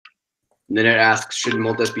Nanette asks, should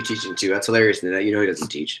Moltes be teaching too? That's hilarious, Nanette. You know he doesn't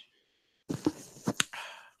teach.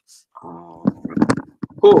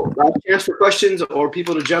 Cool. Last chance for questions or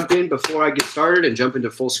people to jump in before I get started and jump into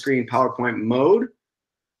full screen PowerPoint mode.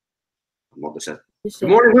 Good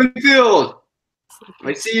morning, Winfield.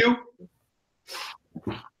 I see you.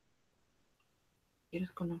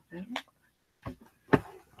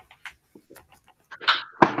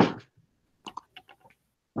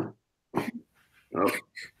 Oh,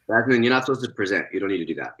 Jasmine, you're not supposed to present. You don't need to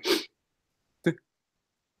do that.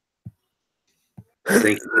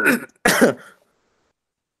 Thank you.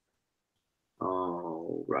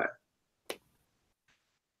 All right.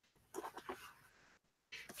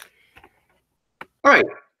 All right.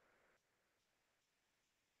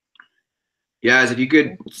 Guys, if you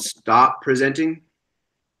could stop presenting.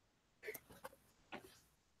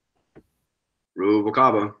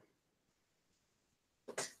 Rubalcaba.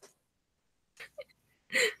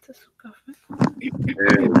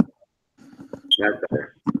 Hey, that's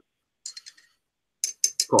better.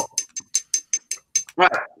 Cool. All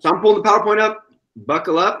right, so I'm pulling the PowerPoint up.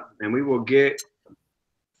 Buckle up, and we will get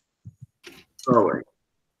going.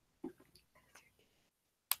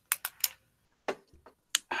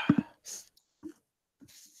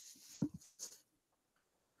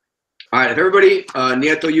 All right, if everybody,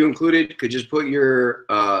 Nieto, you included, could just put your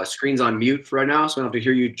screens on mute for right now so I don't have to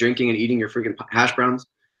hear you drinking and eating your freaking hash browns.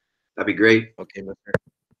 That'd be great. Okay, mister.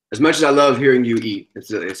 As much as I love hearing you eat,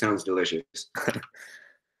 it sounds delicious.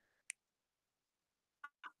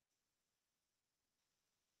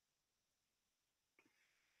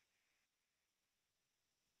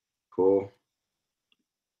 Cool.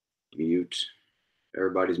 Mute.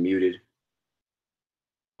 Everybody's muted.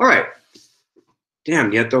 All right.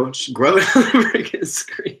 Damn, Nieto, just grow it on the freaking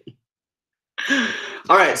screen.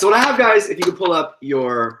 All right, so what I have, guys, if you could pull up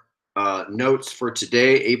your notes for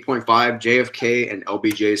today, 8.5, JFK and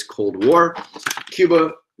LBJ's Cold War,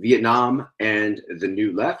 Cuba, Vietnam, and the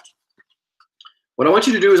New Left. What I want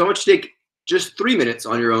you to do is I want you to take just 3 minutes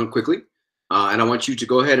on your own quickly, and I want you to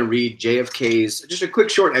go ahead and read JFK's, just a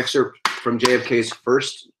quick short excerpt from JFK's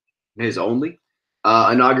first, his only,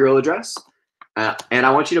 inaugural address. And I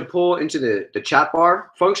want you to pull into the chat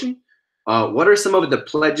bar function. What are some of the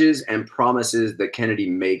pledges and promises that Kennedy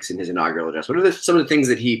makes in his inaugural address? What are some of the things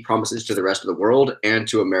that he promises to the rest of the world and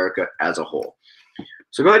to America as a whole?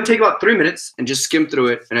 So go ahead and take about 3 minutes and just skim through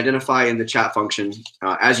it and identify in the chat function,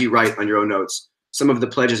 as you write on your own notes, some of the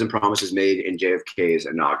pledges and promises made in JFK's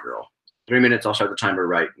inaugural. 3 minutes, I'll start the timer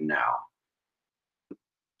right now.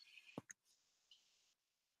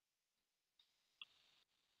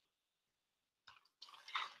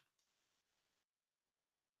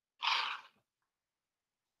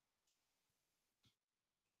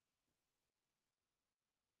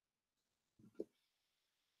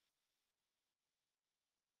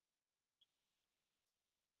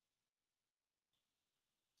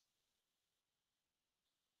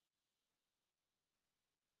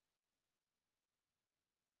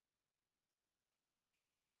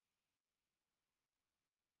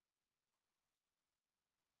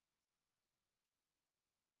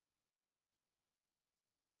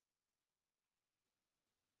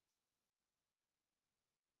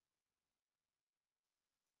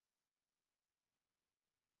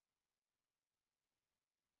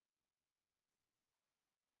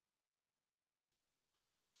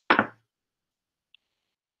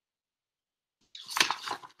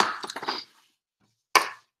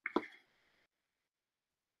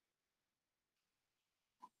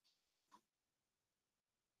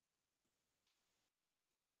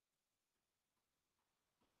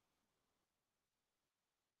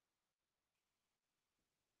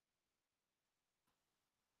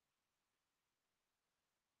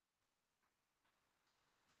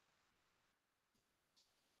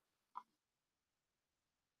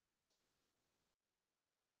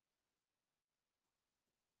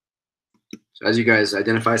 So as you guys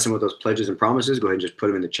identify some of those pledges and promises, go ahead and just put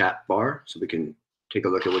them in the chat bar so we can take a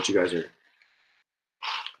look at what you guys are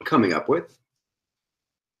coming up with.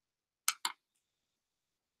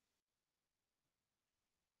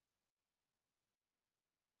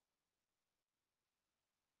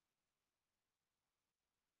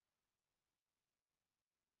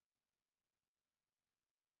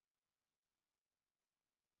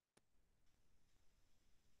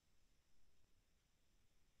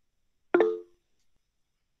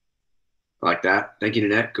 I like that. Thank you,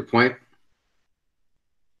 Nanette. Good point.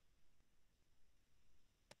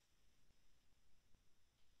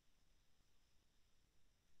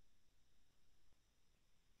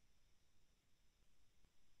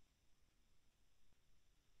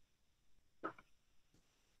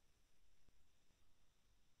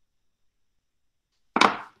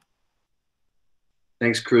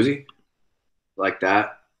 Thanks, Cruzy. Like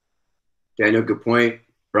that. Daniel, good point.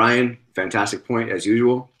 Brian, fantastic point as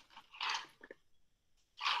usual.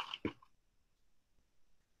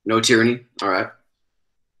 No tyranny. All right.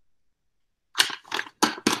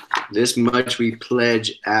 This much we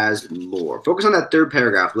pledge as more. Focus on that third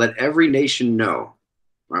paragraph. Let every nation know. All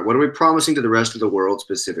right. What are we promising to the rest of the world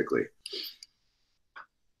specifically?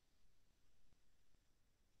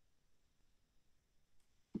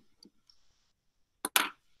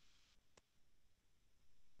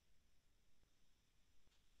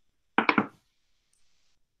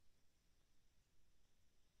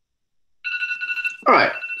 All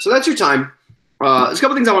right. So that's your time. There's a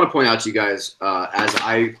couple things I want to point out to you guys as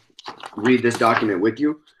I read this document with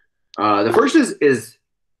you. The first is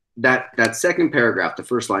that second paragraph, the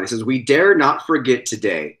first line. It says, "We dare not forget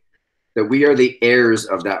today that we are the heirs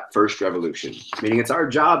of that first revolution," meaning it's our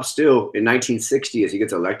job still in 1960 as he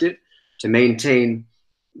gets elected to maintain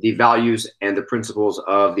the values and the principles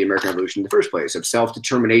of the American Revolution in the first place. Of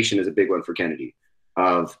self-determination is a big one for Kennedy,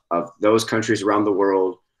 of those countries around the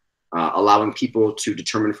world allowing people to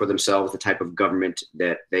determine for themselves the type of government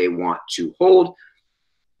that they want to hold.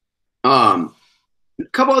 A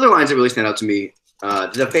couple other lines that really stand out to me.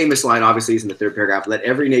 The famous line, obviously, is in the third paragraph. Let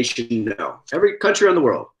every nation know, every country around the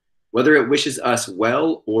world, whether it wishes us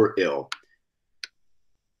well or ill,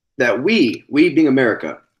 that we being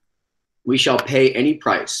America, we shall pay any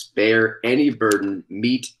price, bear any burden,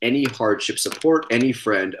 meet any hardship, support any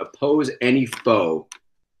friend, oppose any foe,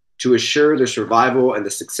 to assure the survival and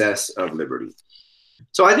the success of liberty.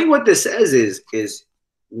 So I think what this says is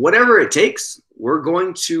whatever it takes, we're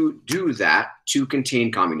going to do that to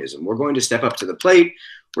contain communism. We're going to step up to the plate.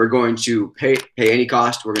 We're going to pay any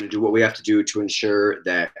cost. We're going to do what we have to do to ensure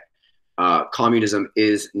that communism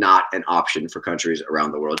is not an option for countries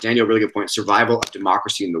around the world. Daniel, really good point. Survival of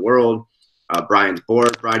democracy in the world. Brian's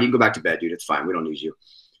bored. Brian, you can go back to bed, dude. It's fine. We don't need you.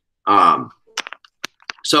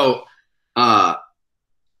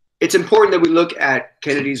 It's important that we look at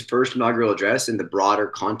Kennedy's first inaugural address in the broader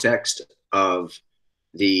context of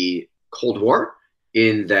the Cold War,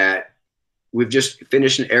 in that we've just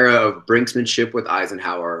finished an era of brinksmanship with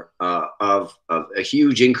Eisenhower, of a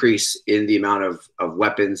huge increase in the amount of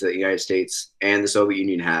weapons that the United States and the Soviet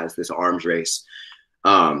Union has, this arms race.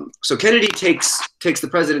 So Kennedy takes the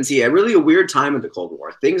presidency at really a weird time in the Cold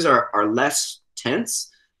War. Things are less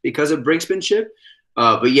tense because of brinksmanship.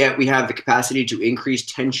 But yet we have the capacity to increase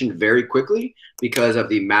tension very quickly because of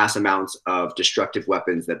the mass amounts of destructive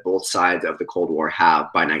weapons that both sides of the Cold War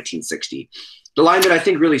have by 1960. The line that I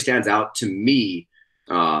think really stands out to me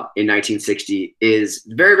in 1960 is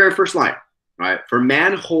the very, very first line, right? "For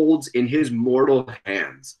man holds in his mortal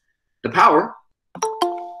hands the power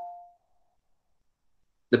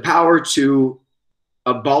to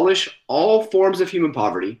abolish all forms of human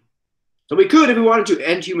poverty." So we could, if we wanted to,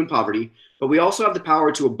 end human poverty, but we also have the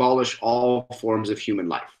power to abolish all forms of human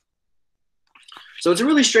life. So it's a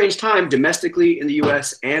really strange time domestically in the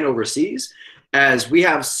US and overseas, as we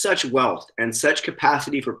have such wealth and such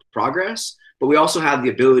capacity for progress, but we also have the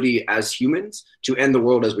ability as humans to end the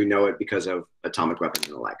world as we know it because of atomic weapons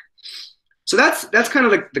and the like. So that's kind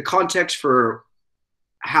of like the context for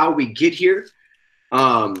how we get here.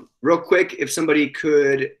 Real quick, if somebody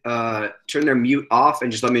could turn their mute off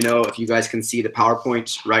and just let me know if you guys can see the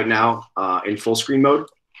PowerPoint right now in full screen mode.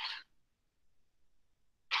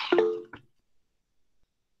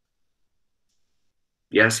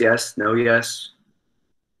 Yes, yes, no, yes.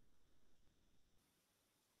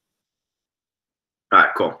 All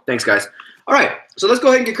right, cool. Thanks, guys. All right, so let's go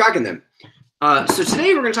ahead and get cracking then. So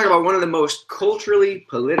today we're going to talk about one of the most culturally,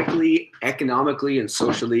 politically, economically, and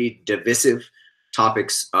socially divisive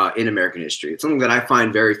topics in American history. It's something that I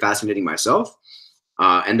find very fascinating myself,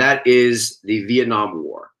 and that is the Vietnam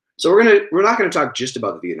War. So we're not going to talk just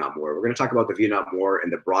about the Vietnam War. We're going to talk about the Vietnam War in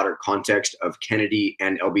the broader context of Kennedy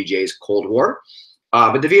and LBJ's Cold War.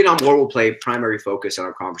 But the Vietnam War will play primary focus on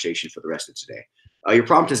our conversation for the rest of today. Your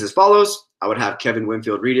prompt is as follows. I would have Kevin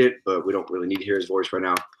Winfield read it, but we don't really need to hear his voice right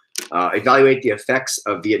now. Evaluate the effects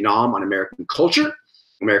of Vietnam on American culture,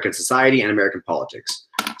 American society, and American politics.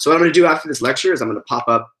 So what I'm going to do after this lecture is I'm going to pop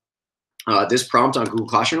up this prompt on Google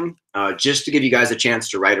Classroom just to give you guys a chance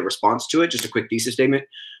to write a response to it, just a quick thesis statement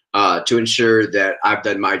to ensure that I've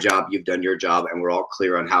done my job, you've done your job, and we're all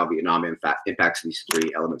clear on how Vietnam impacts these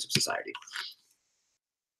three elements of society.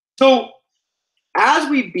 So as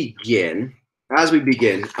we begin,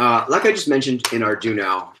 like I just mentioned in our Do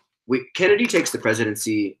Now, Kennedy takes the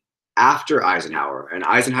presidency after Eisenhower, and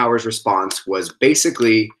Eisenhower's response was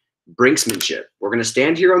basically brinksmanship. We're going to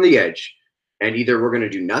stand here on the edge, and either we're going to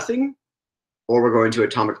do nothing or we're going to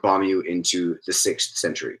atomic bomb you into the 6th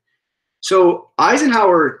century. So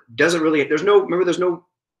Eisenhower doesn't really, there's no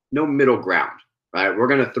middle ground, right? We're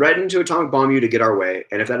going to threaten to atomic bomb you to get our way.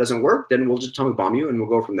 And if that doesn't work, then we'll just atomic bomb you and we'll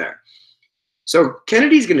go from there. So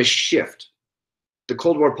Kennedy's going to shift the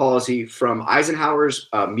Cold War policy from Eisenhower's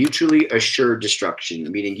mutually assured destruction,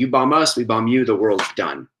 meaning you bomb us, we bomb you, the world's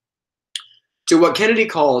done, to what Kennedy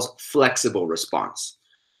calls flexible response.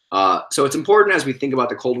 So it's important as we think about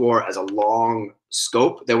the Cold War as a long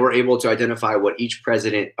scope that we're able to identify what each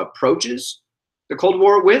president approaches the Cold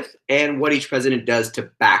War with and what each president does to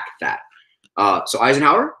back that. So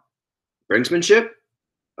Eisenhower, brinksmanship,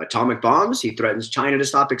 atomic bombs. He threatens China to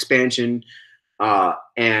stop expansion.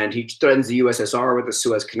 And he threatens the USSR with the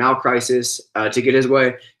Suez Canal crisis to get his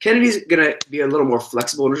way. Kennedy's going to be a little more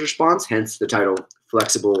flexible in his response, hence the title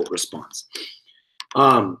Flexible Response.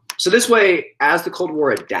 So this way, as the Cold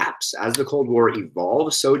War adapts, as the Cold War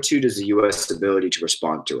evolves, so too does the U.S. ability to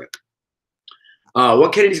respond to it.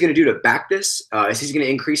 What Kennedy's going to do to back this is he's going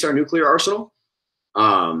to increase our nuclear arsenal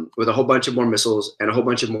with a whole bunch of more missiles and a whole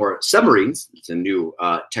bunch of more submarines. It's a new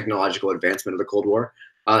technological advancement of the Cold War.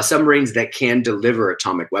 Submarines that can deliver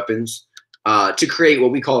atomic weapons to create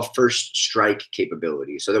what we call first strike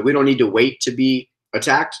capability, so that we don't need to wait to be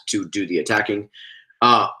attacked to do the attacking.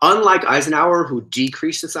 Unlike Eisenhower, who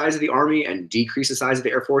decreased the size of the Army and decreased the size of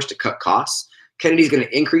the Air Force to cut costs, Kennedy's going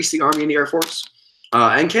to increase the Army and the Air Force.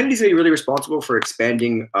 And Kennedy's going to be really responsible for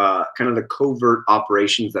expanding kind of the covert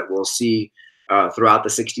operations that we'll see throughout the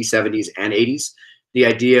 60s, 70s, and 80s. The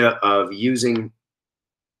idea of using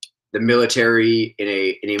the military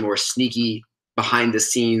in a more sneaky, behind the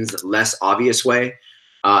scenes, less obvious way.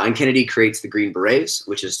 And Kennedy creates the Green Berets,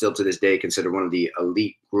 which is still to this day considered one of the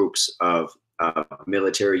elite groups of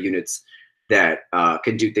military units that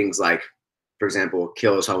can do things like, for example,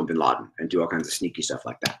 kill Osama bin Laden and do all kinds of sneaky stuff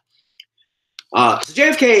like that. So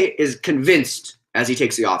JFK is convinced as he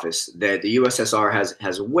takes the office that the USSR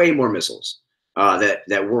has way more missiles,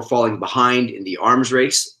 that we're falling behind in the arms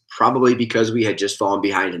race, probably because we had just fallen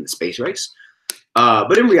behind in the space race.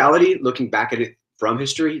 But in reality, looking back at it from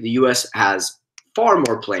history, the US has far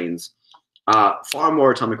more planes, far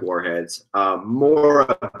more atomic warheads, more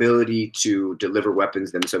ability to deliver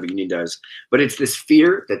weapons than the Soviet Union does. But it's this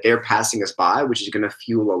fear that they're passing us by, which is going to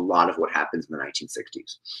fuel a lot of what happens in the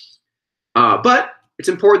 1960s. But it's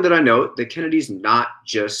important that I note that Kennedy's not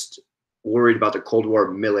just worried about the Cold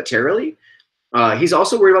War militarily. He's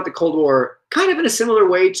also worried about the Cold War kind of in a similar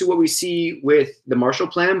way to what we see with the Marshall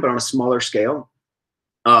Plan, but on a smaller scale.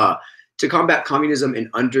 To combat communism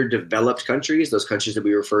in underdeveloped countries, those countries that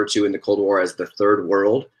we refer to in the Cold War as the Third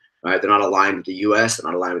World, right? They're not aligned with the US,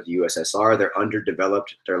 they're not aligned with the USSR, they're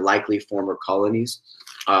underdeveloped, they're likely former colonies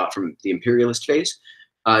from the imperialist phase.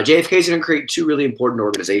 JFK is going to create two really important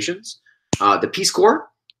organizations. The Peace Corps,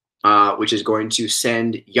 which is going to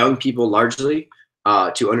send young people largely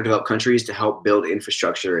to underdeveloped countries to help build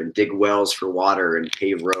infrastructure and dig wells for water and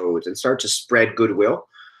pave roads and start to spread goodwill,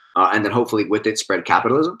 and then hopefully with it spread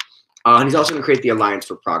capitalism. And he's also going to create the Alliance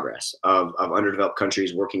for Progress of underdeveloped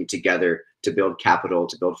countries working together to build capital,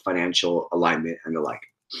 to build financial alignment and the like.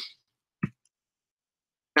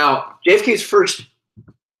 Now, JFK's first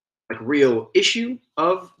real issue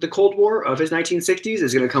of the Cold War of his 1960s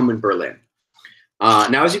is going to come in Berlin.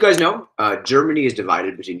 Now, as you guys know, Germany is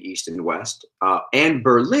divided between East and West, and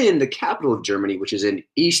Berlin, the capital of Germany, which is in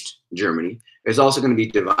East Germany, is also going to be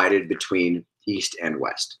divided between East and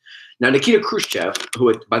West. Now, Nikita Khrushchev,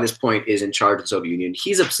 who by this point is in charge of the Soviet Union,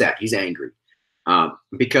 he's upset, he's angry,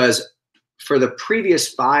 because for the previous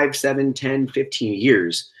 5, 7, 10, 15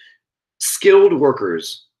 years, skilled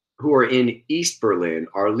workers who are in East Berlin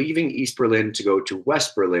are leaving East Berlin to go to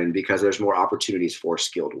West Berlin because there's more opportunities for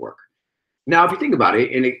skilled work. Now, if you think about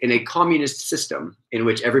it, in a communist system in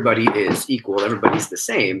which everybody is equal, everybody's the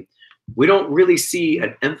same, we don't really see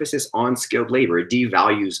an emphasis on skilled labor. It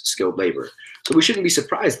devalues skilled labor. So we shouldn't be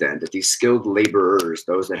surprised then that these skilled laborers,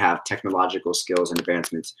 those that have technological skills and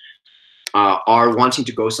advancements, are wanting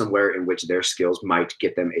to go somewhere in which their skills might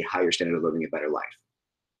get them a higher standard of living, a better life.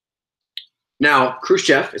 Now,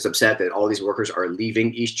 Khrushchev is upset that all these workers are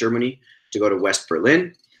leaving East Germany to go to West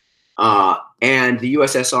Berlin. And the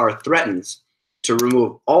USSR threatens to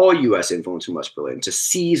remove all U.S. influence from West Berlin, to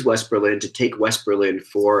seize West Berlin, to take West Berlin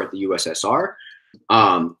for the USSR.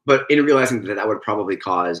 But in realizing that that would probably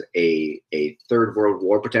cause a third world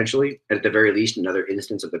war potentially, and at the very least another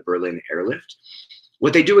instance of the Berlin airlift,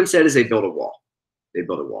 what they do instead is they build a wall. They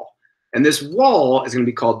build a wall. And this wall is going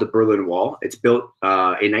to be called the Berlin Wall. It's built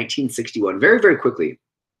in 1961, very, very quickly.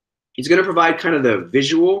 He's going to provide kind of the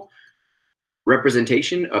visual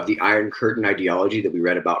representation of the Iron Curtain ideology that we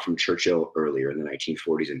read about from Churchill earlier in the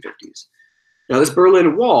 1940s and 50s. Now, this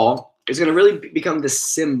Berlin Wall is going to really become the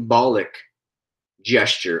symbolic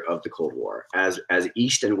gesture of the Cold War, as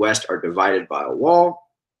East and West are divided by a wall.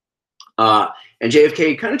 And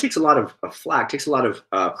JFK kind of takes a lot of flack, takes a lot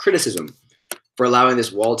of criticism for allowing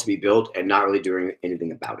this wall to be built and not really doing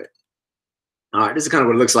anything about it. This is kind of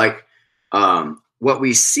what it looks like. What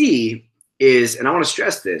we see is, and I want to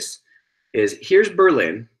stress this, is here's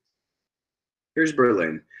Berlin. Here's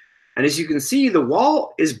Berlin. And as you can see, the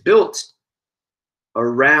wall is built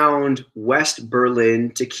around West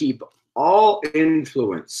Berlin to keep all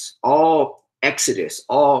influence, all exodus,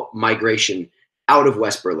 all migration out of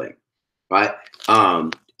West Berlin, right?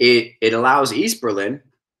 It allows East Berlin,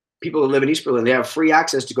 people who live in East Berlin, they have free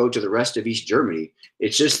access to go to the rest of East Germany.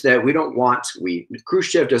 It's just that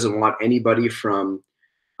Khrushchev doesn't want anybody from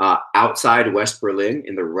outside West Berlin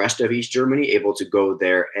in the rest of East Germany able to go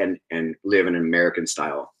there and live an American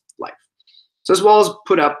style life. So this wall is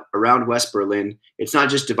put up around West Berlin. It's not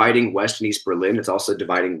just dividing West and East Berlin, it's also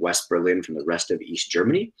dividing West Berlin from the rest of East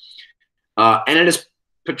Germany. And it is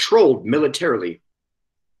patrolled militarily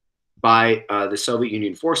by the Soviet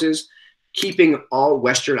Union forces, keeping all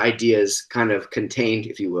Western ideas kind of contained,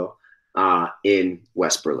 if you will, in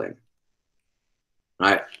West Berlin. All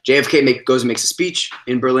right. JFK goes and makes a speech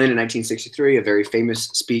in Berlin in 1963, a very famous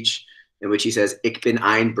speech in which he says, "Ich bin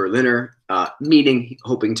ein Berliner,"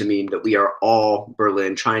 hoping to mean that we are all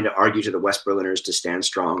Berlin, trying to argue to the West Berliners to stand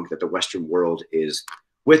strong, that the Western world is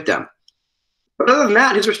with them. But other than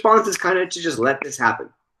that, his response is kind of to just let this happen.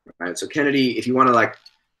 Right. So Kennedy, if you want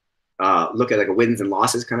to look at like a wins and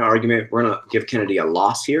losses kind of argument, we're going to give Kennedy a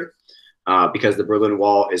loss here because the Berlin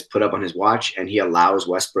Wall is put up on his watch and he allows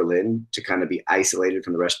West Berlin to kind of be isolated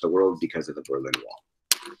from the rest of the world because of the Berlin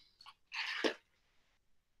Wall.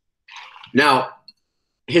 Now,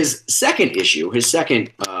 his second issue, his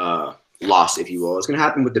second loss, if you will, is going to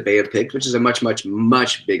happen with the Bay of Pigs, which is a much, much,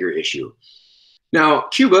 much bigger issue. Now,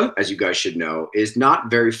 Cuba, as you guys should know, is not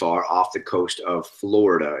very far off the coast of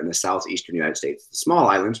Florida in the southeastern United States. The small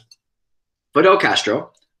island. Fidel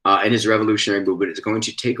Castro and his revolutionary movement is going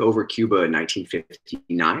to take over Cuba in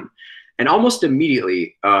 1959 and almost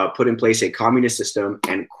immediately put in place a communist system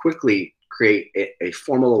and quickly create a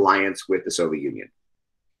formal alliance with the Soviet Union.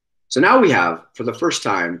 So now we have, for the first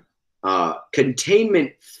time,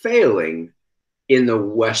 containment failing in the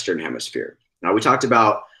Western Hemisphere. Now, we talked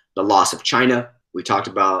about the loss of China. We talked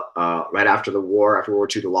about right after the war, after World War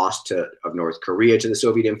II, the loss of North Korea to the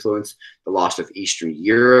Soviet influence, the loss of Eastern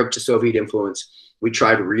Europe to Soviet influence. We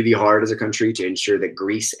tried really hard as a country to ensure that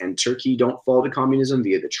Greece and Turkey don't fall to communism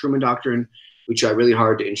via the Truman Doctrine. We tried really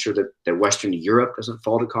hard to ensure that Western Europe doesn't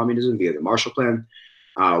fall to communism via the Marshall Plan.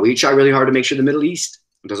 We tried really hard to make sure the Middle East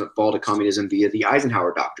doesn't fall to communism via the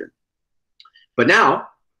Eisenhower Doctrine. But now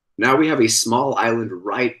we have a small island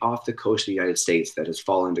right off the coast of the United States that has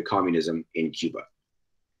fallen to communism in Cuba.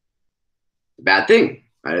 Bad thing,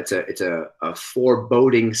 right? It's a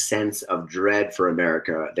foreboding sense of dread for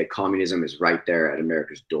America that communism is right there at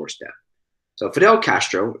America's doorstep. So Fidel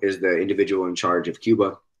Castro is the individual in charge of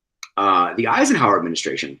Cuba. The Eisenhower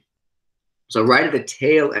administration, so right at the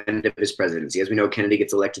tail end of his presidency, as we know, Kennedy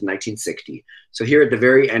gets elected in 1960. So here at the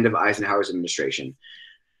very end of Eisenhower's administration,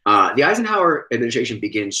 the Eisenhower administration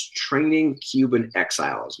begins training Cuban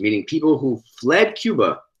exiles, meaning people who fled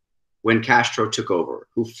Cuba when Castro took over,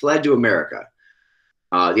 who fled to America.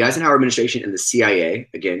 The Eisenhower administration and the CIA,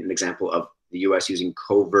 again, an example of the US using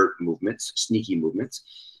covert movements, sneaky movements,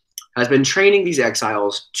 has been training these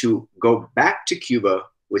exiles to go back to Cuba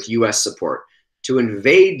with US support, to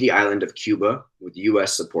invade the island of Cuba with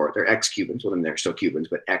US support. They're ex-Cubans, well, then they're still Cubans,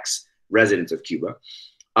 but ex-residents of Cuba.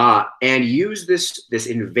 And use this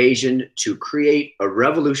invasion to create a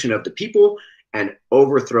revolution of the people and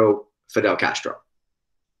overthrow Fidel Castro.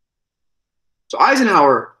 So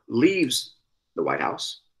Eisenhower leaves the White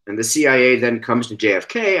House, and the CIA then comes to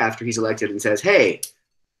JFK after he's elected and says, "Hey,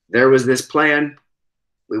 there was this plan.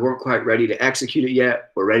 We weren't quite ready to execute it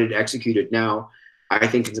yet. We're ready to execute it now.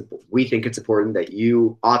 We think it's important that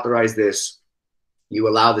you authorize this. You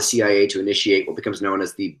allow the CIA to initiate what becomes known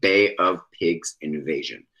as the Bay of Pigs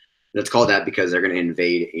invasion." And it's called that because they're going to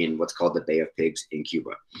invade in what's called the Bay of Pigs in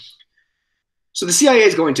Cuba. So the CIA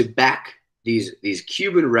is going to back these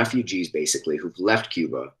Cuban refugees, basically, who've left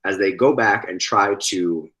Cuba, as they go back and try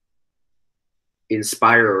to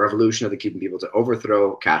inspire a revolution of the Cuban people to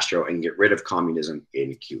overthrow Castro and get rid of communism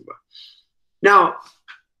in Cuba. Now,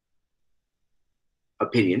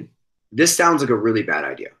 opinion, this sounds like a really bad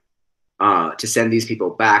idea. To send these people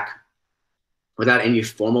back without any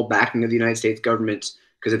formal backing of the United States government,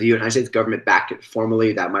 because if the United States government backed it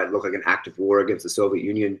formally, that might look like an act of war against the Soviet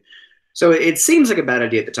Union. So it seems like a bad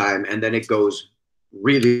idea at the time, and then it goes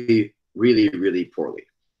really, really, really poorly.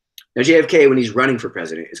 Now, JFK, when he's running for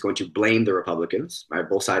president, is going to blame the Republicans. Right?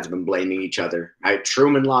 Both sides have been blaming each other. Right?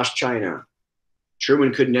 Truman lost China.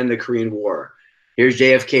 Truman couldn't end the Korean War. Here's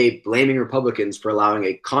JFK blaming Republicans for allowing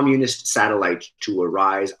a communist satellite to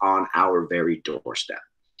arise on our very doorstep.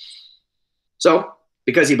 So,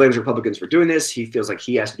 because he blames Republicans for doing this, he feels like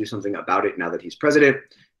he has to do something about it now that he's president.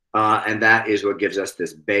 And that is what gives us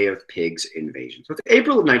this Bay of Pigs invasion. So it's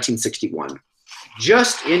April of 1961,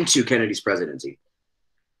 just into Kennedy's presidency.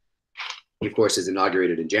 He, of course, is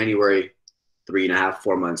inaugurated in January,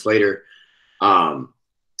 4 months later.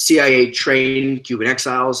 CIA trained Cuban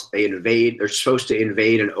exiles. They're supposed to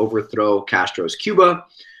invade and overthrow Castro's Cuba.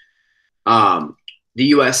 The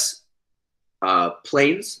U.S.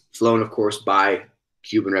 Planes, flown, of course, by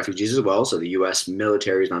Cuban refugees as well. So the U.S.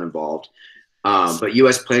 military is not involved. But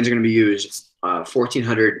U.S. planes are going to be used.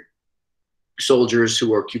 1,400 soldiers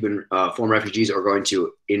who are Cuban former refugees are going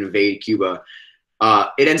to invade Cuba.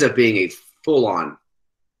 It ends up being a full-on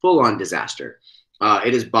disaster.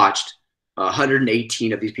 It is botched.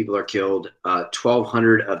 118 of these people are killed.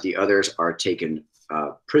 1,200 of the others are taken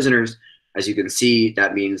prisoners. As you can see,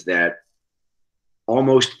 that means that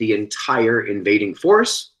almost the entire invading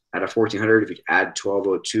force out of 1,400, if you add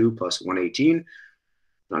 1,202 plus 118,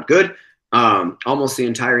 not good. Almost the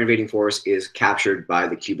entire invading force is captured by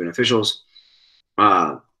the Cuban officials.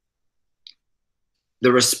 The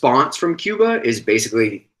response from Cuba is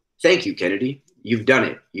basically, thank you, Kennedy. You've done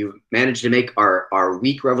it. You've managed to make our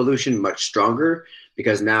weak revolution much stronger,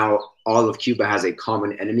 because now all of Cuba has a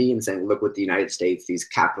common enemy and saying, look what the United States, these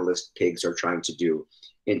capitalist pigs, are trying to do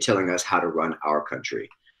in telling us how to run our country.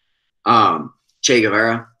 Che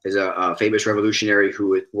Guevara is a famous revolutionary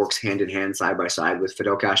who works hand in hand, side by side with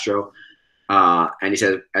Fidel Castro. And he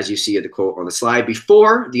said, as you see at the quote on the slide,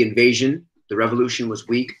 before the invasion, the revolution was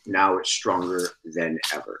weak. Now it's stronger than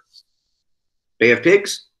ever. Bay of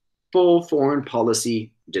Pigs, full foreign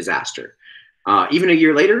policy disaster. Even a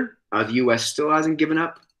year later, the U.S. still hasn't given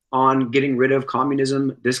up on getting rid of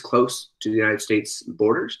communism this close to the United States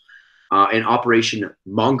borders. In Operation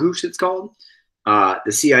Mongoose, it's called.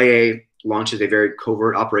 The CIA launches a very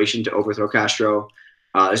covert operation to overthrow Castro.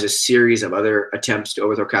 There's a series of other attempts to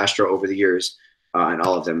overthrow Castro over the years, and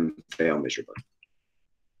all of them fail miserably.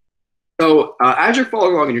 So as you're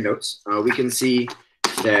following along in your notes, we can see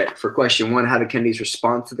that for question 1, how did Kennedy's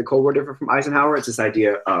response to the Cold War differ from Eisenhower? It's this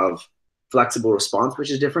idea of flexible response,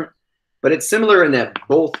 which is different. But it's similar in that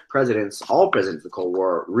both presidents, all presidents of the Cold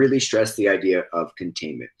War, really stressed the idea of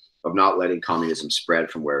containment, of not letting communism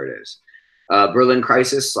spread from where it is. Berlin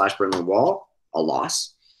crisis / Berlin Wall, a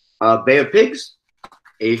loss. Bay of Pigs,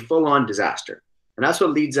 a full-on disaster. And that's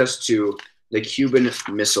what leads us to the Cuban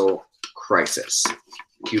Missile Crisis.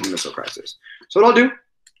 So what I'll do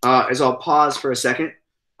is I'll pause for a second.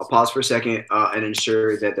 And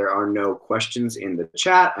ensure that there are no questions in the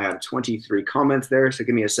chat. I have 23 comments there, so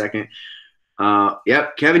give me a second.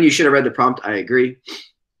 Yep, Kevin, you should have read the prompt. I agree.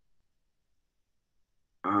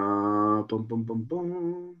 Boom, boom, boom,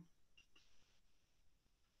 boom.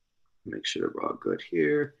 Make sure we're all good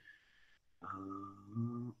here.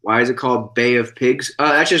 Why is it called Bay of Pigs?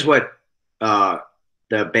 That's just what the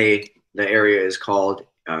area is called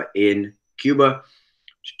in Cuba.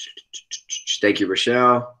 Thank you,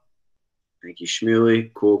 Rochelle. Thank you,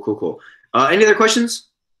 Shmuley. Cool. Any other questions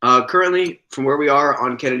currently from where we are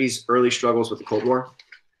on Kennedy's early struggles with the Cold War?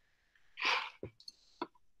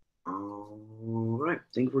 All right,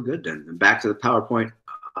 I think we're good then. And back to the PowerPoint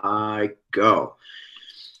I go.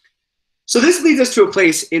 So this leads us to a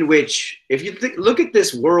place in which, if you look at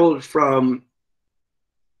this world from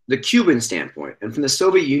the Cuban standpoint and from the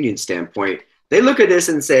Soviet Union standpoint, they look at this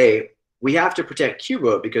and say, we have to protect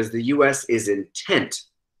Cuba because the U.S. is intent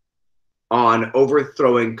on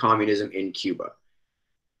overthrowing communism in Cuba.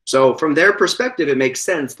 So from their perspective, it makes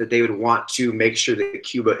sense that they would want to make sure that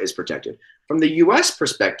Cuba is protected. From the U.S.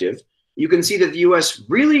 perspective, you can see that the U.S.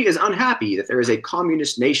 really is unhappy that there is a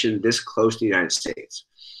communist nation this close to the United States.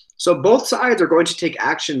 So both sides are going to take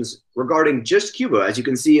actions regarding just Cuba. As you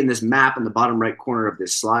can see in this map in the bottom right corner of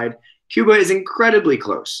this slide, Cuba is incredibly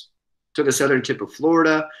close to the southern tip of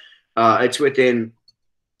Florida. It's within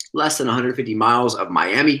less than 150 miles of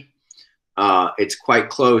Miami. It's quite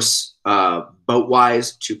close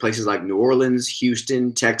boat-wise to places like New Orleans,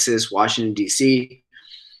 Houston, Texas, Washington, D.C.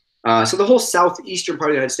 So the whole southeastern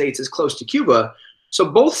part of the United States is close to Cuba. So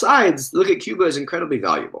both sides look at Cuba as incredibly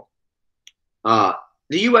valuable.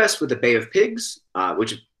 The U.S. with the Bay of Pigs,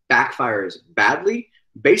 which backfires badly,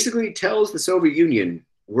 basically tells the Soviet Union,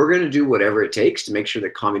 we're going to do whatever it takes to make sure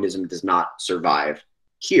that communism does not survive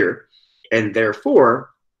here. And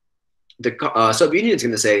therefore, the Soviet Union is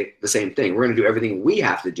going to say the same thing. We're going to do everything we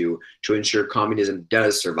have to do to ensure communism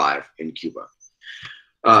does survive in Cuba.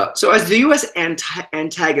 So as the U.S.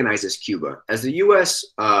 antagonizes Cuba, as the U.S.,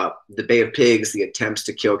 the Bay of Pigs, the attempts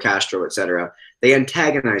to kill Castro, etc., they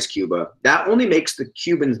antagonize Cuba. That only makes the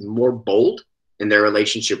Cubans more bold in their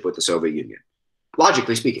relationship with the Soviet Union,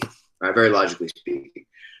 logically speaking, right? Very logically speaking.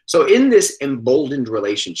 So in this emboldened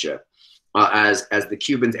relationship, as the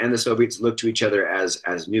Cubans and the Soviets look to each other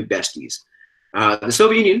as new besties, the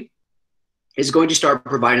Soviet Union is going to start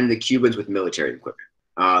providing the Cubans with military equipment.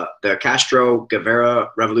 The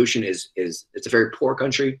Castro-Guevara revolution it's a very poor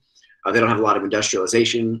country. They don't have a lot of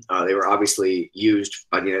industrialization. They were obviously used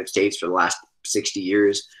by the United States for the last 60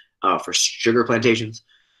 years for sugar plantations,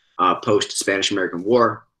 post-Spanish-American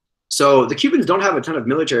War. So the Cubans don't have a ton of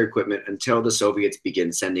military equipment until the Soviets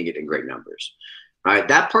begin sending it in great numbers. Right?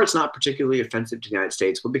 That part's not particularly offensive to the United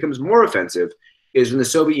States. What becomes more offensive is when the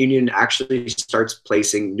Soviet Union actually starts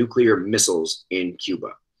placing nuclear missiles in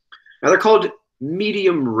Cuba. Now they're called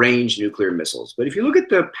medium-range nuclear missiles, but if you look at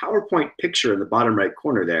the PowerPoint picture in the bottom right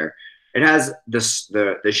corner there, it has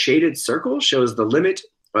the shaded circle shows the limit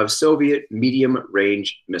of Soviet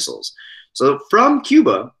medium-range missiles. So from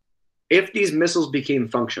Cuba, if these missiles became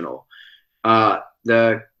functional,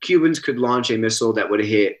 the Cubans could launch a missile that would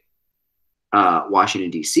hit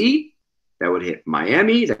Washington, D.C., that would hit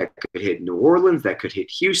Miami, that could hit New Orleans, that could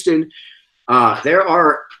hit Houston. There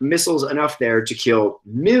are missiles enough there to kill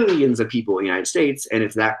millions of people in the United States, and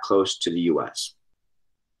it's that close to the U.S.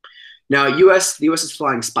 Now, the U.S. is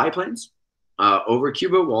flying spy planes over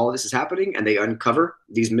Cuba while all this is happening, and they uncover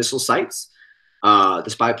these missile sites. The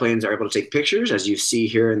spy planes are able to take pictures, as you see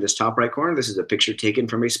here in this top right corner. This is a picture taken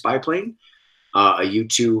from a spy plane, a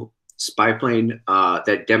U-2 spy plane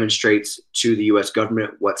that demonstrates to the U.S.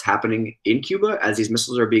 government what's happening in Cuba as these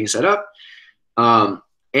missiles are being set up.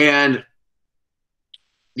 And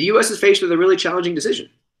the U.S. is faced with a really challenging decision,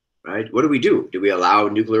 right? What do we do? Do we allow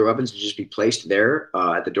nuclear weapons to just be placed there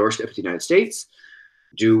at the doorstep of the United States?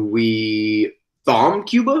 Do we bomb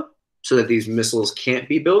Cuba so that these missiles can't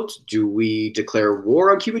be built? Do we declare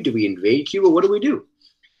war on Cuba? Do we invade Cuba? What do we do?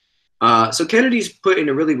 So Kennedy's put in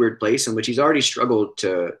a really weird place in which he's already struggled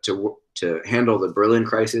to handle the Berlin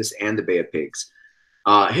crisis and the Bay of Pigs.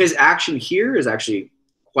 His action here is actually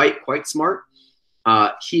quite smart.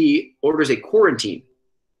 He orders a quarantine,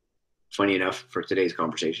 funny enough for today's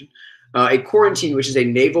conversation, a quarantine, which is a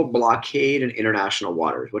naval blockade in international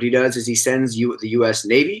waters. What he does is he sends the U.S.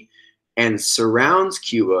 Navy and surrounds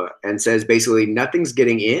Cuba and says basically nothing's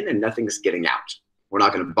getting in and nothing's getting out. We're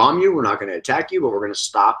not going to bomb you. We're not going to attack you, but we're going to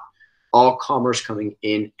stop all commerce coming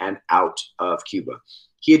in and out of Cuba.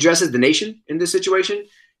 He addresses the nation in this situation.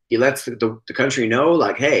 He lets the country know,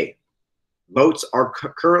 like, hey, boats are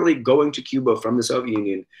currently going to Cuba from the Soviet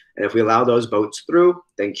Union, and if we allow those boats through,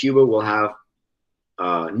 then Cuba will have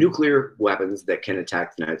nuclear weapons that can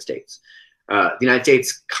attack the United States. The United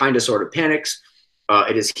States kind of sort of panics.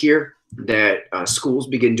 It is here that schools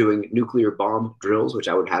begin doing nuclear bomb drills, which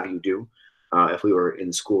I would have you do if we were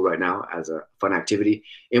in school right now as a fun activity,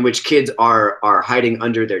 in which kids are hiding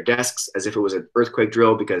under their desks as if it was an earthquake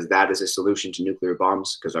drill, because that is a solution to nuclear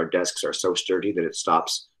bombs, because our desks are so sturdy that it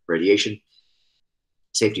stops radiation.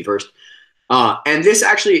 Safety first. And this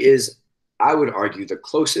actually is, I would argue, the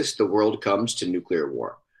closest the world comes to nuclear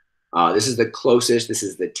war. This is the closest, this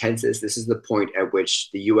is the tensest, this is the point at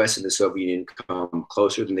which the US and the Soviet Union come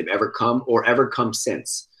closer than they've ever come or ever come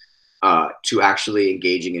since to actually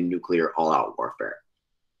engaging in nuclear all-out warfare.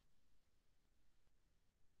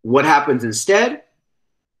 What happens instead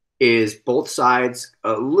is both sides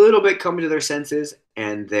a little bit come to their senses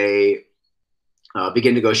and they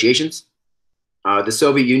begin negotiations. The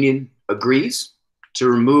Soviet Union agrees to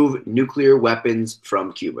remove nuclear weapons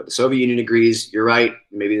from Cuba. The Soviet Union agrees, you're right,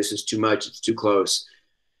 maybe this is too much, it's too close.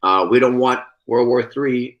 We don't want World War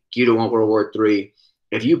III, you don't want World War III.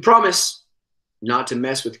 If you promise not to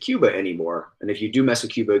mess with Cuba anymore, and if you do mess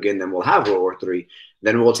with Cuba again, then we'll have World War III,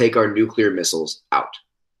 then we'll take our nuclear missiles out.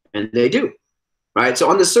 And they do, right? So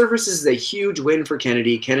on the surface, this is a huge win for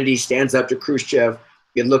Kennedy. Kennedy stands up to Khrushchev.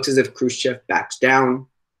 It looks as if Khrushchev backs down.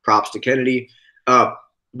 Props to Kennedy.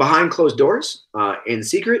 Behind closed doors, in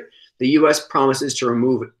secret, the U.S. promises to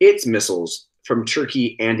remove its missiles from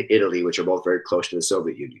Turkey and Italy, which are both very close to the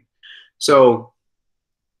Soviet Union. So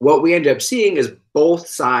what we end up seeing is both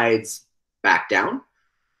sides back down.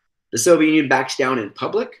 The Soviet Union backs down in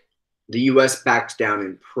public. The U.S. backs down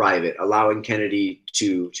in private, allowing Kennedy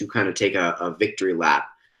to kind of take a victory lap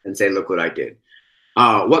and say, look what I did.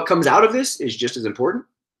 What comes out of this is just as important.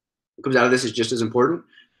 comes out of this is just as important,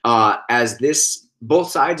 as this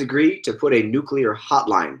both sides agree to put a nuclear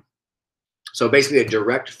hotline. So basically a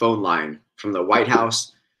direct phone line from the White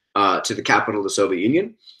House to the capital of the Soviet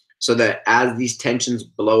Union, so that as these tensions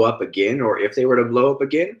blow up again, or if they were to blow up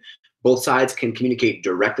again, both sides can communicate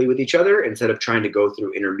directly with each other instead of trying to go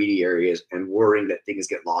through intermediaries and worrying that things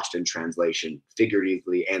get lost in translation,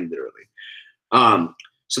 figuratively and literally.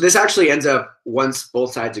 So this actually ends up, once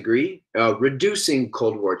both sides agree, reducing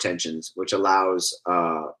Cold War tensions, which allows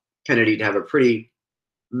Kennedy to have a pretty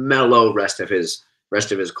mellow rest of his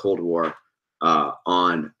Cold War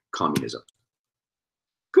on communism.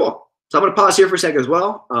 Cool. So I'm going to pause here for a second as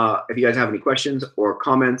well. If you guys have any questions or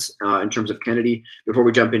comments in terms of Kennedy before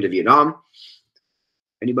we jump into Vietnam.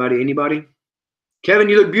 Anybody? Kevin,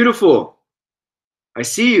 you look beautiful. I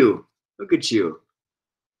see you. Look at you.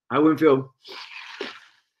 I wouldn't feel.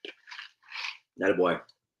 That a boy.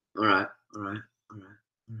 All right.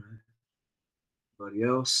 Anybody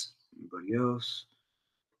else? We're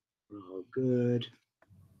all good.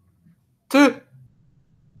 Oh,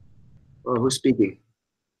 who's speaking?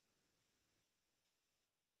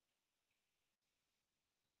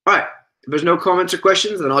 All right. If there's no comments or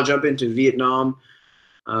questions, then I'll jump into Vietnam.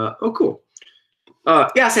 Oh, cool.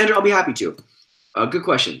 Yeah, Sandra, I'll be happy to. Good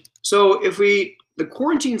question. So the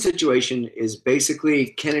quarantine situation is basically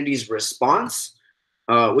Kennedy's response,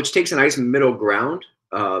 which takes a nice middle ground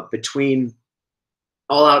between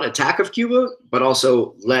all-out attack of Cuba, but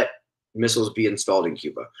also let missiles be installed in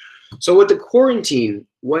Cuba. So with the quarantine,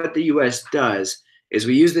 what the U.S. does is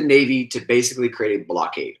we use the Navy to basically create a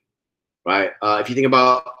blockade, right? If you think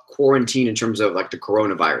about quarantine in terms of like the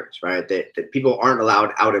coronavirus, right? That people aren't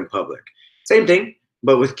allowed out in public. Same thing,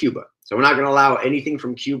 but with Cuba. So we're not going to allow anything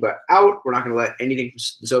from Cuba out. We're not going to let anything from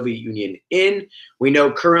the Soviet Union in. We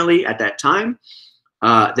know currently at that time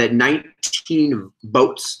that 19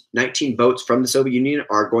 boats from the Soviet Union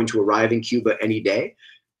are going to arrive in Cuba any day.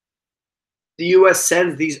 The U.S.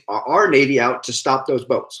 sends our Navy out to stop those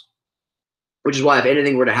boats, which is why if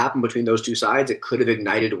anything were to happen between those two sides, it could have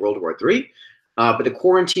ignited World War III. But the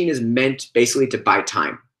quarantine is meant basically to buy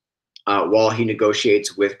time while he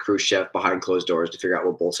negotiates with Khrushchev behind closed doors to figure out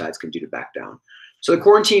what both sides can do to back down. So the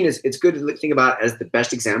quarantine it's good to think about as the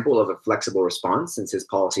best example of a flexible response, since his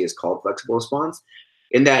policy is called flexible response,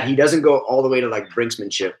 in that he doesn't go all the way to like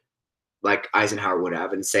brinksmanship like Eisenhower would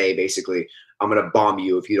have and say, basically, I'm going to bomb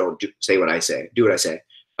you if you don't do what I say.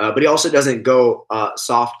 But he also doesn't go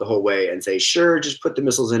soft the whole way and say, sure, just put the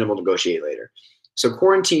missiles in and we'll negotiate later. So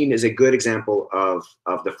quarantine is a good example of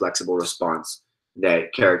the flexible response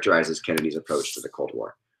that characterizes Kennedy's approach to the Cold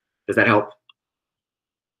War. Does that help?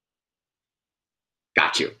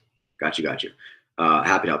 Got you. Happy to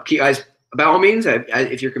help. Guys, by all means,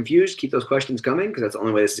 if you're confused, keep those questions coming because that's the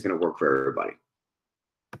only way this is going to work for everybody.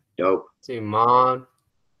 Dope. Simon.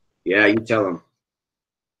 Yeah, you tell him.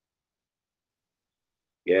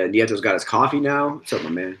 Yeah, Nieto's got his coffee now. What's up, my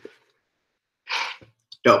man?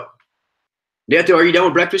 Dope. Nieto, are you done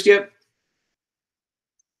with breakfast yet?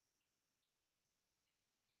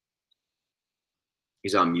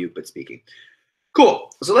 He's on mute, but speaking.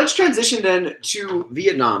 Cool. So let's transition then to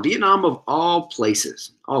Vietnam. Vietnam of all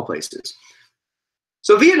places.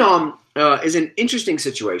 So Vietnam is an interesting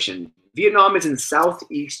situation. Vietnam is in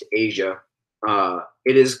Southeast Asia.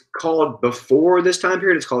 It is called, before this time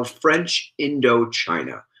period, it's called French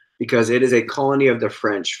Indochina because it is a colony of the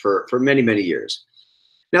French for many, many years.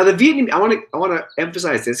 Now, the Vietnamese, I want to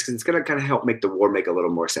emphasize this because it's going to kind of help make the war make a little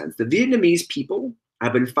more sense. The Vietnamese people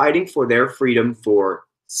have been fighting for their freedom for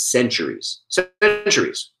centuries. From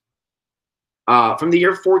the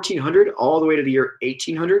year 1400 all the way to the year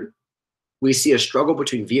 1800, we see a struggle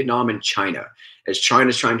between Vietnam and China as China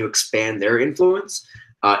is trying to expand their influence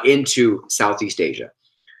into Southeast Asia.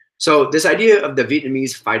 So this idea of the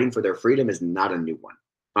Vietnamese fighting for their freedom is not a new one.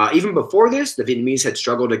 Even before this, the Vietnamese had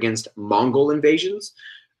struggled against Mongol invasions.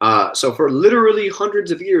 So for literally hundreds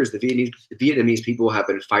of years, the Vietnamese people have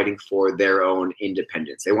been fighting for their own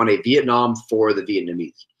independence. They want a Vietnam for the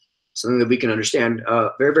Vietnamese, something that we can understand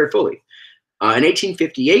very, very fully. In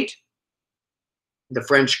 1858, the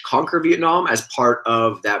French conquer Vietnam as part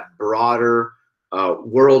of that broader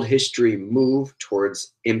world history move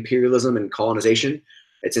towards imperialism and colonization.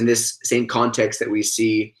 It's in this same context that we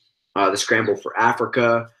see the scramble for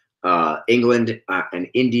Africa, England and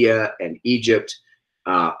India and Egypt.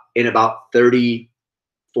 In about 30,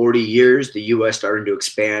 40 years, the U.S. started to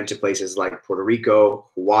expand to places like Puerto Rico,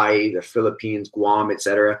 Hawaii, the Philippines, Guam,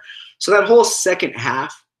 etc. So that whole second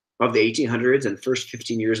half of the 1800s and first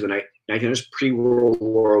 15 years of the 1900s, pre-World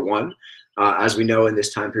War I, as we know in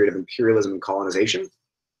this time period of imperialism and colonization,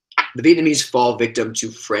 the Vietnamese fall victim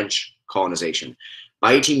to French colonization.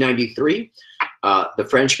 By 1893, the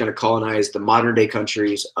French are going to colonize the modern-day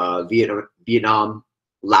countries of Vietnam,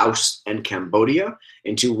 Laos, and Cambodia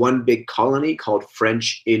into one big colony called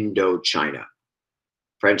French Indochina.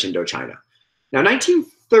 French Indochina. Now,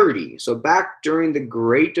 1930, so back during the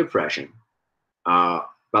Great Depression,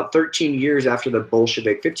 about 15 years after the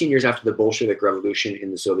Bolshevik Revolution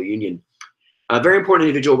in the Soviet Union, a very important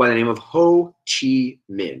individual by the name of Ho Chi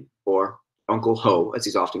Minh, or Uncle Ho, as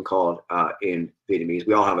he's often called in Vietnamese.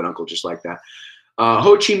 We all have an uncle just like that.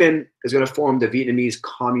 Ho Chi Minh is going to form the Vietnamese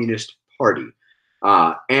Communist Party.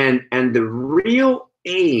 And the real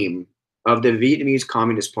aim of the Vietnamese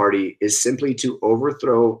Communist Party is simply to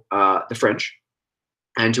overthrow the French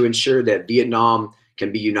and to ensure that Vietnam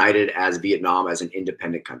can be united as Vietnam as an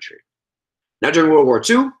independent country. Now, during World War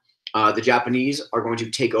II, the Japanese are going to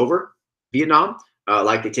take over Vietnam,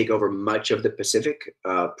 like they take over much of the Pacific,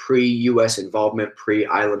 pre-U.S. involvement,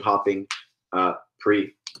 pre-island hopping,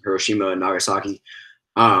 pre-Hiroshima and Nagasaki.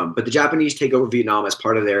 But the Japanese take over Vietnam as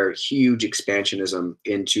part of their huge expansionism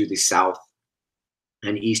into the South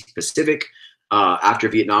and East Pacific. After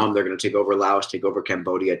Vietnam, they're going to take over Laos, take over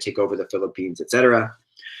Cambodia, take over the Philippines, etc.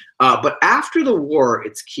 But after the war,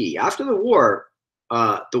 it's key. After the war,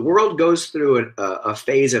 the world goes through a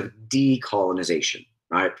phase of decolonization,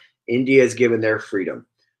 right? India is given their freedom.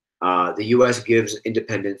 The U.S. gives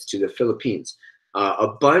independence to the Philippines. A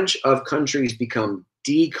bunch of countries become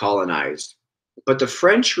decolonized, but the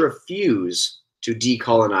French refuse to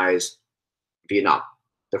decolonize Vietnam.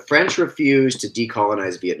 The French refuse to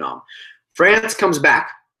decolonize Vietnam. France comes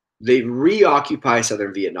back. They reoccupy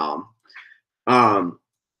southern Vietnam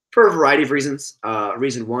for a variety of reasons.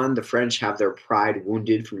 Reason one, the French have their pride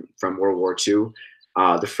wounded from World War II.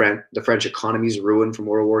 The French economy is ruined from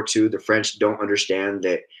World War II. The French don't understand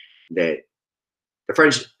that the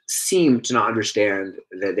French seem to not understand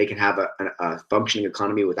that they can have a functioning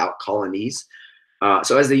economy without colonies.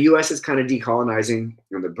 So as the U.S. is kind of decolonizing,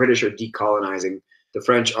 and the British are decolonizing, the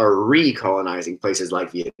French are recolonizing places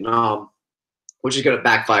like Vietnam, which is going to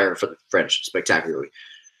backfire for the French spectacularly.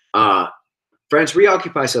 France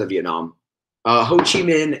reoccupy southern Vietnam. Ho Chi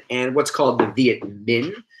Minh and what's called the Viet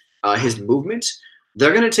Minh, his movement,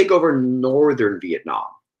 they're going to take over northern Vietnam.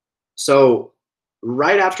 So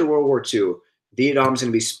right after World War II, Vietnam is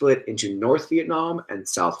going to be split into North Vietnam and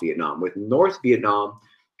South Vietnam, with North Vietnam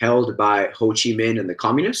held by Ho Chi Minh and the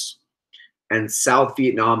communists, and South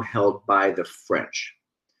Vietnam held by the French.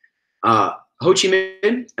 Ho Chi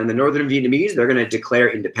Minh and the Northern Vietnamese, they're going to declare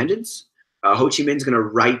independence. Ho Chi Minh is going to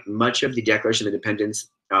write much of the Declaration of Independence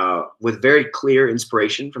with very clear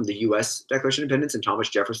inspiration from the U.S. Declaration of Independence and Thomas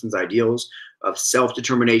Jefferson's ideals of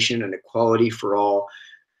self-determination and equality for all.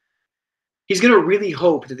 He's going to really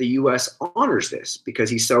hope that the U.S. honors this because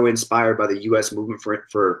he's so inspired by the U.S. movement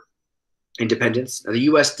for independence. Now, the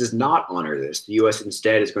U.S. does not honor this. The U.S.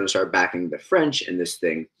 instead is going to start backing the French in this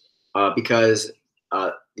thing because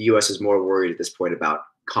the U.S. is more worried at this point about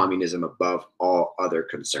communism above all other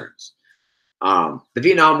concerns. The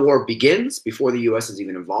Vietnam War begins before the U.S. is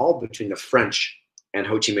even involved between the French and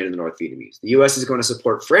Ho Chi Minh and the North Vietnamese. The U.S. is going to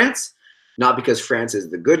support France, not because France is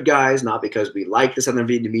the good guys, not because we like the Southern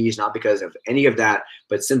Vietnamese, not because of any of that,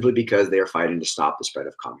 but simply because they are fighting to stop the spread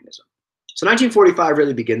of communism. So 1945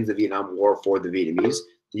 really begins the Vietnam War for the Vietnamese.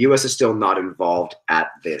 The U.S. is still not involved at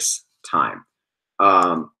this time.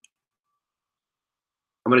 I'm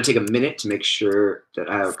going to take a minute to make sure that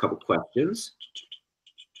I have a couple questions.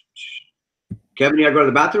 Kevin, you gotta go to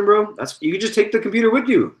the bathroom, bro? You can just take the computer with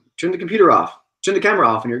you. Turn the computer off. Turn the camera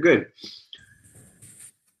off and you're good.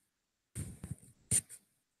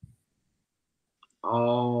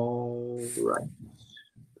 All right.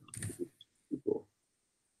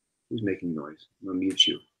 Who's making noise? I'm gonna mute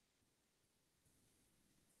you.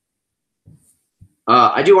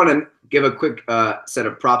 I do want to give a quick set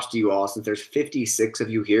of props to you all, since there's 56 of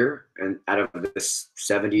you here, and out of this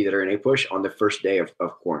 70 that are in A-Push on the first day of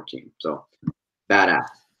quarantine. So badass.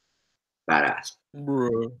 Badass.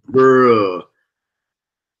 Bruh.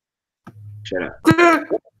 Shut up.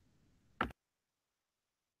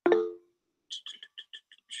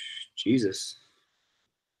 Jesus.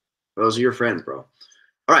 Those are your friends, bro.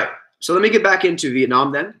 All right. So let me get back into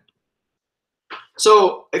Vietnam then.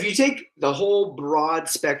 So if you take the whole broad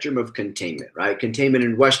spectrum of containment, right? Containment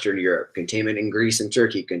in Western Europe, containment in Greece and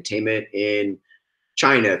Turkey, containment in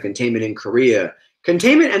China, containment in Korea,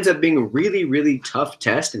 containment ends up being a really, really tough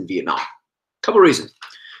test in Vietnam. A couple reasons.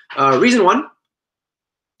 Reason one,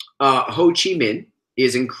 Ho Chi Minh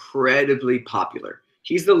is incredibly popular.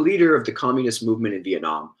 He's the leader of the communist movement in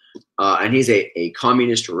Vietnam. And he's a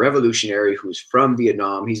communist revolutionary who's from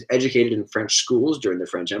Vietnam. He's educated in French schools during the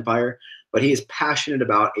French Empire, but he is passionate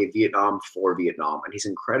about a Vietnam for Vietnam, and he's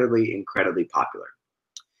incredibly, incredibly popular.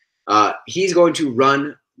 He's going to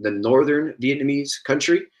run the northern Vietnamese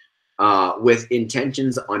country with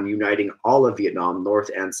intentions on uniting all of Vietnam, North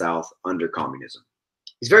and South, under communism.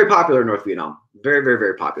 He's very popular in North Vietnam, very, very,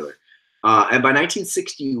 very popular. And by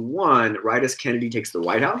 1961, right as Kennedy takes the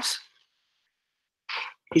White House,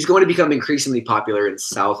 he's going to become increasingly popular in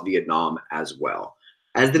South Vietnam as well.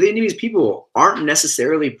 As the Vietnamese people aren't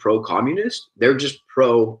necessarily pro-communist, they're just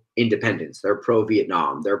pro-independence. They're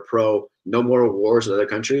pro-Vietnam. They're pro no more wars with other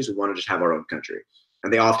countries. We want to just have our own country.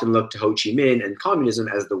 And they often look to Ho Chi Minh and communism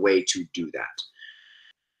as the way to do that.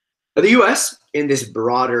 Now, the US, in this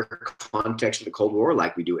broader context of the Cold War,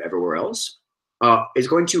 like we do everywhere else, is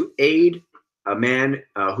going to aid a man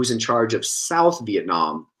who's in charge of South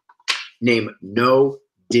Vietnam named No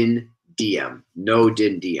Dinh Diem. No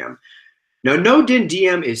Dinh Diem. Now, No Dinh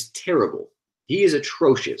Diem is terrible. He is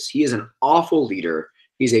atrocious. He is an awful leader.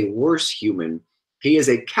 He's a worse human. He is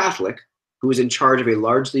a Catholic who is in charge of a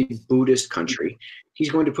largely Buddhist country. He's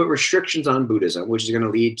going to put restrictions on Buddhism, which is going to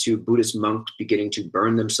lead to Buddhist monks beginning to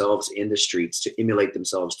burn themselves in the streets to immolate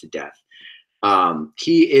themselves to death.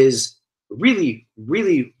 He is really,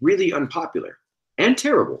 really, really unpopular and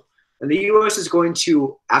terrible. And the US is going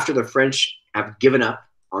to, after the French have given up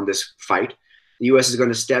on this fight, the US is going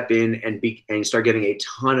to step in and start giving a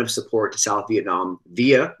ton of support to South Vietnam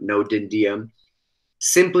via No Dinh Diem,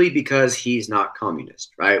 simply because he's not communist,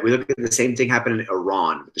 right? We look at the same thing happening in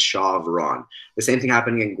Iran with the Shah of Iran, the same thing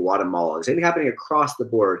happening in Guatemala, the same thing happening across the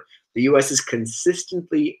board. The US is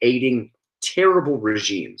consistently aiding terrible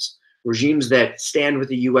regimes that stand with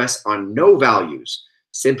the US on no values,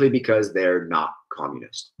 simply because they're not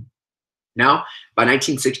communist. Now, by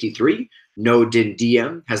 1963, No Dinh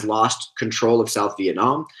Diem has lost control of South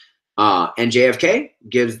Vietnam, and JFK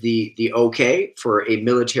gives the okay for a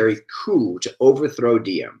military coup to overthrow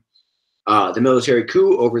Diem. The military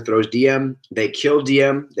coup overthrows Diem. They kill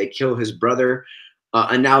Diem. They kill his brother.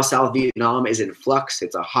 And now South Vietnam is in flux.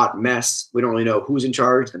 It's a hot mess. We don't really know who's in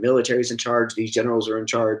charge. The military's in charge. These generals are in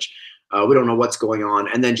charge. We don't know what's going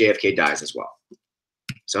on. And then JFK dies as well.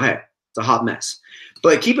 So, hey, it's a hot mess.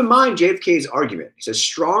 But keep in mind JFK's argument. He says,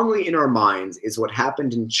 strongly in our minds is what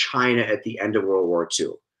happened in China at the end of World War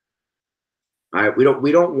II. All right,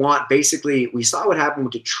 we don't want, basically, we saw what happened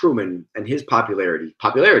with Truman and his popularity,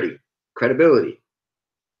 credibility,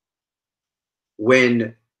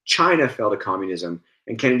 when China fell to communism,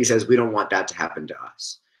 and Kennedy says we don't want that to happen to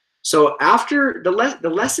us. So after the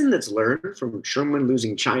lesson that's learned from Truman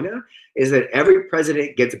losing China is that every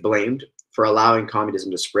president gets blamed for allowing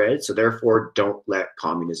communism to spread, so therefore don't let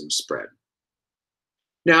communism spread.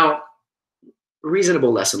 Now,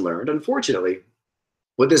 reasonable lesson learned. Unfortunately,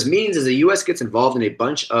 what this means is the US gets involved in a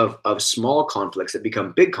bunch of small conflicts that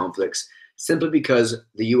become big conflicts simply because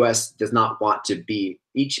the US does not want to be,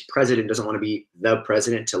 each president doesn't want to be the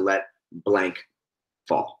president to let blank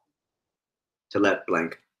fall. To let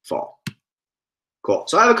blank fall. Cool.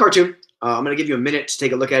 So I have a cartoon. I'm going to give you a minute to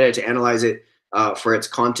take a look at it, to analyze it for its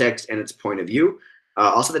context and its point of view.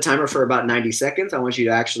 I'll set the timer for about 90 seconds. I want you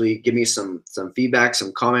to actually give me some feedback,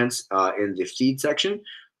 some comments in the feed section.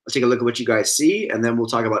 Let's take a look at what you guys see, and then we'll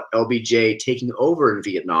talk about LBJ taking over in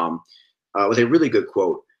Vietnam with a really good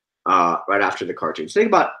quote right after the cartoon. So take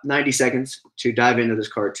about 90 seconds to dive into this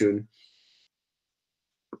cartoon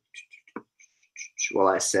while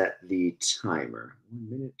I set the timer. 1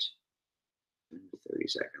 minute and 30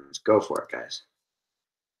 seconds. Go for it, guys.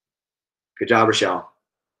 Good job, Rochelle.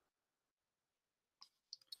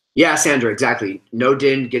 Yeah, Sandra, exactly. No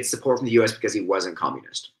Dinh gets support from the US because he wasn't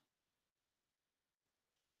communist.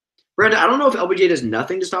 Brenda, I don't know if LBJ does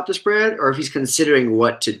nothing to stop the spread or if he's considering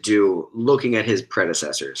what to do looking at his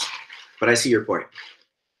predecessors. But I see your point.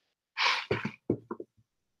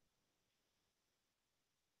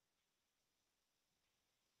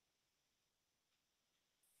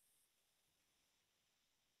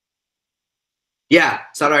 Yeah,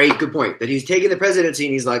 Sadari, good point. That he's taking the presidency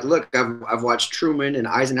and he's like, look, I've watched Truman and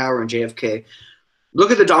Eisenhower and JFK.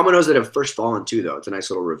 Look at the dominoes that have first fallen too, though. It's a nice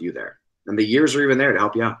little review there. And the years are even there to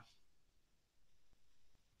help you out.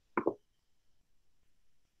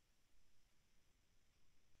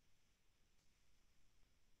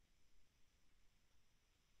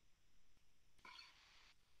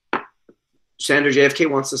 Sandra, JFK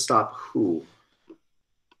wants to stop who?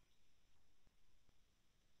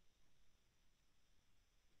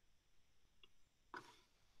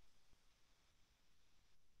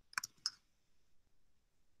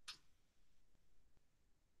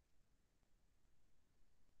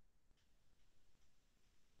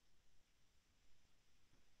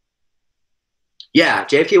 Yeah,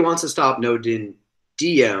 JFK wants to stop No Din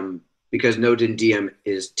Diem because No Din Diem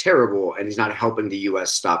is terrible and he's not helping the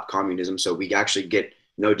U.S. stop communism. So we actually get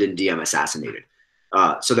No Din Diem assassinated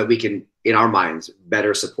so that we can, in our minds,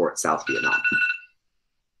 better support South Vietnam.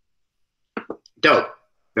 Dope.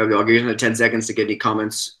 I'll give you another 10 seconds to get any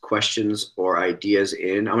comments, questions, or ideas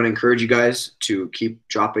in. I'm going to encourage you guys to keep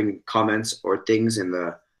dropping comments or things in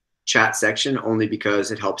the chat section only because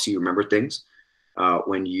it helps you remember things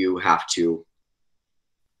when you have to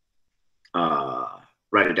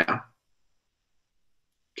write it down.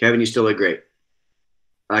 Kevin, you still look great.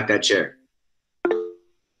 I like that chair.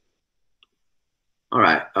 All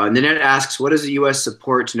right. Nanette asks, what does the U.S.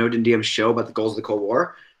 support to No Din Diem show about the goals of the Cold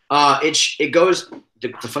War? It goes,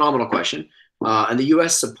 it's a phenomenal question. And the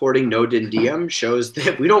U.S. supporting No Din Diem shows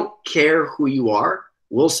that we don't care who you are.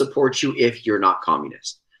 We'll support you if you're not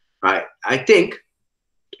communist. Right? I think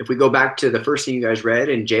if we go back to the first thing you guys read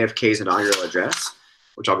in JFK's inaugural address,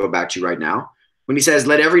 which I'll go back to right now, when he says,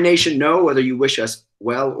 let every nation know, whether you wish us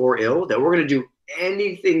well or ill, that we're going to do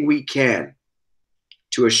anything we can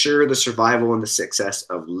to assure the survival and the success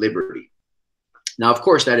of liberty. Now, of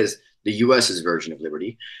course, that is the U.S.'s version of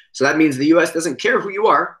liberty. So that means the U.S. doesn't care who you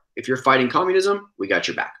are. If you're fighting communism, we got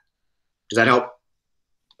your back. Does that help?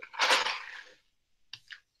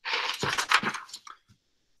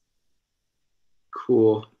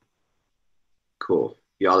 Cool. Cool.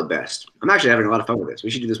 Y'all the best. I'm actually having a lot of fun with this. We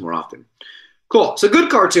should do this more often. Cool. So good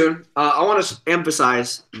cartoon. I want to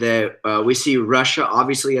emphasize that we see Russia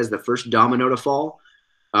obviously as the first domino to fall.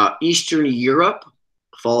 Eastern Europe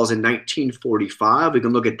falls in 1945. We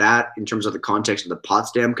can look at that in terms of the context of the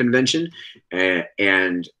Potsdam Convention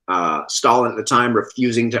and Stalin at the time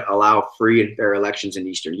refusing to allow free and fair elections in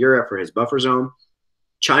Eastern Europe for his buffer zone.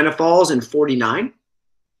 China falls in 49.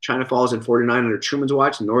 China falls in 49 under Truman's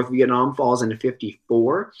watch. North Vietnam falls in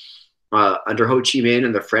 54 under Ho Chi Minh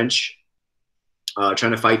and the French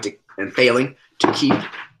trying to fight and failing to keep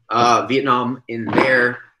Vietnam in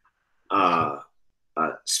their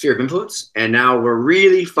sphere of influence. And now we're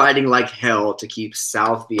really fighting like hell to keep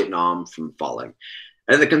South Vietnam from falling.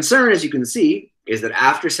 And the concern, as you can see, is that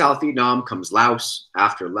after South Vietnam comes Laos,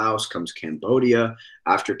 after Laos comes Cambodia,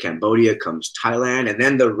 after Cambodia comes Thailand, and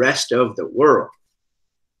then the rest of the world.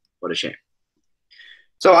 What a shame.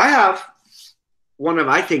 So I have one of,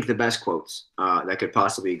 I think, the best quotes that could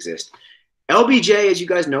possibly exist. LBJ, as you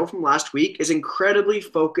guys know from last week, is incredibly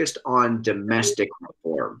focused on domestic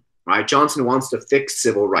reform. Right? Johnson wants to fix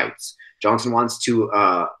civil rights. Johnson wants to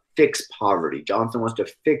fix poverty. Johnson wants to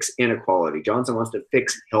fix inequality. Johnson wants to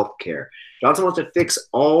fix healthcare. Johnson wants to fix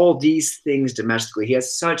all these things domestically. He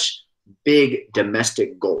has such big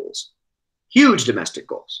domestic goals, huge domestic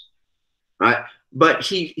goals, right? But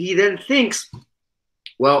he then thinks,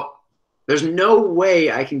 well, there's no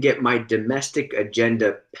way I can get my domestic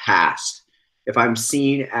agenda passed if I'm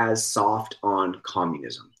seen as soft on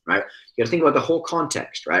communism. Right? You got to think about the whole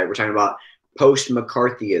context, right? We're talking about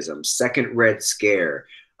post-McCarthyism, second Red Scare,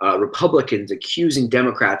 Republicans accusing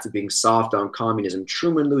Democrats of being soft on communism,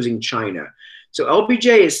 Truman losing China. So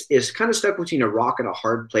LBJ is kind of stuck between a rock and a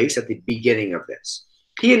hard place at the beginning of this.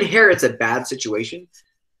 He inherits a bad situation.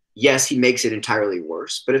 Yes, he makes it entirely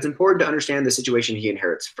worse, but it's important to understand the situation he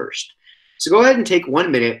inherits first. So go ahead and take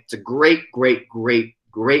 1 minute. It's a great, great, great,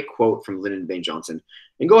 great quote from Lyndon Baines Johnson.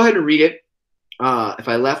 And go ahead and read it. If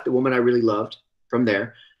I left the woman I really loved from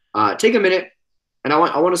there, take a minute, and I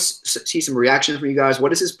want to see some reactions from you guys.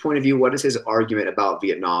 What is his point of view? What is his argument about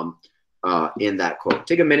Vietnam in that quote?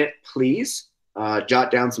 Take a minute, please. Jot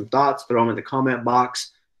down some thoughts, throw them in the comment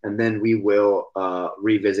box, and then we will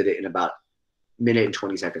revisit it in about a minute and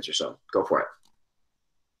 20 seconds or so. Go for it.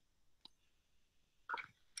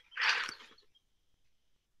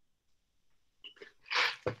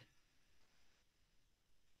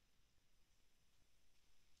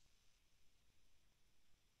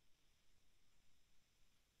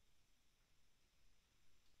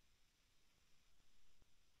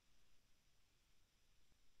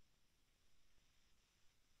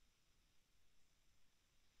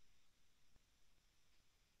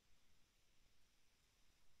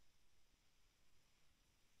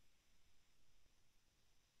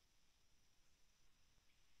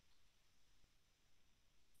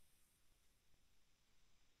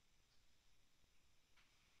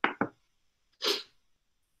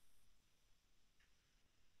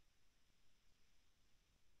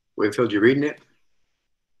 Wakefield, you reading it?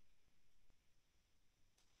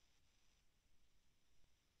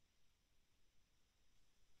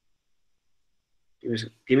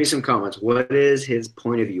 Give me some comments. What is his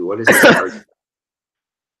point of view? What is his argument?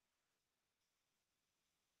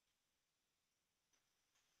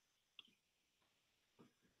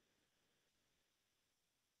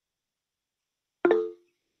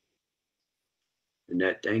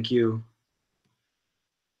 Annette, thank you.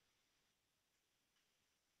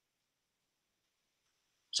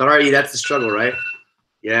 Sorry, that's the struggle, right?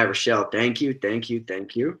 Yeah, Rochelle, thank you, thank you,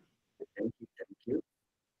 thank you. Thank you, thank you.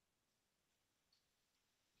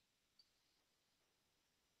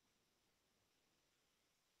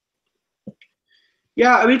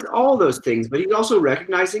 Yeah, I mean, it's all those things, but he's also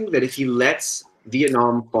recognizing that if he lets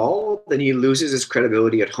Vietnam fall, then he loses his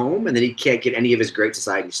credibility at home, and then he can't get any of his great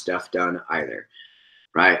society stuff done either.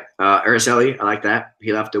 Right? Araceli, I like that.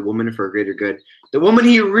 He left a woman for a greater good. The woman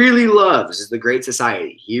he really loves is the great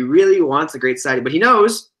society. He really wants the great society, but he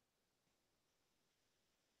knows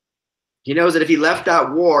that if he left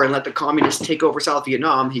that war and let the communists take over South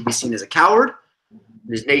Vietnam, he'd be seen as a coward.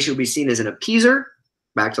 His nation would be seen as an appeaser,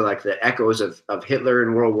 back to like the echoes of Hitler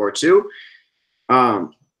in World War II.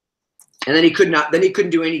 And then he couldn't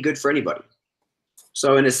do any good for anybody.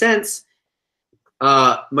 So in a sense,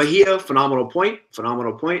 Mejia, phenomenal point.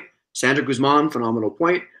 Sandra Guzman, phenomenal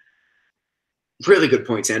point. Really good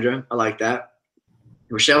point, Sandra. I like that.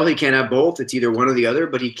 Rochelle, he can't have both. It's either one or the other,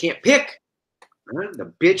 but he can't pick. Right?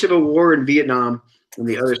 The bitch of a war in Vietnam on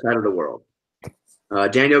the other side of the world.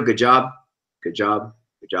 Daniel, good job. Good job.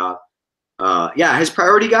 Good job. Yeah, his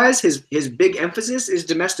priority, guys, his big emphasis is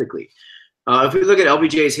domestically. If we look at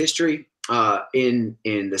LBJ's history in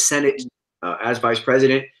the Senate as vice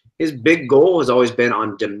president, his big goal has always been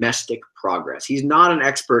on domestic progress. He's not an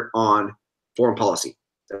expert on foreign policy.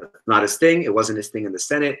 That's not his thing. It wasn't his thing in the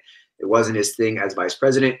Senate. It wasn't his thing as vice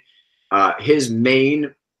president. His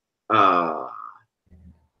main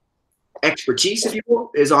expertise, if you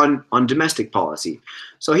will, is on domestic policy.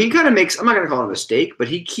 So he kind of makes, I'm not going to call it a mistake, but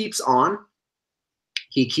he keeps on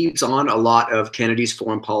a lot of Kennedy's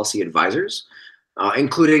foreign policy advisors,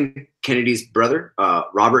 including Kennedy's brother,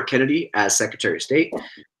 Robert Kennedy, as Secretary of State.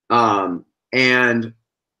 And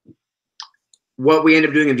what we end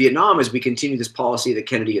up doing in Vietnam is we continue this policy that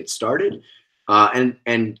Kennedy had started.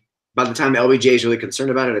 And by the time LBJ is really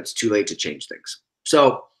concerned about it, it's too late to change things.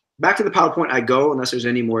 So back to the PowerPoint I go, unless there's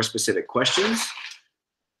any more specific questions.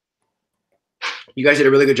 You guys did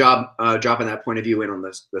a really good job dropping that point of view in on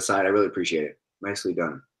the side. I really appreciate it. Nicely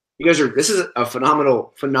done. You guys this is a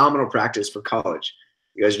phenomenal practice for college.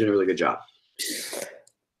 You guys are doing a really good job.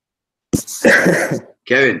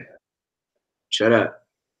 Kevin, shut up.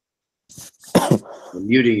 I'm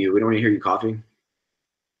muting you. We don't want to hear you coughing.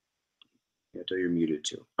 Yeah, I thought you're muted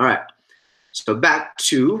too. All right. So back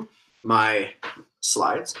to my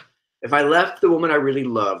slides. If I left the woman I really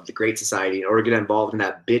loved, the great society, in order to get involved in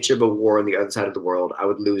that bitch of a war on the other side of the world, I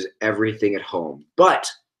would lose everything at home.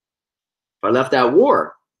 But if I left that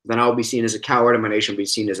war, then I would be seen as a coward and my nation would be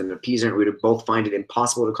seen as an appeaser, and we would both find it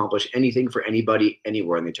impossible to accomplish anything for anybody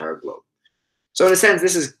anywhere in the entire globe. So in a sense,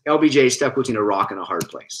 this is LBJ stuck between a rock and a hard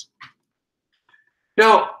place.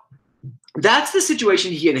 Now, that's the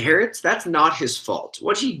situation he inherits. That's not his fault.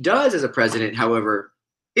 What he does as a president, however,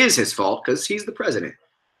 is his fault because he's the president.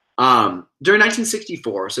 During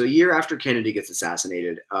 1964, so a year after Kennedy gets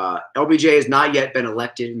assassinated, LBJ has not yet been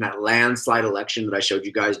elected in that landslide election that I showed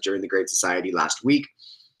you guys during the Great Society last week.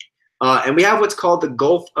 And we have what's called the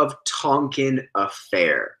Gulf of Tonkin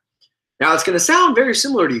Affair. Now, it's going to sound very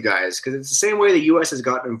similar to you guys because it's the same way the U.S. has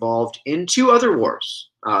gotten involved in two other wars,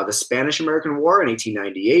 the Spanish-American War in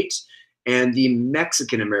 1898 and the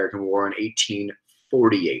Mexican-American War in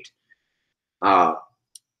 1848.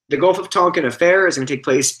 The Gulf of Tonkin Affair is going to take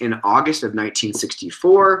place in August of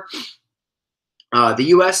 1964. The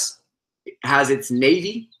U.S. has its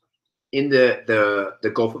Navy in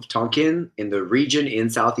the Gulf of Tonkin, in the region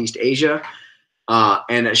in Southeast Asia.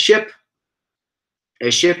 And a ship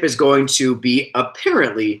is going to be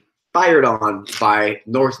apparently fired on by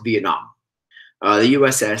North Vietnam, the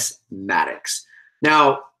USS Maddox.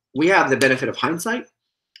 Now, we have the benefit of hindsight.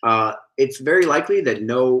 It's very likely that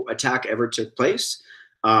no attack ever took place.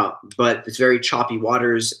 But it's very choppy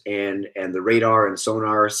waters, and the radar and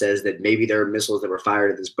sonar says that maybe there are missiles that were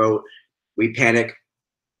fired at this boat. We panic.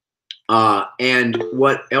 And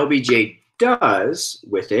what LBJ does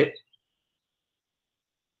with it,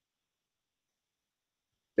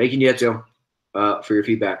 thank you, Nieto, for your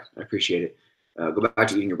feedback. I appreciate it. Go back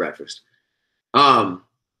to eating your breakfast.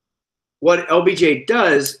 What LBJ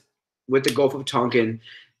does with the Gulf of Tonkin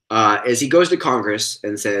is he goes to Congress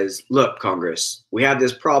and says, look, Congress, we have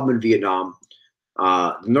this problem in Vietnam.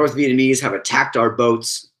 The North Vietnamese have attacked our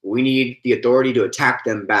boats. We need the authority to attack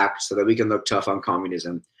them back so that we can look tough on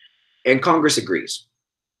communism. And Congress agrees.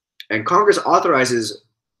 And Congress authorizes,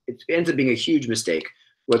 it ends up being a huge mistake,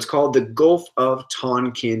 what's called the Gulf of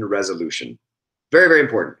Tonkin Resolution. Very, very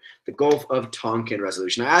important. The Gulf of Tonkin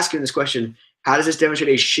Resolution. I ask you this question How does this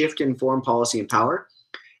demonstrate a shift in foreign policy and power?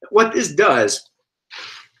 What this does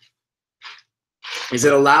is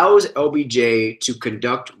it allows LBJ to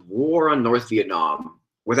conduct war on North Vietnam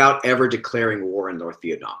without ever declaring war on North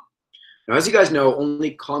Vietnam. Now, as you guys know,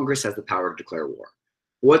 only Congress has the power to declare war.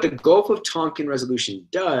 What the Gulf of Tonkin resolution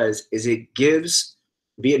does is it gives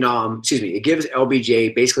it gives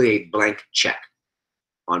LBJ basically a blank check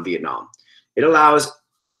on Vietnam. It allows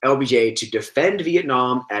LBJ to defend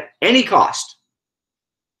Vietnam at any cost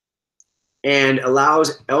and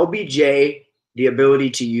allows LBJ the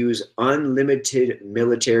ability to use unlimited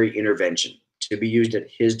military intervention to be used at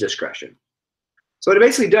his discretion. So what it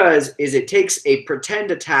basically does is it takes a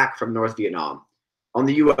pretend attack from North Vietnam on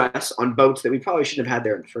the U.S. on boats that we probably shouldn't have had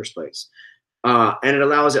there in the first place. And it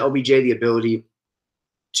allows LBJ the ability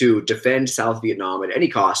to defend South Vietnam at any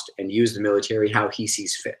cost and use the military how he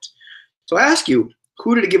sees fit. So I ask you,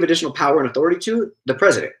 who did it give additional power and authority to? The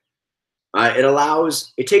president.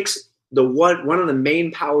 It takes the one of the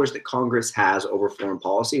main powers that Congress has over foreign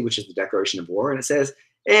policy, which is the declaration of war, and it says,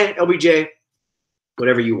 LBJ,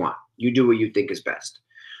 whatever you want. You do what you think is best.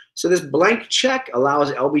 So this blank check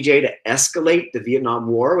allows LBJ to escalate the Vietnam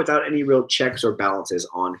War without any real checks or balances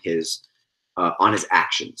on his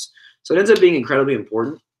actions. So it ends up being incredibly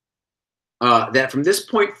important that from this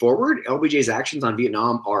point forward, LBJ's actions on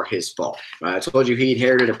Vietnam are his fault. I told you he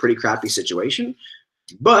inherited a pretty crappy situation,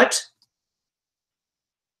 but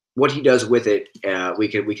what he does with it,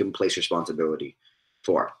 we can place responsibility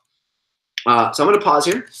for. So I'm going to pause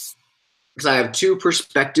here because I have two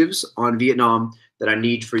perspectives on Vietnam that I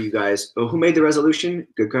need for you guys. Oh, who made the resolution?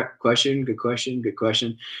 Good question. Good question. Good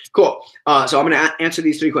question. Cool. So I'm going to answer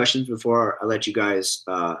these three questions before I let you guys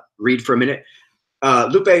read for a minute.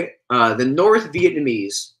 Lupe, the North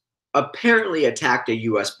Vietnamese apparently attacked a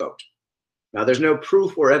U.S. boat. Now, there's no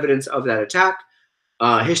proof or evidence of that attack.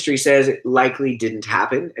 History says it likely didn't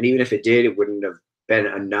happen. And even if it did, it wouldn't have been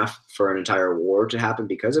enough for an entire war to happen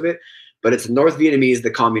because of it. But it's the North Vietnamese,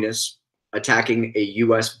 the communists, attacking a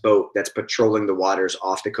U.S. boat that's patrolling the waters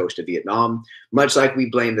off the coast of Vietnam, much like we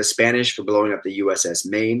blame the Spanish for blowing up the USS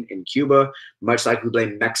Maine in Cuba, much like we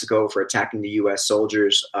blame Mexico for attacking the U.S.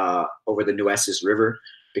 soldiers over the Nueces River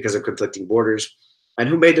because of conflicting borders. And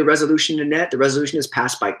who made the resolution in net? The resolution is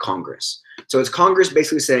passed by Congress. So it's Congress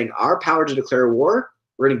basically saying our power to declare war,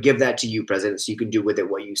 we're going to give that to you, President, so you can do with it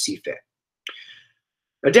what you see fit.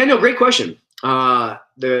 Now, Daniel, great question.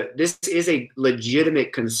 This is a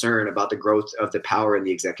legitimate concern about the growth of the power in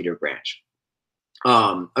the executive branch.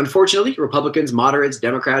 Unfortunately, Republicans, moderates,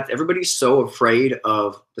 Democrats, everybody's so afraid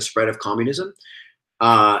of the spread of communism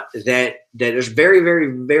that there's very,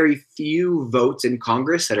 very, very few votes in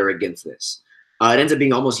Congress that are against this. It ends up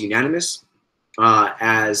being almost unanimous,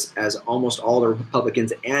 as almost all the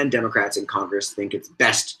Republicans and Democrats in Congress think it's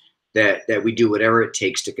best that we do whatever it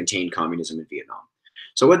takes to contain communism in Vietnam.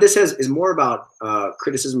 So what this says is more about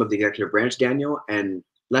criticism of the executive branch, Daniel, and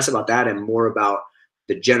less about that and more about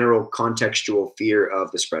the general contextual fear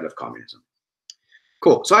of the spread of communism.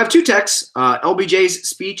 Cool. So I have two texts, LBJ's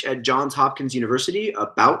speech at Johns Hopkins University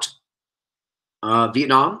about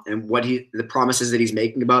Vietnam and the promises that he's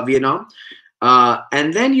making about Vietnam.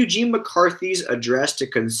 And then Eugene McCarthy's address to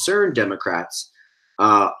concerned Democrats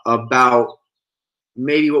about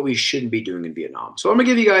maybe what we shouldn't be doing in Vietnam. So I'm going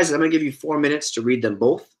to give you 4 minutes to read them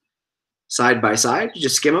both side by side.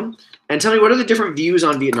 Just skim them and tell me, what are the different views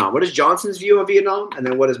on Vietnam? What is Johnson's view on Vietnam? And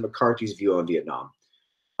then what is McCarthy's view on Vietnam?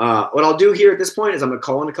 What I'll do here at this point is I'm going to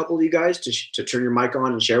call on a couple of you guys to turn your mic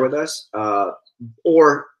on and share with us.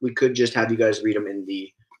 Or we could just have you guys read them in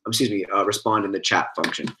the, respond in the chat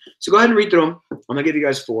function. So go ahead and read through them. I'm going to give you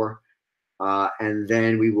guys 4. And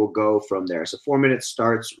then we will go from there. So 4 minutes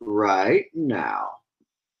starts right now.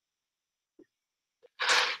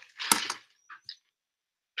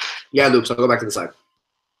 Yeah, Loops, I'll go back to the side.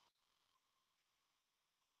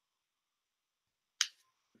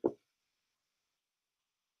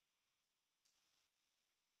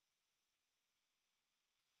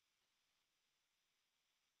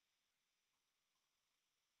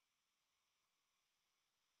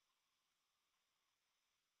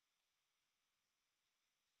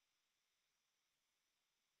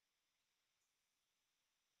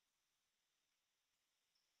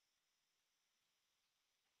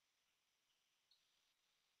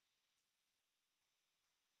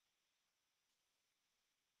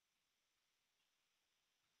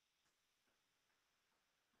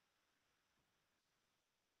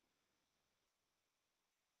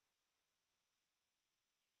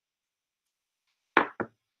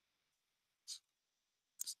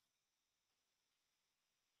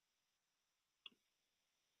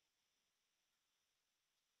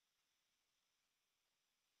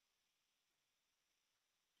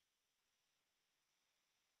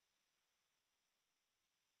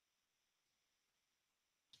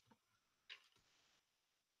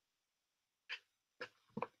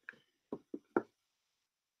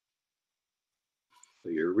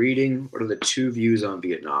 you're reading. What are the two views on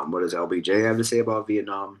Vietnam? What does LBJ have to say about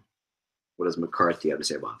Vietnam? What does McCarthy have to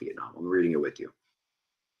say about Vietnam? I'm reading it with you.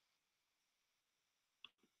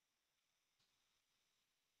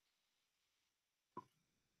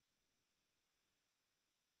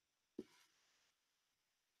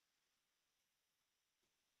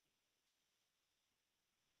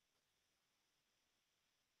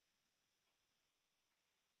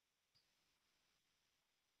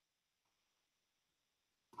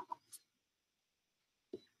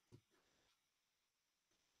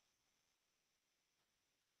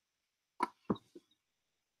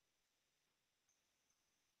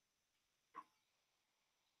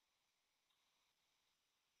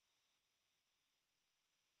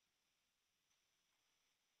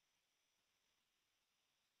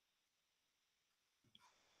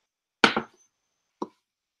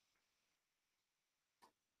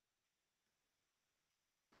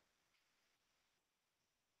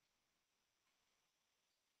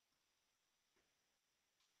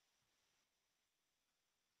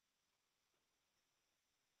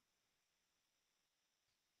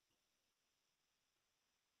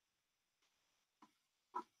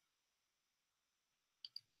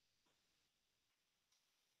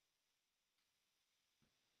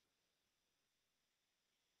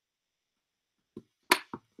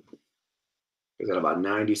 We've got about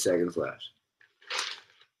 90 seconds left.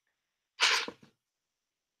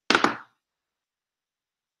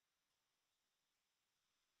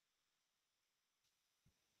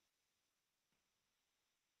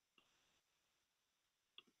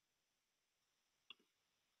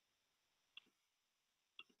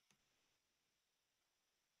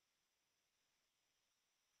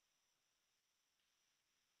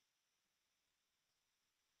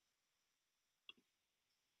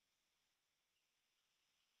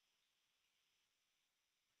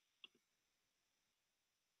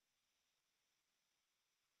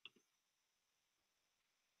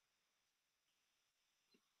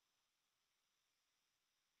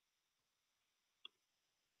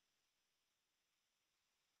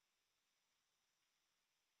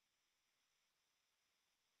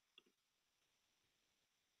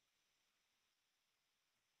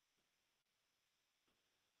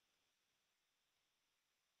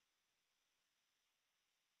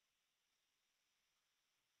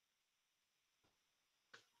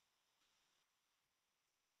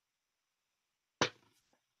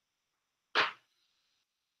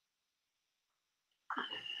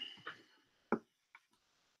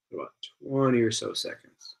 About 20 or so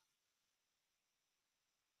seconds.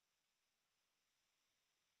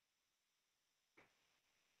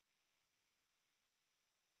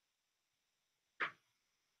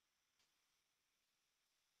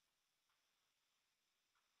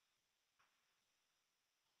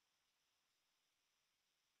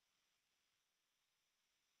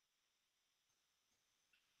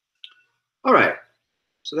 All right.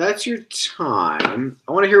 So that's your time.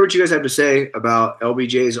 I want to hear what you guys have to say about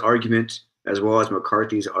LBJ's argument as well as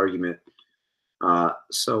McCarthy's argument.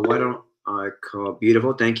 So why don't I call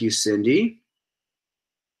beautiful? Thank you, Cindy.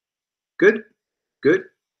 Good, good.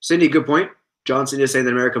 Cindy, good point. Johnson is saying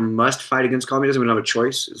that America must fight against communism. We don't have a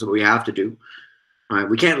choice. It's what we have to do. All right,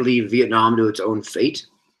 we can't leave Vietnam to its own fate.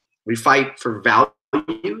 We fight for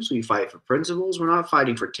values. We fight for principles. We're not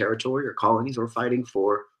fighting for territory or colonies. We're fighting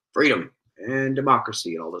for freedom and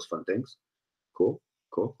democracy and all those fun things. Cool,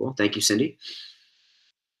 cool, cool. Thank you, Cindy.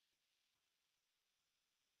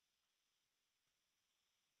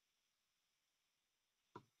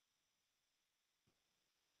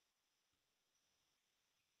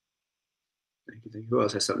 Thank you, thank you. Who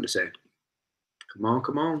else has something to say? Come on,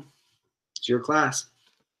 come on. It's your class.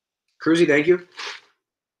 Cruzy, thank you.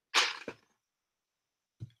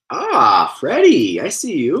 Ah, Freddie, I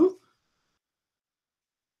see you.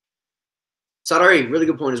 Sadari, really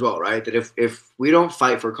good point as well, right? That if we don't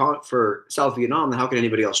fight for South Vietnam, then how can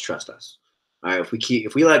anybody else trust us? All right,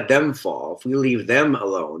 if we let them fall, if we leave them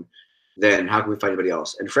alone, then how can we fight anybody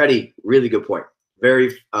else? And Freddie, really good point.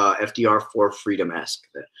 Very FDR for freedom-esque.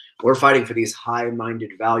 That we're fighting for these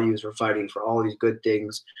high-minded values. We're fighting for all these good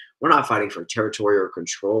things. We're not fighting for territory or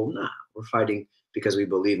control. Nah, we're fighting because we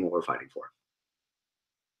believe in what we're fighting for.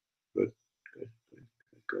 Good, good, good,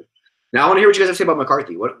 good. Now I want to hear what you guys have to say about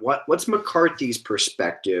McCarthy. What's McCarthy's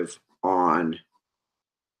perspective on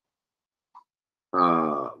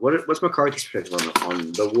what's McCarthy's perspective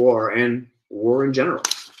on the war and war in general?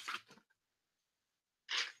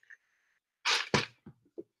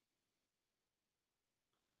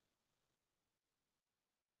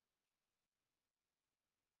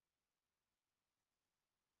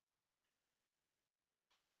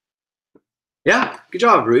 Yeah, good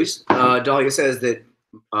job, Ruiz. Dahlia says that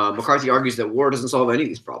McCarthy argues that war doesn't solve any of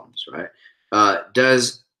these problems, right?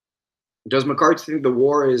 Does McCarthy think the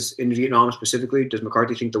war is in Vietnam specifically? Does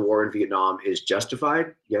McCarthy think the war in Vietnam is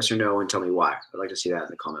justified? Yes or no, and tell me why. I'd like to see that in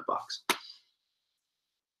the comment box.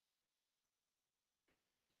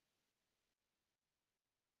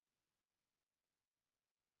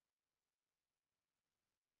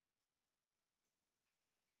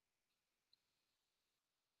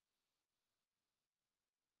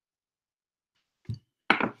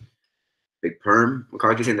 Big perm.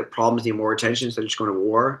 McCarthy saying that problems need more attention instead of just going to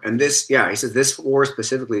war. And this, yeah, he says this war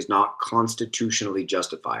specifically is not constitutionally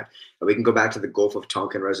justified. And we can go back to the Gulf of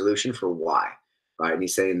Tonkin resolution for why, right? And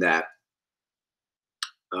he's saying that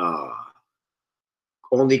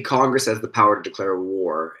only Congress has the power to declare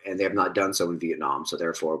war, and they have not done so in Vietnam. So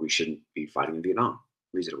therefore, we shouldn't be fighting in Vietnam.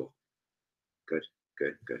 Reasonable. Good,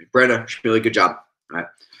 good, good. Brenda, really good job. All right.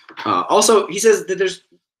 Also, he says that there's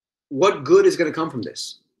what good is going to come from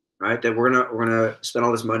this, right? That we're gonna spend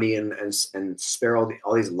all this money and spare all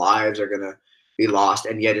these lives are gonna be lost,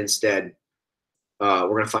 and yet instead, we're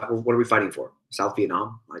gonna fight. What are we fighting for? South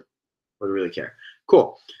Vietnam? Like, what do we really care?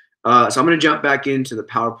 Cool. So I'm gonna jump back into the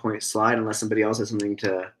PowerPoint slide unless somebody else has something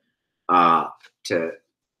to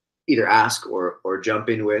either ask or jump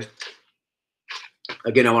in with.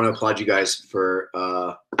 Again, I want to applaud you guys for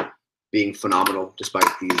being phenomenal despite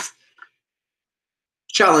these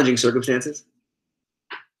challenging circumstances.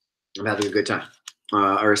 I'm having a good time.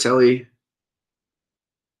 Araceli,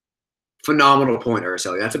 phenomenal point,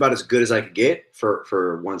 Araceli. That's about as good as I could get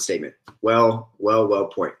for one statement. Well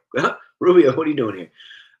point. Rubio, what are you doing here?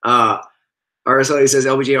 Araceli says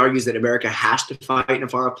LBJ argues that America has to fight in a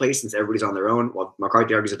far off place since everybody's on their own, while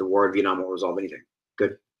McCarthy argues that the war in Vietnam won't resolve anything.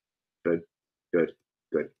 Good, good, good,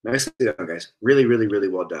 good. Nicely done, guys. Really, really, really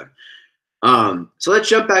well done. So let's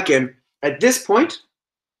jump back in. At this point,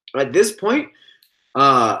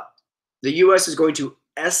 the U.S. is going to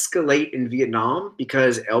escalate in Vietnam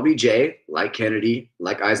because LBJ, like Kennedy,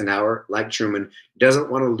 like Eisenhower, like Truman,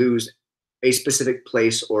 doesn't want to lose a specific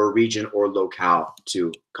place or region or locale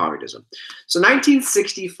to communism. So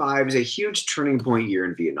 1965 is a huge turning point year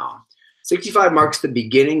in Vietnam. 65 marks the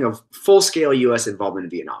beginning of full-scale U.S. involvement in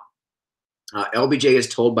Vietnam. LBJ is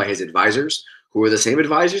told by his advisors, who are the same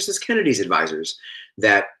advisors as Kennedy's advisors,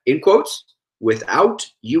 that, in quotes, without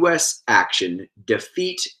U.S. action,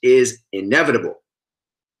 defeat is inevitable.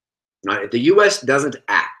 Now, if the U.S. doesn't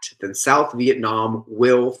act, then South Vietnam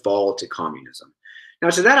will fall to communism. Now,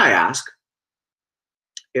 to that I ask,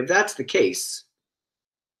 if that's the case,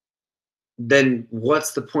 then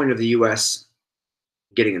what's the point of the U.S.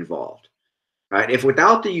 getting involved? Right? If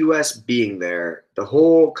without the U.S. being there, the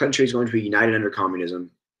whole country is going to be united under communism,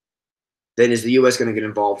 then is the U.S. going to get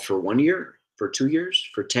involved for 1 year, for 2 years,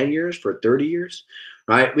 for 10 years, for 30 years?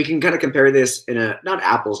 Right? We can kind of compare this in a not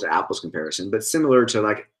apples to apples comparison, but similar to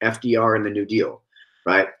like FDR and the New Deal,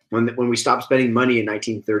 right? When we stopped spending money in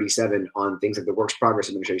 1937 on things like the Works Progress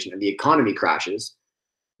Administration and the economy crashes,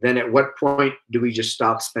 then at what point do we just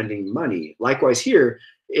stop spending money? Likewise here,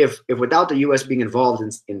 if without the U.S. being involved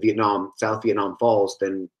in Vietnam, South Vietnam falls,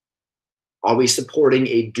 then are we supporting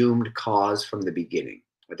a doomed cause from the beginning?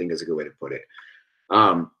 I think is a good way to put it.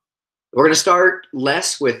 We're going to start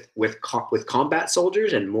less with combat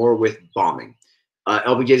soldiers and more with bombing.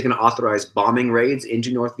 LBJ is going to authorize bombing raids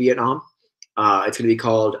into North Vietnam. It's going to be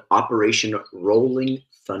called Operation Rolling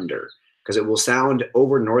Thunder because it will sound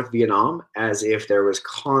over North Vietnam as if there was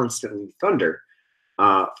constantly thunder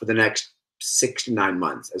for the next 6 to 9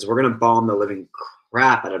 months, as we're going to bomb the living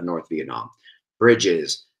crap out of North Vietnam.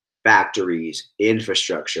 Bridges, factories,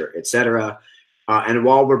 infrastructure, etc. And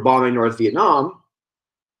while we're bombing North Vietnam,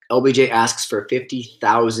 LBJ asks for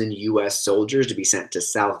 50,000 U.S. soldiers to be sent to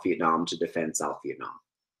South Vietnam to defend South Vietnam.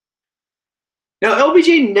 Now,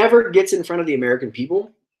 LBJ never gets in front of the American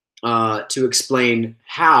people to explain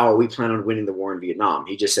how we plan on winning the war in Vietnam.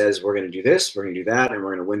 He just says, we're going to do this, we're going to do that, and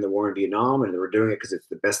we're going to win the war in Vietnam, and we're doing it because it's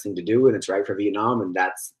the best thing to do, and it's right for Vietnam, and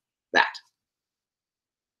that's that.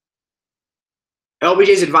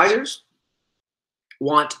 LBJ's advisors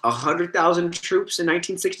want 100,000 troops in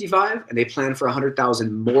 1965, and they plan for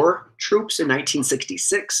 100,000 more troops in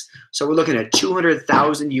 1966. So we're looking at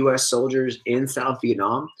 200,000 U.S. soldiers in South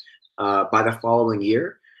Vietnam by the following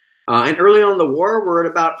year. And early on in the war, we're at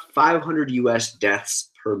about 500 U.S. deaths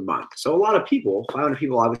per month. So a lot of people, 500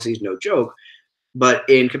 people obviously is no joke, but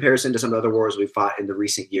in comparison to some of the other wars we fought in the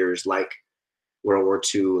recent years, like World War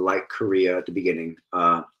II, like Korea at the beginning,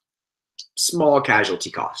 small casualty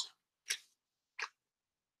cost.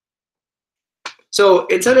 So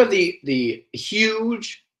instead of the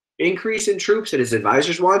huge increase in troops that his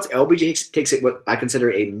advisors wants, LBJ takes it what I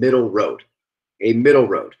consider a middle road, a middle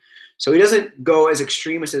road. So he doesn't go as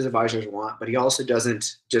extreme as his advisors want, but he also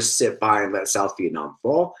doesn't just sit by and let South Vietnam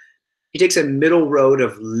fall. He takes a middle road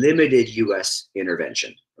of limited U.S.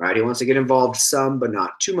 intervention, right? He wants to get involved some, but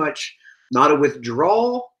not too much. Not a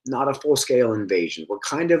withdrawal, not a full-scale invasion. We're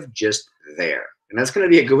kind of just there. And that's going to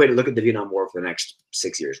be a good way to look at the Vietnam War for the next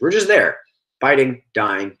 6 years. We're just there, fighting,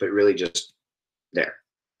 dying, but really just there.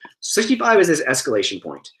 65 is this escalation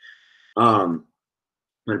point. I'm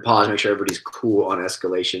going to pause, make sure everybody's cool on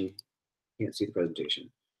escalation. Can't see the presentation.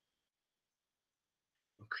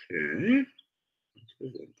 Okay.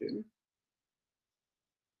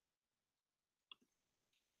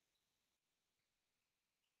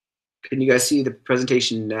 Can you guys see the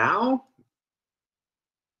presentation now?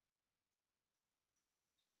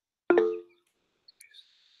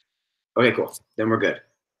 Okay, cool. Then we're good.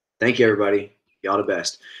 Thank you, everybody. Y'all the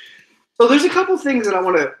best. So there's a couple things that I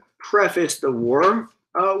want to preface the war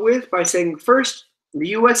with by saying, first, the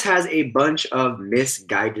U.S. has a bunch of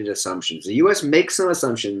misguided assumptions. The U.S. makes some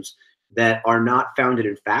assumptions that are not founded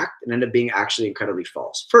in fact and end up being actually incredibly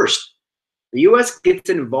false. First, the U.S. gets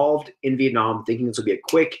involved in Vietnam thinking this will be a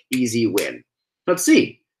quick, easy win. Let's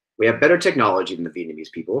see. We have better technology than the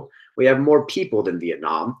Vietnamese people. We have more people than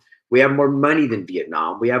Vietnam. We have more money than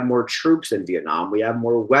Vietnam. We have more troops than Vietnam. We have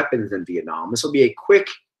more weapons than Vietnam. This will be a quick,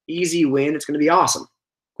 easy win. It's going to be awesome.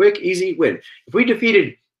 Quick, easy win. If we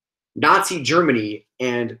defeated Nazi Germany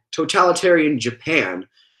and totalitarian Japan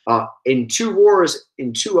in 2 wars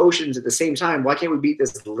in 2 oceans at the same time, why can't we beat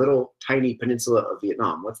this little tiny peninsula of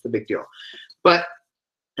Vietnam? What's the big deal? But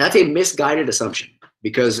that's a misguided assumption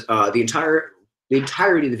because the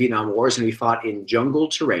entirety of the Vietnam War is going to be fought in jungle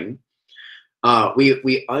terrain.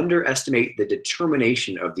 We underestimate the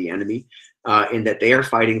determination of the enemy in that they are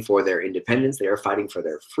fighting for their independence. They are fighting for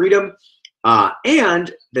their freedom.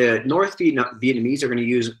 And the North Vietnamese are going to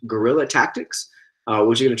use guerrilla tactics,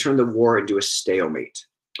 which are going to turn the war into a stalemate.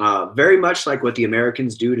 Very much like what the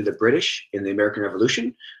Americans do to the British in the American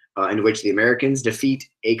Revolution, in which the Americans defeat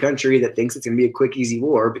a country that thinks it's going to be a quick, easy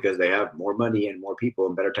war because they have more money and more people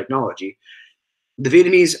and better technology. The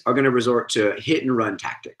Vietnamese are going to resort to hit and run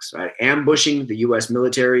tactics, right? Ambushing the U.S.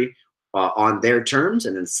 military on their terms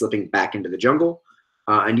and then slipping back into the jungle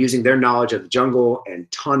and using their knowledge of the jungle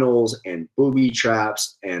and tunnels and booby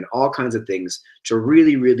traps and all kinds of things to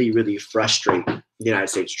really, really, really frustrate the United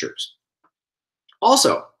States troops.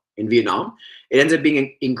 Also, in Vietnam, it ends up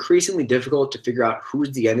being increasingly difficult to figure out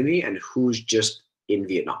who's the enemy and who's just in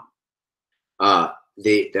Vietnam.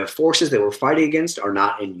 The forces that we're fighting against are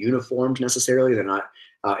not in uniformed necessarily. They're not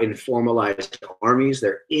in formalized armies.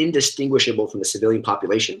 They're indistinguishable from the civilian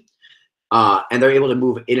population. And they're able to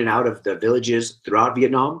move in and out of the villages throughout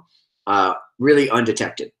Vietnam really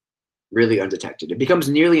undetected, really undetected. It becomes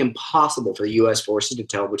nearly impossible for the U.S. forces to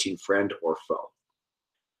tell between friend or foe.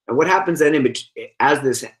 And what happens then as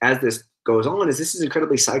this goes on is this is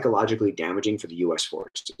incredibly psychologically damaging for the U.S.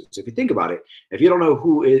 forces. So if you think about it, if you don't know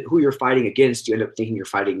who you're fighting against, you end up thinking you're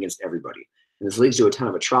fighting against everybody. And this leads to a ton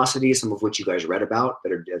of atrocities, some of which you guys read about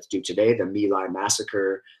that's due today, the My Lai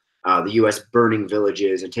massacre, the U.S. burning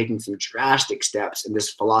villages and taking some drastic steps in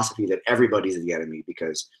this philosophy that everybody's the enemy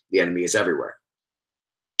because the enemy is everywhere.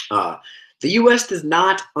 The U.S. does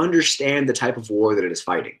not understand the type of war that it is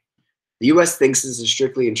fighting. The U.S. thinks this is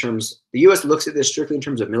strictly in terms, the U.S. looks at this strictly in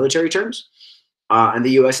terms of military terms. And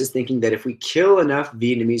the U.S. is thinking that if we kill enough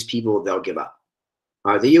Vietnamese people, they'll give up.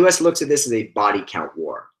 The U.S. looks at this as a body count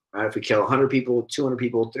war. If we kill 100 people, 200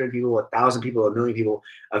 people, 300 people, 1,000 people, 1,000,000 people,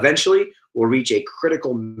 eventually we'll reach a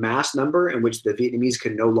critical mass number in which the Vietnamese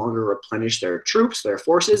can no longer replenish their troops, their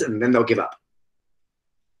forces, and then they'll give up.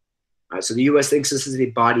 So the U.S. thinks this is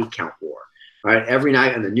a body count war. Right, every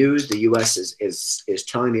night on the news, the U.S. is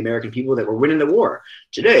telling the American people that we're winning the war.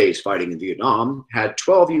 Today's fighting in Vietnam had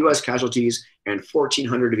 12 U.S. casualties and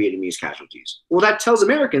 1,400 Vietnamese casualties. Well, that tells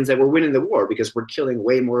Americans that we're winning the war because we're killing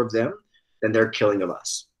way more of them than they're killing of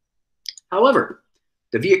us. However,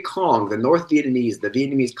 the Viet Cong, the North Vietnamese, the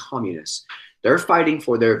Vietnamese communists, they're fighting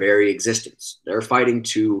for their very existence. They're fighting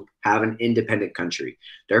to have an independent country.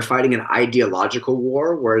 They're fighting an ideological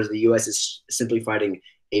war, whereas the U.S. is simply fighting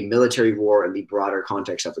a military war in the broader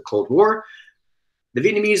context of the Cold War. The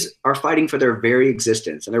Vietnamese are fighting for their very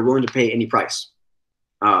existence, and they're willing to pay any price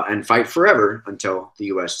and fight forever until the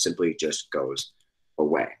U.S. simply just goes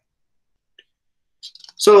away.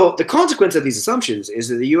 So the consequence of these assumptions is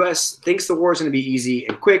that the U.S. thinks the war is going to be easy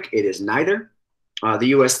and quick. It is neither. The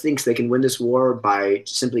U.S. thinks they can win this war by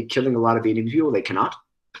simply killing a lot of Vietnamese people. They cannot.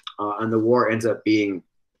 And the war ends up being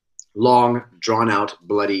long, drawn out,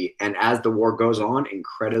 bloody, and as the war goes on,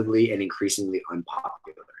 incredibly and increasingly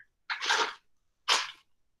unpopular.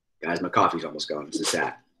 Guys, my coffee's almost gone. This is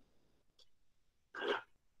sad.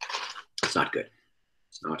 It's not good.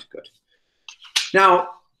 It's not good. Now,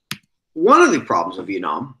 one of the problems of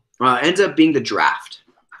Vietnam ends up being the draft.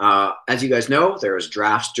 As you guys know, there is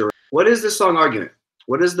drafts during. What is this song argument?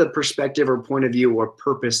 What is the perspective or point of view or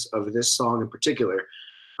purpose of this song in particular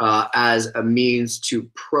as a means to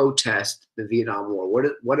protest the Vietnam War?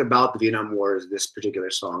 What about the Vietnam War is this particular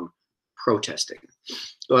song protesting?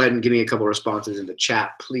 Go ahead and give me a couple of responses in the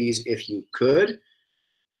chat, please, if you could.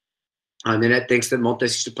 Nanette thinks that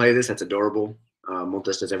Montes used to play this. That's adorable.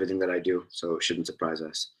 Montes does everything that I do, so it shouldn't surprise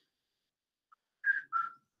us.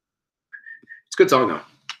 It's a good song, though.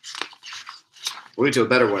 We'll get to a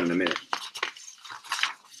better one in a minute.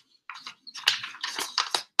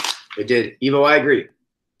 It did. Evo, I agree.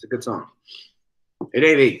 It's a good song. It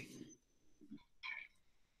AV.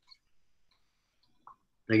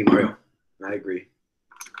 Thank you, Mario. I agree.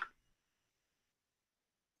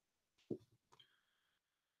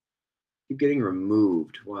 Keep getting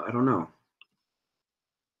removed. Well, I don't know.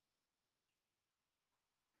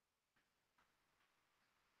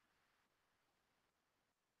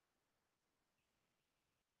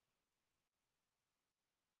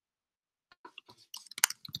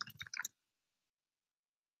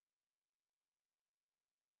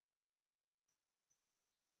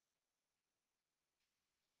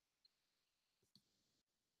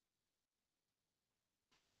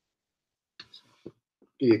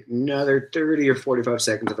 Another 30 or 45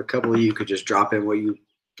 seconds if a couple of you could just drop in what you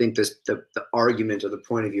think the argument or the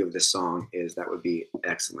point of view of this song is, that would be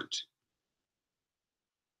excellent.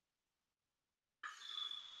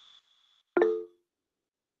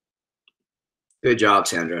 Good job,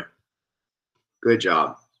 Sandra. Good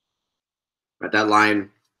job. At that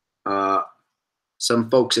line,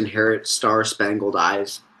 some folks inherit star-spangled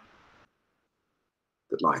eyes.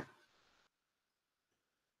 Good line.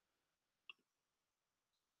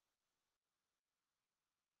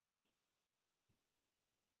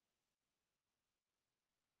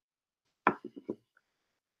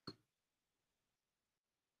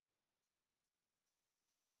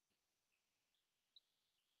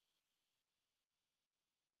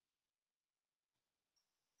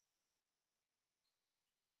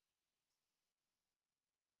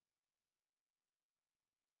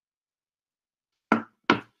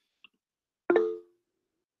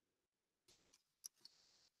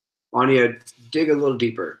 Anya, dig a little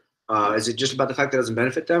deeper. Is it just about the fact that it doesn't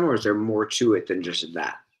benefit them, or is there more to it than just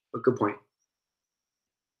that? A good point.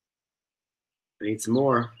 I need some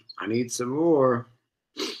more. I need some more.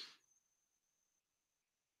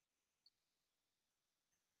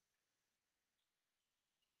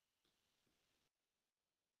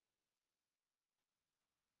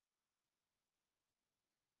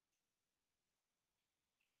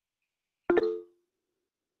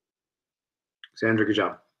 Sandra, good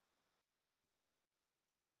job.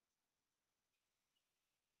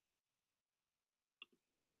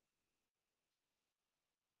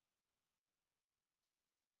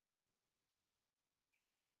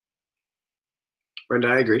 Brenda,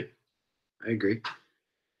 I agree. I agree.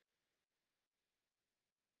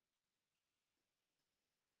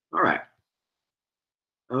 All right.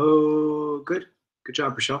 Oh, good. Good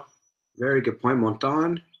job, Rochelle. Very good point,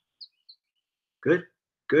 Montan. Good.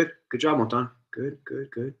 Good. Good job, Montan. Good, good,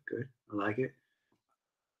 good, good. I like it.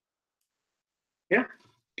 Yeah.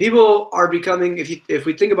 People are becoming, if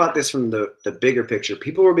we think about this from the bigger picture,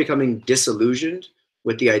 people are becoming disillusioned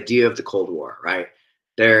with the idea of the Cold War, right?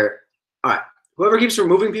 They're, all right, whoever keeps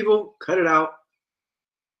removing people, cut it out.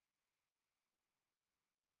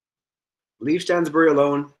 Leave Stansbury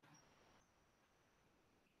alone.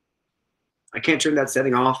 I can't turn that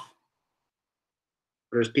setting off.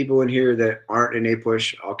 There's people in here that aren't in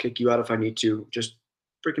A-Push. I'll kick you out if I need to. Just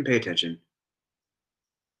freaking pay attention.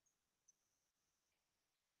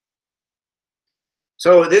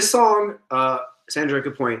 So this song, Sandra,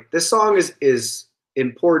 good point. This song is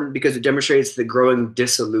important because it demonstrates the growing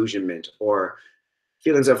disillusionment or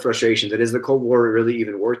feelings of frustration. That is the Cold War really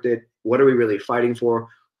even worth it? What are we really fighting for?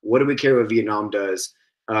 What do we care what Vietnam does?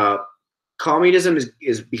 Communism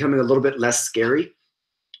is becoming a little bit less scary.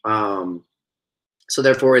 So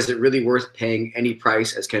therefore, is it really worth paying any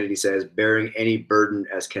price, as Kennedy says, bearing any burden,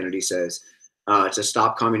 as Kennedy says, to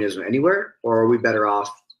stop communism anywhere? Or are we better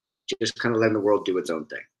off just kind of letting the world do its own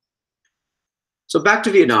thing? So back to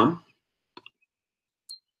Vietnam.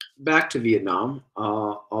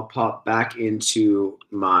 I'll pop back into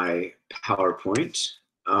my PowerPoint.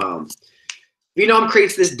 Vietnam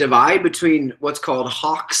creates this divide between what's called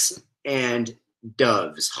hawks and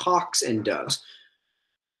doves. Hawks and doves.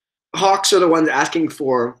 Hawks are the ones asking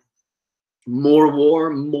for more war,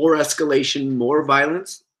 more escalation, more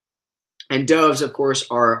violence. And doves, of course,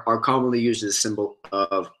 are commonly used as a symbol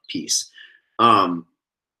of peace.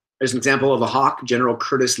 There's an example of a hawk, General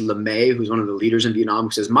Curtis LeMay, who's one of the leaders in Vietnam,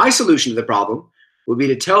 who says, "My solution to the problem would be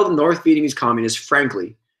to tell the North Vietnamese communists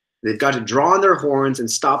frankly they've got to draw on their horns and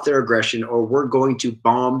stop their aggression, or we're going to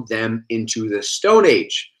bomb them into the Stone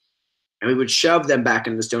Age. And we would shove them back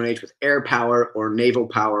into the Stone Age with air power or naval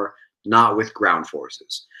power, not with ground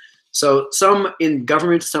forces." So some in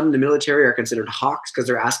government, some in the military are considered hawks because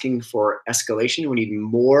they're asking for escalation. We need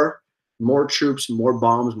more troops, more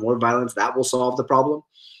bombs, more violence. That will solve the problem.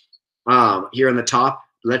 Here on the top,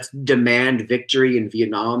 let's demand victory in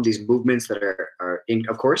Vietnam. These movements that are in,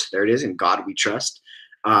 of course, there it is, in God We Trust.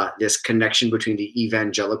 This connection between the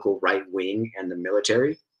evangelical right wing and the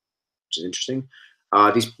military, which is interesting.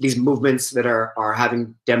 These movements that are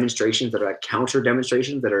having demonstrations that are counter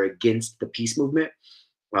demonstrations that are against the peace movement.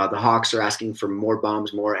 The Hawks are asking for more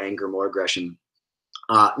bombs, more anger, more aggression.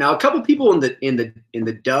 Now, a couple people in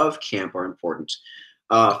the Dove camp are important.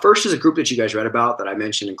 First is a group that you guys read about that I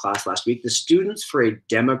mentioned in class last week, the Students for a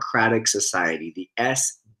Democratic Society, the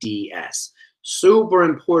SDS. Super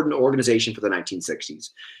important organization for the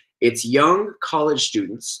 1960s. It's young college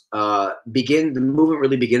students. The movement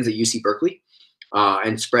really begins at UC Berkeley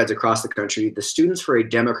and spreads across the country. The Students for a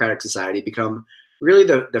Democratic Society become really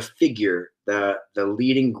the figure, the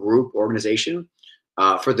leading group organization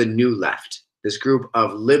for the New Left. This group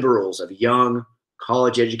of liberals, of young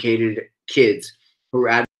college-educated kids who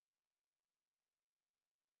are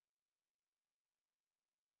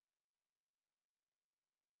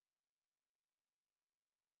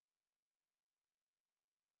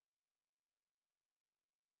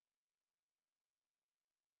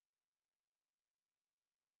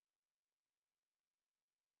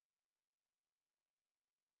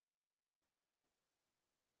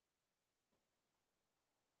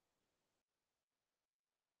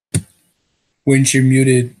When you're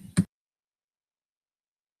muted.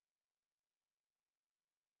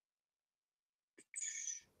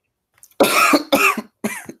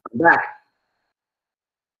 back.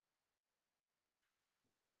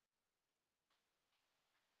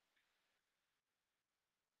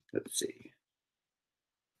 Let's see.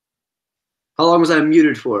 How long was I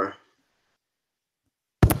muted for?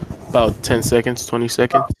 About 10 seconds, 20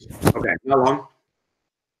 seconds. Okay, not long.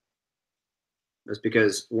 That's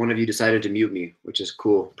because one of you decided to mute me, which is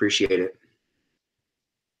cool. Appreciate it.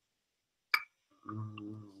 All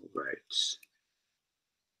right.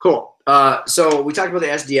 Cool. So we talked about the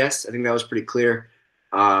SDS. I think that was pretty clear.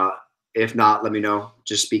 If not, let me know.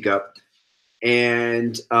 Just speak up.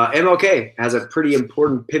 And MLK has a pretty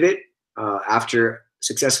important pivot after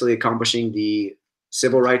successfully accomplishing the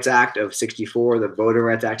Civil Rights Act of 64, the Voting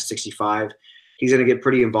Rights Act of 65. He's going to get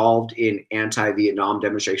pretty involved in anti-Vietnam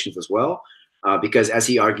demonstrations as well, because as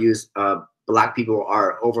he argues, Black people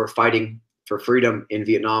are over fighting for freedom in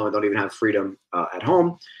Vietnam and don't even have freedom at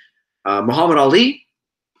home. Muhammad Ali,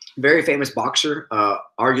 very famous boxer,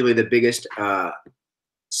 arguably the biggest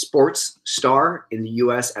sports star in the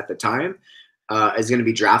U.S. at the time, is going to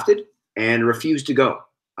be drafted and refused to go.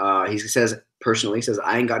 He says personally,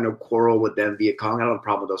 I ain't got no quarrel with them Viet Cong. I don't have a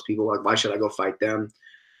problem with those people. Like, why should I go fight them?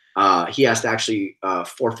 He has to actually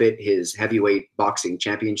forfeit his heavyweight boxing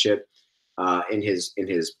championship in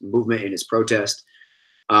his movement, in his protest.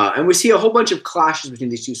 And we see a whole bunch of clashes between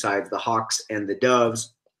these two sides, the Hawks and the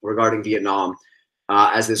Doves, regarding Vietnam,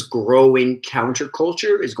 as this growing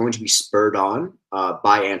counterculture is going to be spurred on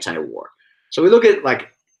by anti-war. So we look at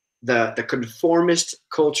like the conformist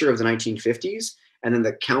culture of the 1950s and then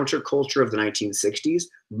the counterculture of the 1960s,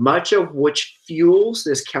 much of which fuels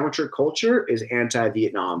this counterculture is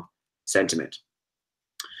anti-Vietnam sentiment.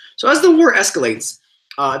 So as the war escalates,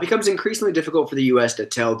 it becomes increasingly difficult for the U.S. to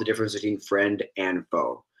tell the difference between friend and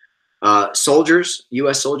foe.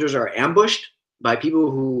 U.S. soldiers are ambushed by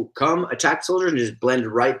people who come, attack soldiers, and just blend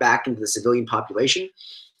right back into the civilian population,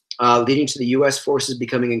 leading to the U.S. forces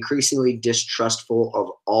becoming increasingly distrustful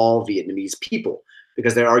of all Vietnamese people,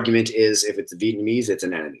 because their argument is if it's Vietnamese, it's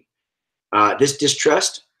an enemy. This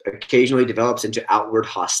distrust occasionally develops into outward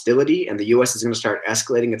hostility, and the U.S. is going to start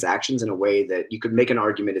escalating its actions in a way that you could make an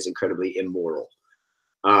argument is incredibly immoral.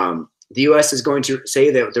 The U.S. is going to say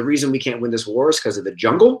that the reason we can't win this war is because of the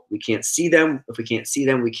jungle. We can't see them. If we can't see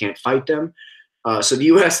them, we can't fight them. So the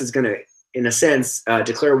U.S. is going to, in a sense,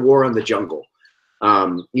 declare war on the jungle,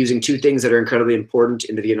 using two things that are incredibly important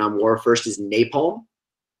in the Vietnam War. First is napalm.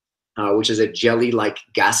 which is a jelly-like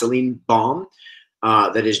gasoline bomb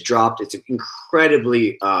that is dropped. It's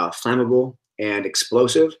incredibly flammable and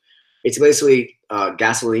explosive. It's basically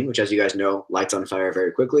gasoline, which, as you guys know, lights on fire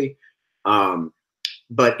very quickly,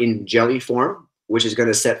 but in jelly form, which is going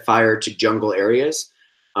to set fire to jungle areas.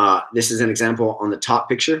 This is an example on the top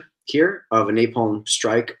picture here of a napalm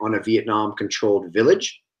strike on a Vietnam-controlled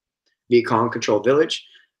village, Viet Cong-controlled village.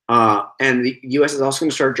 And the U.S. is also going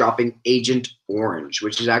to start dropping Agent Orange,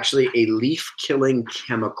 which is actually a leaf-killing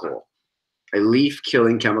chemical. A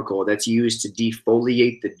leaf-killing chemical that's used to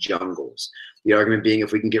defoliate the jungles. The argument being,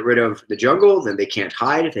 if we can get rid of the jungle, then they can't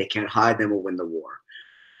hide. If they can't hide, then we'll win the war.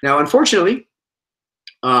 Now, unfortunately,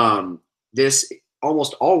 this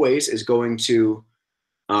almost always is going to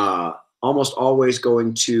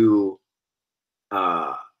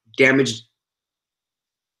damage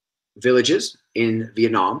villages in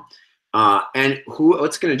Vietnam. And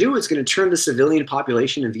what's going to do? It's going to turn the civilian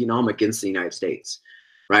population in Vietnam against the United States.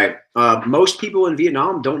 Right. Most people in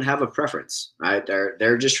Vietnam don't have a preference. Right.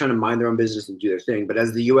 They're just trying to mind their own business and do their thing. But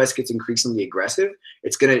as the U.S. gets increasingly aggressive,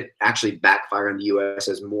 it's going to actually backfire on the U.S.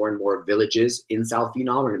 as more and more villages in South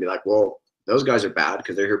Vietnam are going to be like, well, those guys are bad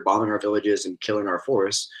because they're here bombing our villages and killing our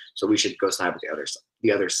forests. So we should go side with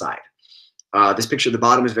the other side. This picture at the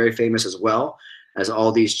bottom is very famous as well, as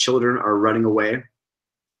all these children are running away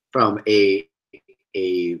from a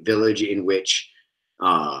village in which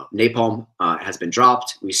napalm has been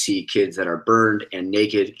dropped. We see kids that are burned and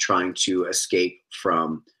naked trying to escape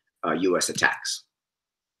from U.S. attacks.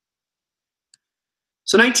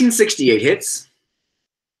 So 1968 hits.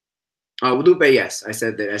 Lupe, yes, I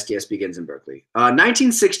said that SDS begins in Berkeley.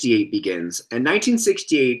 1968 begins, and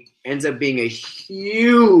 1968 ends up being a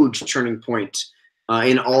huge turning point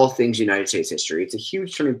in all things United States history. It's a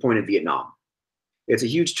huge turning point in Vietnam. It's a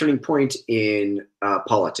huge turning point in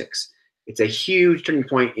politics. It's a huge turning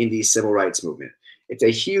point in the civil rights movement. It's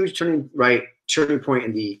a huge turning point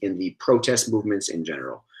in the protest movements in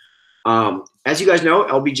general. As you guys know,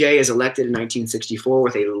 LBJ is elected in 1964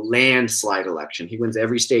 with a landslide election. He wins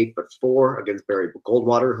every state but 4 against Barry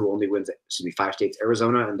Goldwater, who only wins 5 states,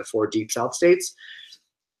 Arizona, and the 4 deep South states.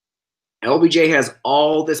 LBJ has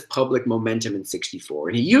all this public momentum in 64,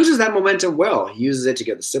 and he uses that momentum well. He uses it to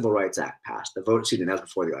get the Civil Rights Act passed, that was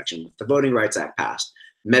before the election, the Voting Rights Act passed,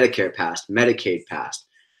 Medicare passed, Medicaid passed,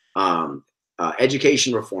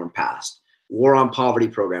 education reform passed, war on poverty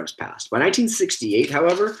programs passed. By 1968,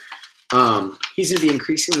 however, he's going to be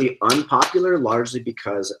increasingly unpopular, largely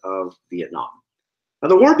because of Vietnam. Now,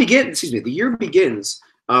 the year begins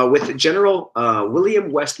with General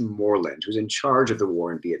William Westmoreland, who's in charge of the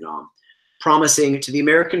war in Vietnam, promising to the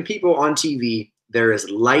American people on TV, there is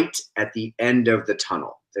light at the end of the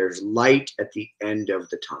tunnel. There's light at the end of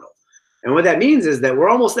the tunnel. And what that means is that we're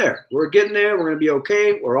almost there. We're getting there. We're going to be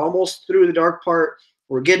okay. We're almost through the dark part.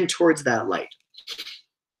 We're getting towards that light.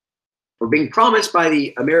 We're being promised by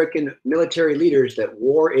the American military leaders that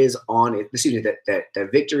war is on it. That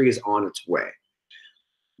victory is on its way.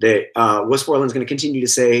 That Westmoreland's going to continue to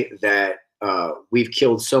say that we've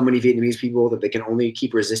killed so many Vietnamese people that they can only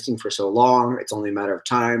keep resisting for so long. It's only a matter of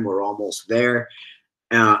time. We're almost there.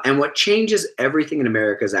 And what changes everything in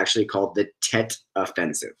America is actually called the Tet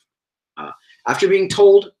Offensive. After being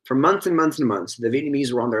told for months and months and months, the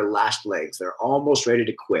Vietnamese were on their last legs. They're almost ready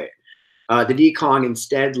to quit. The Viet Cong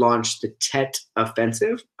instead launched the Tet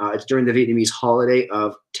Offensive. It's during the Vietnamese holiday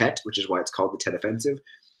of Tet, which is why it's called the Tet Offensive,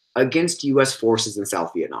 against U.S. forces in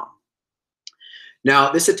South Vietnam.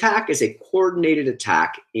 Now, this attack is a coordinated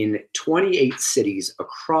attack in 28 cities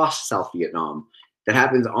across South Vietnam that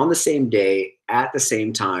happens on the same day at the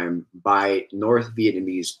same time by North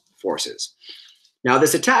Vietnamese forces. Now,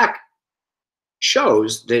 this attack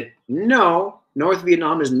shows that no, North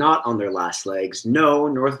Vietnam is not on their last legs. No,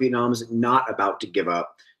 North Vietnam is not about to give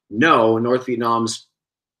up. No, North Vietnam's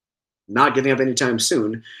not giving up anytime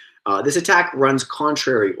soon. This attack runs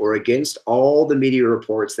contrary or against all the media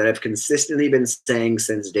reports that have consistently been saying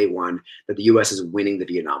since day one that the U.S. is winning the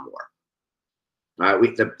Vietnam War.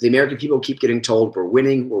 The American people keep getting told we're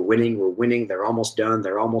winning, we're winning, we're winning. They're almost done.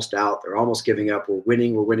 They're almost out. They're almost giving up. We're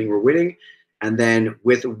winning, we're winning, we're winning. And then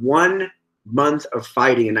with 1 month of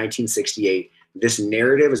fighting in 1968, this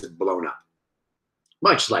narrative is blown up,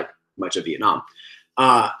 much like much of Vietnam.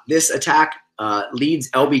 This attack leads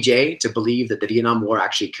LBJ to believe that the Vietnam War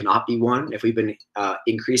actually cannot be won. If we've been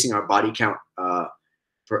increasing our body count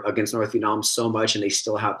against North Vietnam so much, and they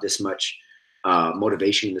still have this much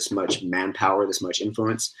motivation, this much manpower, this much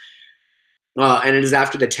influence. And it is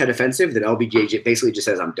after the Tet Offensive that LBJ basically just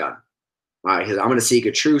says, I'm done. He says, I'm going to seek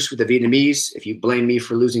a truce with the Vietnamese. If you blame me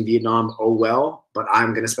for losing Vietnam, oh well. But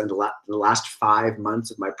I'm going to spend the last 5 months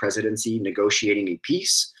of my presidency negotiating a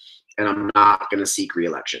peace, and I'm not going to seek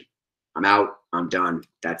re-election. I'm out. I'm done.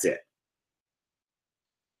 That's it.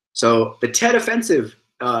 So the Tet Offensive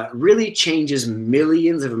really changes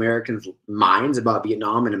millions of Americans' minds about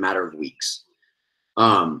Vietnam in a matter of weeks.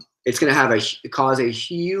 It's going to cause a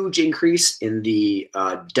huge increase in the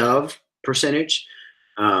Dove percentage.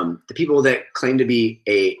 The people that claim to be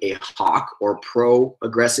a hawk or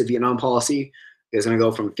pro-aggressive Vietnam policy is going to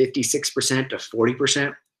go from 56% to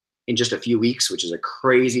 40% in just a few weeks, which is a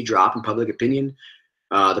crazy drop in public opinion.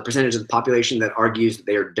 The percentage of the population that argues that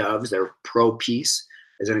they are doves, they're pro-peace,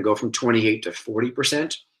 is going to go from 28 to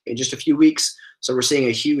 40% in just a few weeks. So we're seeing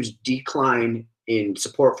a huge decline in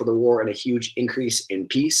support for the war and a huge increase in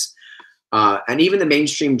peace. And even the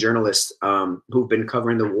mainstream journalists who've been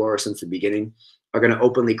covering the war since the beginning are going to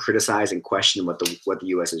openly criticize and question what the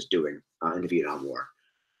U.S. is doing in the Vietnam War.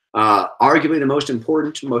 Arguably the most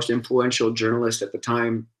important, most influential journalist at the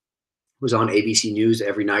time, who's on ABC News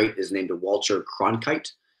every night, is named Walter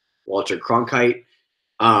Cronkite. Walter Cronkite.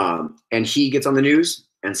 And he gets on the news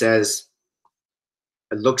and says,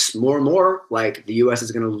 it looks more and more like the U.S.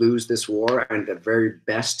 is going to lose this war, and at the very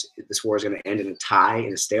best, this war is going to end in a tie,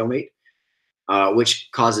 in a stalemate, which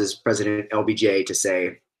causes President LBJ to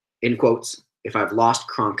say, in quotes, if I've lost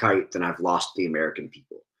Cronkite, then I've lost the American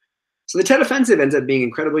people. So the Tet Offensive ends up being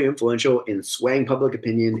incredibly influential in swaying public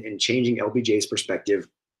opinion and changing LBJ's perspective.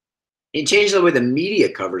 It changed the way the media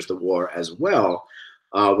covers the war as well,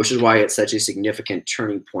 which is why it's such a significant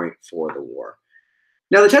turning point for the war.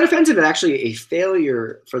 Now, the Tet Offensive is actually a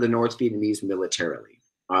failure for the North Vietnamese militarily.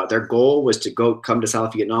 Their goal was to come to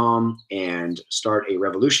South Vietnam and start a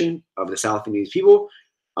revolution of the South Vietnamese people.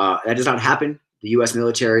 That does not happen. The U.S.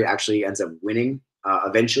 military actually ends up winning,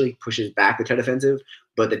 eventually pushes back the Tet Offensive,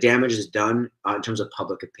 but the damage is done in terms of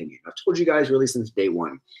public opinion. I've told you guys really since day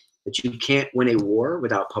one that you can't win a war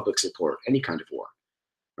without public support, any kind of war.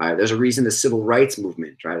 Right? There's a reason the civil rights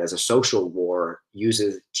movement, right, as a social war,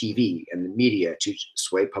 uses TV and the media to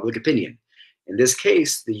sway public opinion. In this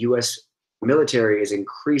case, the U.S. military is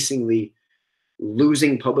increasingly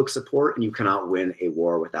losing public support, and you cannot win a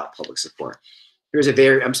war without public support. Here's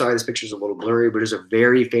I'm sorry, this picture's a little blurry, but there's a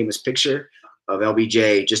very famous picture of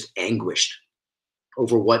LBJ just anguished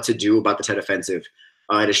over what to do about the Tet Offensive.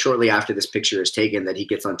 It is shortly after this picture is taken that he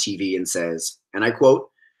gets on TV and says, and I quote,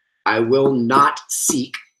 I will not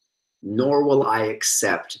seek, nor will I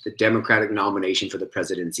accept the Democratic nomination for the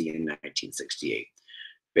presidency in 1968.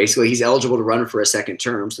 Basically, he's eligible to run for a second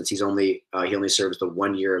term since he only serves the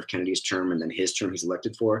 1 year of Kennedy's term and then his term he's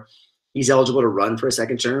elected for. He's eligible to run for a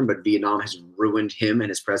second term, but Vietnam has ruined him and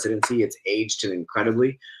his presidency. It's aged him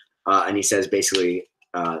incredibly. And he says, basically,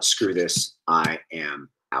 screw this, I am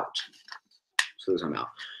out. So I'm out.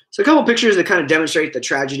 So a couple pictures that kind of demonstrate the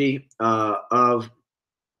tragedy of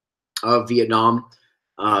Vietnam.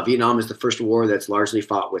 Vietnam is the first war that's largely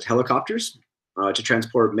fought with helicopters to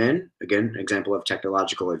transport men. Again, an example of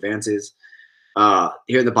technological advances.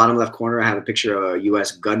 Here in the bottom left corner, I have a picture of a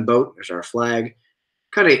U.S. gunboat. There's our flag,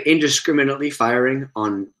 kind of indiscriminately firing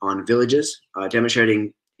on villages,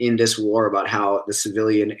 demonstrating in this war about how the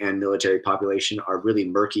civilian and military population are really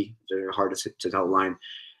murky. They're hard to tell the line.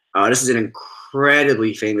 This is an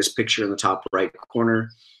incredibly famous picture in the top right corner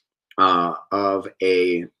of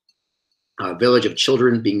a village of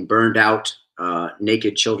children being burned out,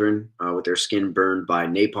 naked children with their skin burned by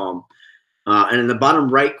napalm. And in the bottom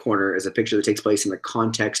right corner is a picture that takes place in the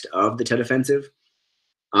context of the Tet Offensive.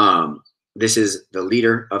 This is the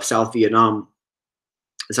leader of South Vietnam,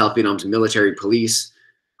 South Vietnam's military police,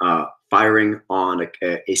 firing on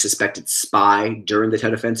a suspected spy during the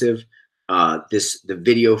Tet Offensive. The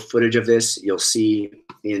video footage of this you'll see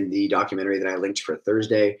in the documentary that I linked for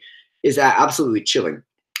Thursday is absolutely chilling.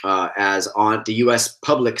 As on the U.S.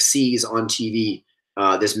 public sees on TV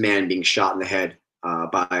this man being shot in the head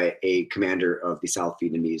by a commander of the South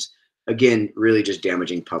Vietnamese. Again, really just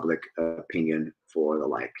damaging public opinion for the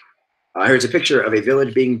like. Here's a picture of a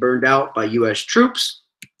village being burned out by U.S. troops.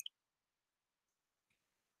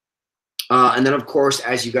 And then, of course,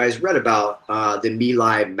 as you guys read about, the My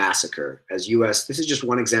Lai massacre. This is just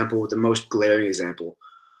one example, the most glaring example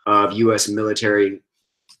of U.S. military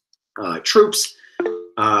troops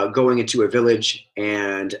going into a village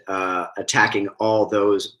and attacking all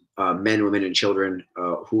those men, women, and children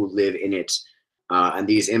who live in it. And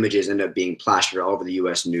these images end up being plastered all over the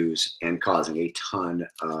U.S. news and causing a ton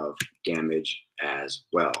of damage as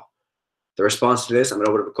well. The response to this, I'm going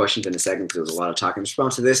to open up questions in a second because there was a lot of talk. The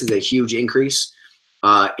response to this is a huge increase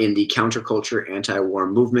in the counterculture anti-war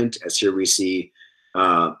movement, as here we see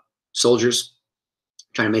soldiers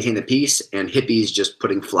trying to maintain the peace and hippies just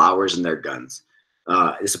putting flowers in their guns.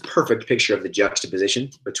 It's a perfect picture of the juxtaposition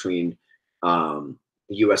between the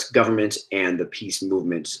U.S. government and the peace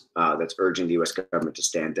movement that's urging the U.S. government to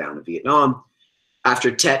stand down in Vietnam.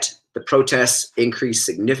 After Tet, the protests increased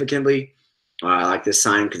significantly. I like this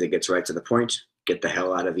sign because it gets right to the point. Get the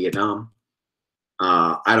hell out of Vietnam.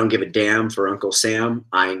 I don't give a damn for Uncle Sam.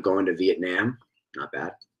 I ain't going to Vietnam. Not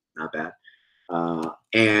bad. Not bad.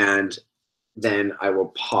 And then I will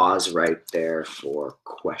pause right there for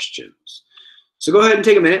questions. So go ahead and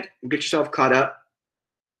take a minute and get yourself caught up.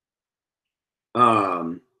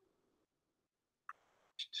 I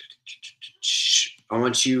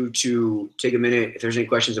want you to take a minute. If there's any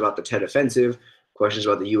questions about the Tet Offensive, questions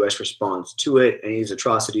about the U.S. response to it, any of these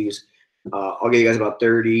atrocities, I'll give you guys about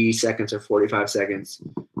 30 seconds or 45 seconds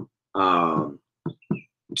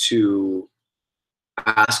to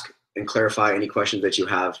ask and clarify any questions that you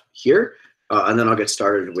have here. And then I'll get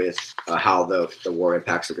started with how the war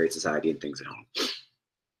impacts the Great Society and things at home.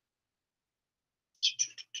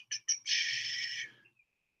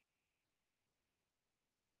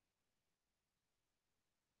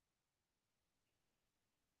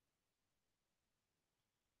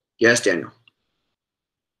 Yes, Daniel.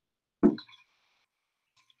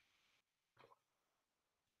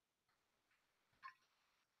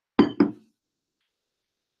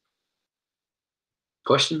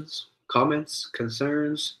 Questions, comments,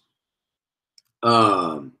 concerns?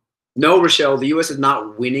 No, Rochelle, the U.S. is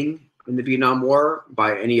not winning in the Vietnam War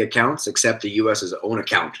by any accounts except the U.S.'s own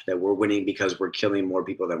account that we're winning because we're killing more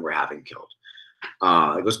people than we're having killed.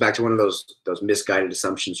 It goes back to one of those misguided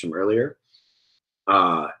assumptions from earlier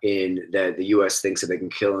in that the U.S. thinks that they can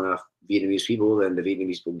kill enough Vietnamese people, then the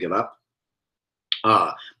Vietnamese people give up.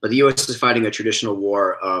 But the U.S. is fighting a traditional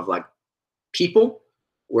war of like people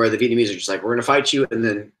where the Vietnamese are just like, we're going to fight you and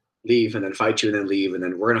then leave and then fight you and then leave. And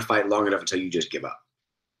then we're going to fight long enough until you just give up.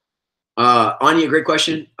 Anya, great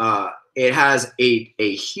question. It has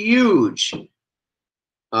a huge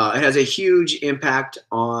impact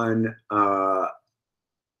on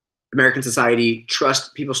American society.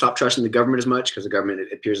 People stop trusting the government as much because the government,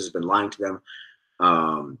 it appears, has been lying to them.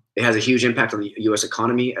 It has a huge impact on the U.S.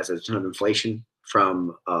 economy as there's a ton of inflation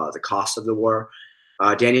from the cost of the war.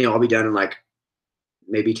 Daniel, I'll be done in like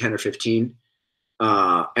maybe 10 or 15.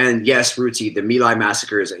 And yes, Ruti, the My Lai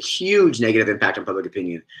massacre is a huge negative impact on public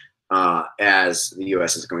opinion as the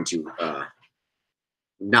U.S. is going to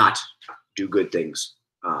not do good things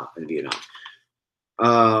in Vietnam.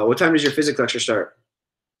 What time does your physics lecture start?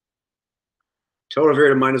 Tell Rivera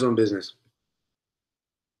to mind his own business.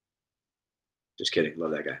 Just kidding.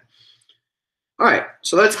 Love that guy. All right.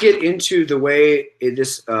 So let's get into the way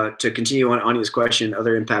to continue on Anya's question,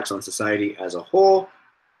 other impacts on society as a whole.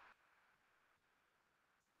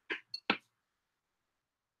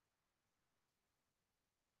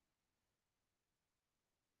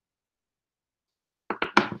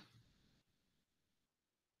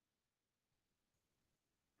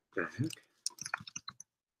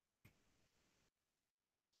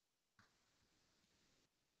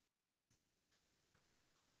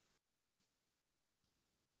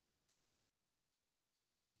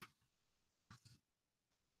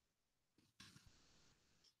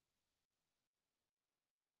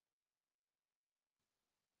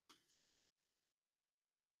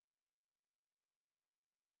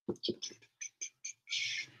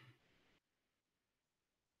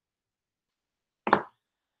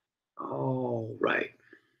 All right.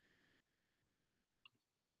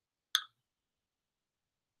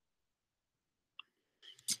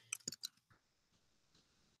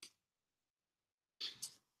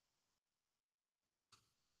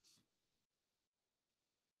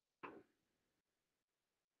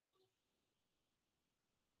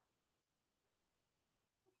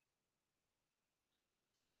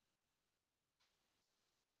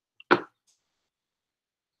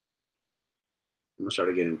 I'm gonna start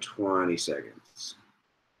again in 20 seconds.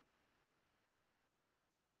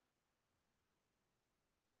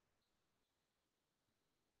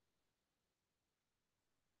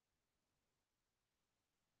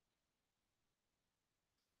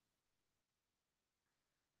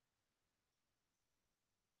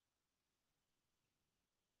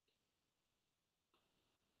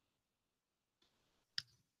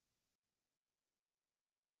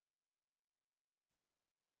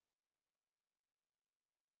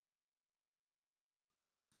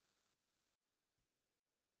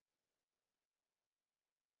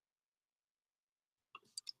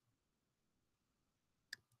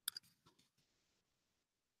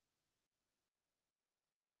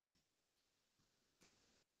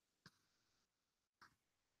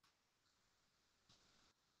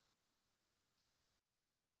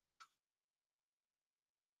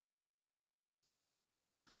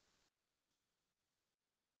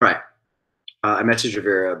 I messaged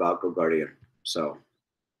Rivera about Go Guardian, so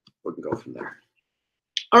we can go from there.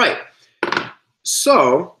 All right.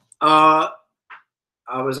 So I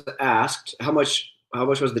was asked how much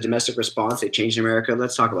was the domestic response? They changed in America.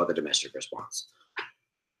 Let's talk about the domestic response.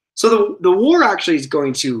 So the war actually is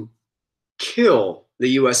going to kill the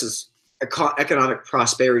U.S.'s economic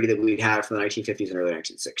prosperity that we'd had from the 1950s and early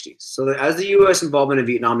 1960s. So that as the U.S. involvement in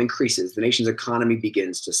Vietnam increases, the nation's economy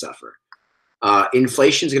begins to suffer.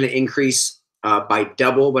 Inflation is going to increase by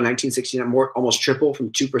double by 1969, almost triple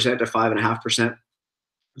from 2% to 5.5%.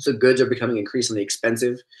 So goods are becoming increasingly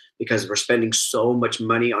expensive because we're spending so much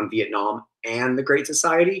money on Vietnam and the Great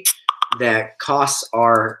Society that costs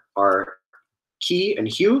are key and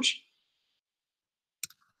huge.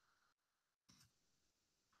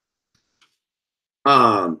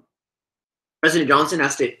 President Johnson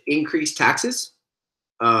has to increase taxes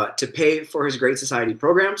to pay for his Great Society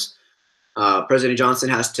programs. President Johnson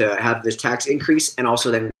has to have this tax increase and also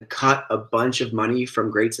then cut a bunch of money from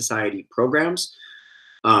Great Society programs.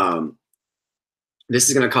 This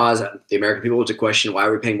is going to cause the American people to question why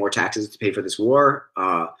we're paying more taxes to pay for this war.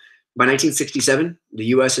 By 1967, the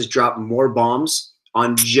U.S. has dropped more bombs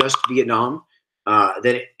on just Vietnam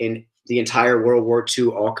than in the entire World War II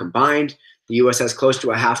all combined. The U.S. has close to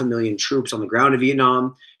 500,000 troops on the ground in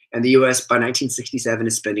Vietnam, and the U.S. by 1967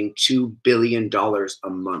 is spending $2 billion a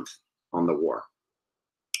month on the war.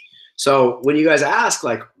 So when you guys ask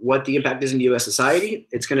like what the impact is in U.S. society,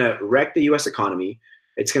 it's going to wreck the U.S. economy.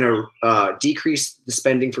 It's going to decrease the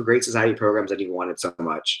spending for Great Society programs that you wanted so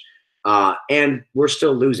much. And we're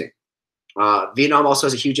still losing. Vietnam also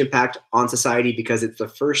has a huge impact on society because it's the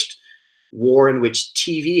first war in which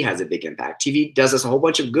TV has a big impact. TV does us a whole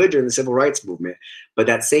bunch of good during the civil rights movement, but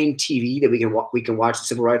that same TV that we can watch the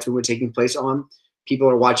civil rights movement taking place on, people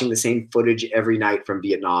are watching the same footage every night from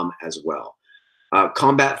Vietnam as well.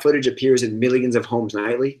 Combat footage appears in millions of homes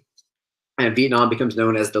nightly, and Vietnam becomes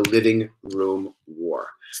known as the living room war.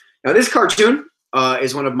 Now, this cartoon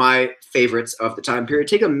is one of my favorites of the time period.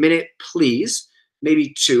 Take a minute, please,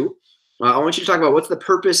 maybe two. I want you to talk about what's the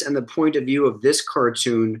purpose and the point of view of this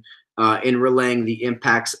cartoon in relaying the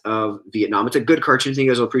impacts of Vietnam. It's a good cartoon. I think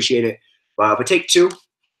you guys will appreciate it. But take two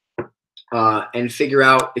and figure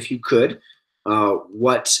out, if you could,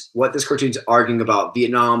 what this cartoon's arguing about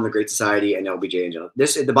Vietnam, the Great Society, and LBJ in general.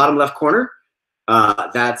 This, at the bottom left corner,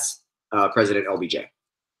 that's President LBJ.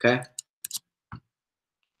 Okay.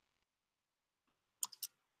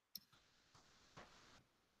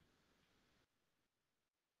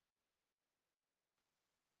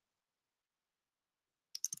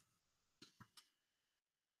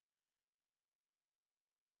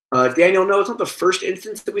 Daniel, no, it's not the first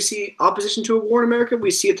instance that we see opposition to a war in America.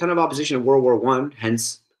 We see a ton of opposition in World War I,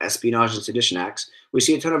 hence Espionage and Sedition Acts. We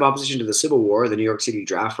see a ton of opposition to the Civil War, the New York City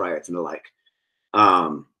draft riots, and the like.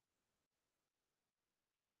 And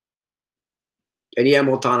yeah,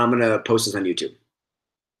 Multan, I'm going to post this on YouTube.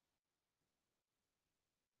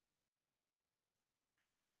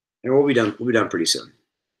 And we'll be done. We'll be done pretty soon.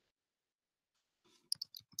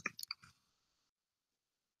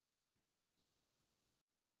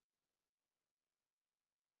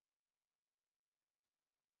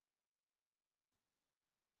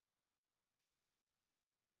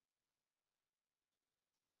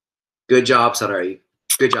 Good job, Sarai.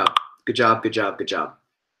 Good job. Good job. Good job. Good job.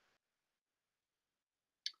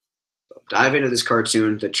 So dive into this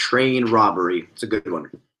cartoon, The Train Robbery. It's a good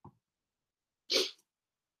one.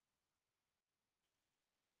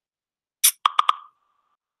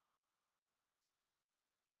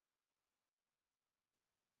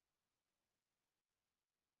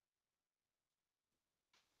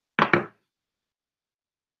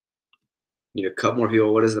 Need a couple more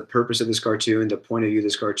people. What is the purpose of this cartoon? The point of view of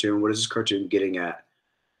this cartoon? What is this cartoon getting at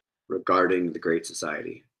regarding the Great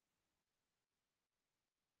Society?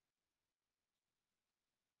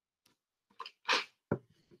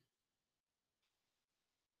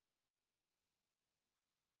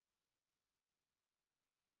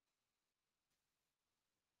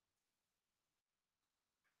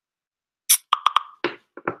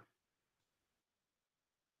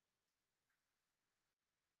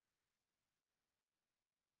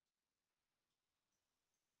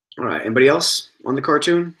 All right. Anybody else on the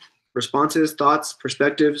cartoon? Responses, thoughts,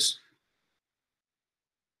 perspectives?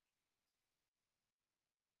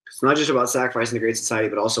 It's not just about sacrificing the Great Society,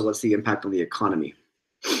 but also what's the impact on the economy.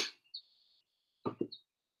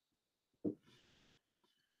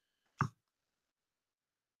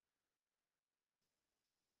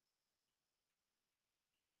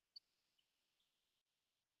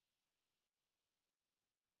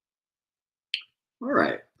 All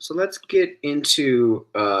right. So let's get into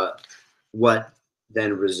what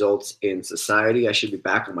then results in society. I should be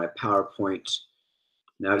back on my PowerPoint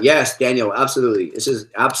now. Yes, Daniel, absolutely. This is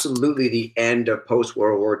absolutely the end of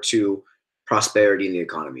post-World War II prosperity in the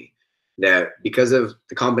economy. That because of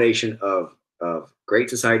the combination of Great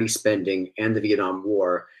Society spending and the Vietnam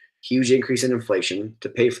War, huge increase in inflation to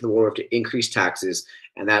pay for the war, to increase taxes,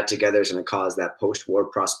 and that together is going to cause that post-war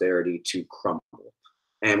prosperity to crumble.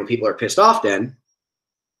 And when people are pissed off, then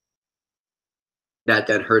that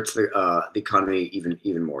then hurts the economy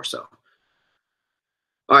even more so.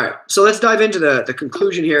 All right, so let's dive into the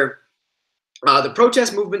conclusion here. The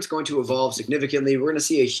protest movement's going to evolve significantly. We're going to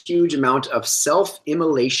see a huge amount of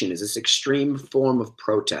self-immolation as this extreme form of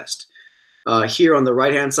protest. Here on the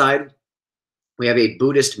right-hand side, we have a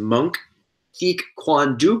Buddhist monk, Thich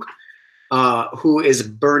Quan Duc, who is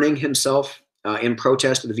burning himself in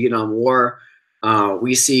protest of the Vietnam War.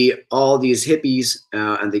 We see all these hippies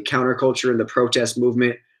and the counterculture and the protest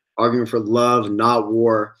movement arguing for love, not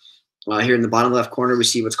war. Here in the bottom left corner, we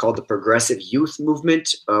see what's called the Progressive Youth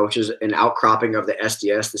Movement, which is an outcropping of the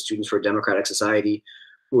SDS, the Students for a Democratic Society,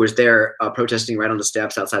 who was there protesting right on the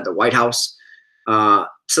steps outside the White House.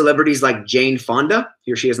 Celebrities like Jane Fonda,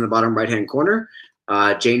 here she is in the bottom right-hand corner.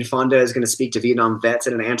 Jane Fonda is going to speak to Vietnam vets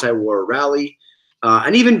at an anti-war rally.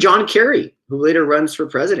 And even John Kerry, who later runs for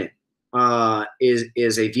president,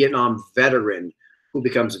 is a Vietnam veteran who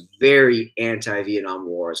becomes very anti-Vietnam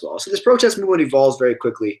War as well. So this protest movement evolves very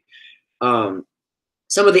quickly. Some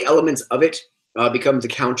of the elements of it become the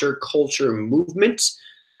counterculture movement,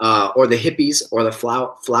 or the hippies, or the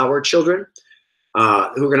flower children, who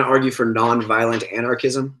are going to argue for nonviolent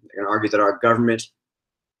anarchism. They're going to argue that our government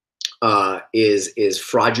is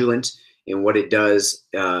fraudulent in what it does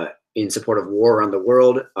in support of war around the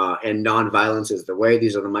world, and nonviolence is the way.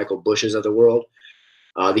 These are the Michael Bushes of the world.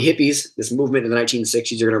 The hippies, this movement in the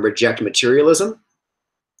 1960s, are going to reject materialism.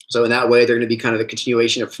 So in that way, they're going to be kind of the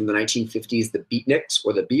continuation of, from the 1950s, the beatniks,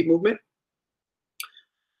 or the beat movement,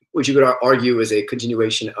 which you could argue is a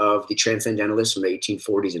continuation of the transcendentalists from the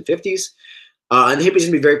 1840s and 50s. And the hippies are going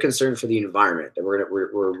to be very concerned for the environment, that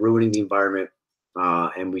we're ruining the environment,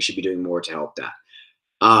 and we should be doing more to help that.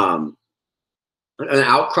 An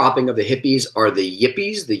outcropping of the hippies are the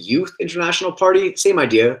Yippies, the Youth International Party. Same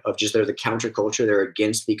idea of just they're the counterculture. They're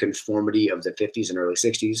against the conformity of the 50s and early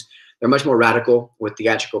 60s. They're much more radical with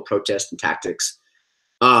theatrical protest and tactics.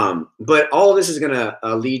 But all of this is going to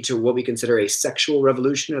lead to what we consider a sexual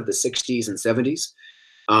revolution of the 60s and 70s.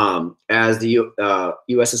 As the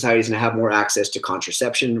U.S. society is going to have more access to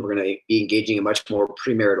contraception, we're going to be engaging in much more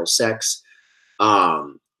premarital sex.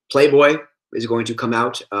 Playboy is going to come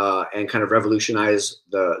out and kind of revolutionize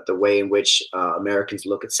the way in which Americans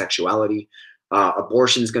look at sexuality.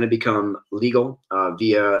 Abortion is going to become legal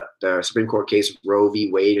via the Supreme Court case Roe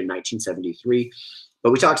v. Wade in 1973.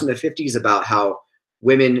 But we talked in the 50s about how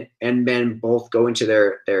women and men both go into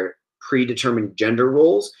their predetermined gender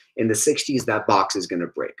roles. In the 60s, that box is going to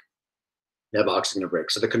break. That box is going to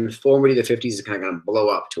break. So the conformity of the 50s is kind of going to blow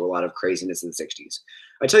up to a lot of craziness in the 60s.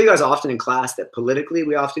 I tell you guys often in class that politically,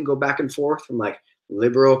 we often go back and forth from like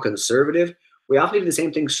liberal, conservative. We often do the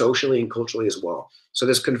same thing socially and culturally as well. So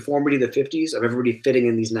this conformity of the 50s, of everybody fitting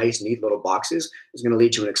in these nice, neat little boxes, is going to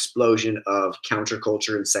lead to an explosion of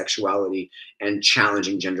counterculture and sexuality and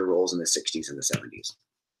challenging gender roles in the 60s and the 70s.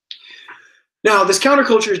 Now, this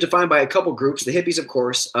counterculture is defined by a couple groups, the hippies, of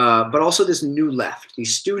course, but also this new left, the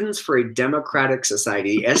Students for a Democratic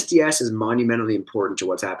Society. The SDS is monumentally important to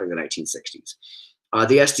what's happening in the 1960s.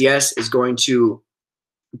 The SDS is going to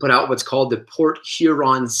put out what's called the Port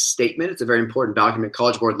Huron Statement. It's a very important document.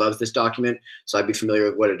 College Board loves this document, so I'd be familiar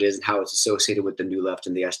with what it is and how it's associated with the new left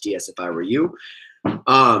and the SDS if I were you.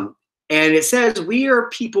 And it says, we are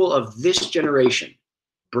people of this generation,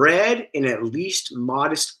 bred in at least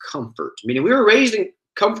modest comfort, meaning we were raised in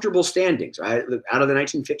comfortable standings, right? Out of the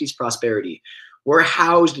 1950s prosperity. We're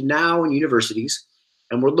housed now in universities,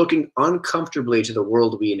 and we're looking uncomfortably to the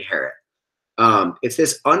world we inherit. It's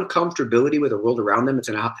this uncomfortability with the world around them. It's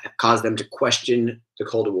going to cause them to question the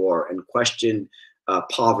Cold War and question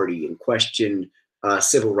poverty and question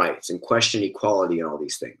civil rights and question equality and all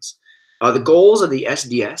these things. The goals of the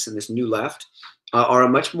SDS and this new left are a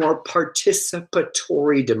much more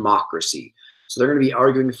participatory democracy. So they're going to be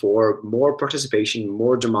arguing for more participation,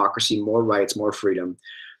 more democracy, more rights, more freedom.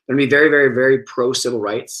 They're going to be very, very, very pro-civil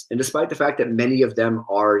rights. And despite the fact that many of them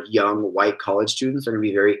are young white college students, they're going to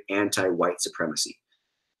be very anti-white supremacy.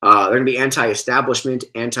 They're going to be anti-establishment,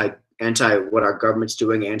 anti what our government's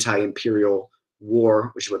doing, anti-imperial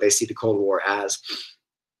war, which is what they see the Cold War as.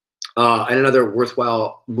 And another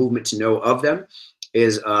worthwhile movement to know of them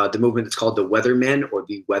is the movement that's called the Weathermen, or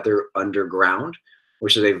the Weather Underground.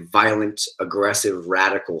 which is a violent, aggressive,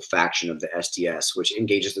 radical faction of the SDS, which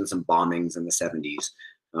engages in some bombings in the 70s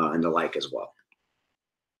and the like as well.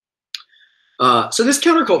 So this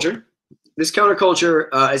counterculture is going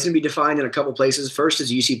to be defined in a couple places. First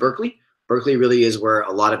is UC Berkeley. Berkeley really is where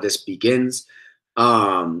a lot of this begins.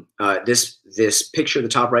 This picture in the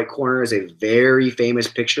top right corner is a very famous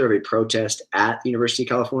picture of a protest at the University of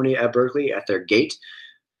California at Berkeley at their gate.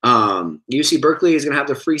 UC Berkeley is going to have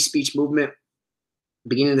the free speech movement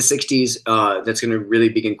beginning in the 60s that's going to really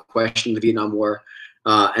begin questioning the Vietnam War.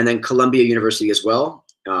 And then Columbia University as well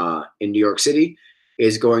in New York City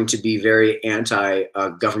is going to be very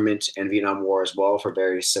anti-government and Vietnam War as well for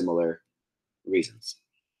very similar reasons.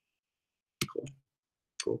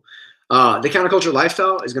 Cool. The counterculture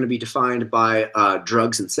lifestyle is going to be defined by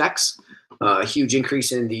drugs and sex, a huge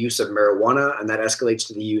increase in the use of marijuana, and that escalates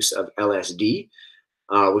to the use of LSD,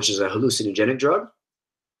 which is a hallucinogenic drug.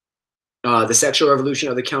 The sexual revolution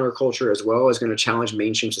of the counterculture as well is going to challenge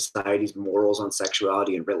mainstream society's morals on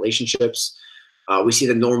sexuality and relationships. We see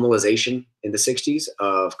the normalization in the 60s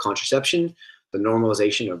of contraception, the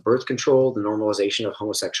normalization of birth control, the normalization of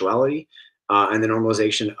homosexuality, and the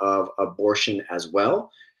normalization of abortion as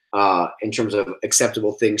well, in terms of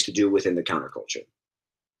acceptable things to do within the counterculture.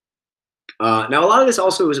 Now, a lot of this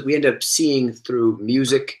also is we end up seeing through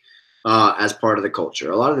music as part of the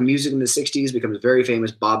culture. A lot of the music in the 60s becomes very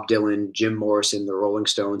famous. Bob Dylan, Jim Morrison, the Rolling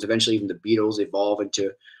Stones, eventually even the Beatles evolve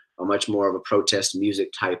into a much more of a protest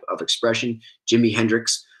music type of expression. Jimi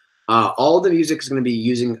Hendrix. All the music is going to be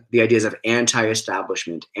using the ideas of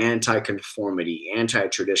anti-establishment, anti-conformity,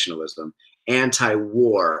 anti-traditionalism,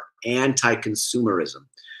 anti-war, anti-consumerism.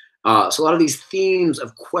 So a lot of these themes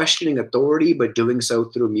of questioning authority, but doing so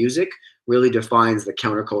through music, really defines the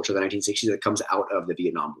counterculture of the 1960s that comes out of the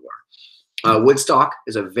Vietnam War. Woodstock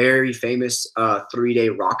is a very famous 3-day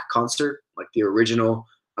rock concert, like the original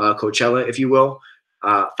Coachella, if you will.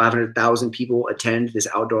 500,000 people attend this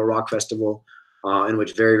outdoor rock festival in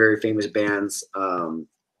which very, very famous bands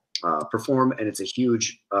perform, and it's a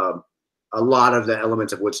huge, a lot of the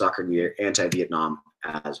elements of Woodstock are anti-Vietnam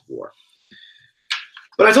as war.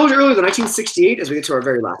 But I told you earlier, the 1968, as we get to our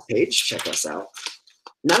very last page, check us out.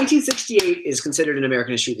 1968 is considered in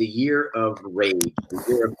American history the year of rage, the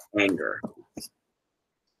year of anger.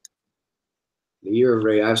 The year of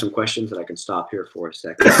rage. I have some questions that I can stop here for a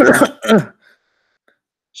second.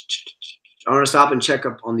 I want to stop and check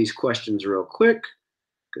up on these questions real quick.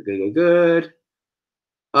 Good.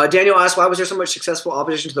 Daniel asked, why was there so much successful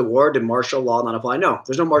opposition to the war? Did martial law not apply? No,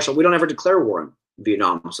 there's no martial. We don't ever declare war in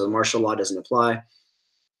Vietnam, so the martial law doesn't apply.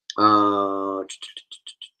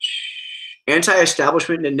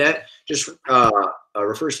 Anti-establishment in net just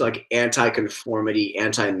refers to like anti-conformity,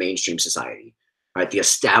 anti-mainstream society. Right? The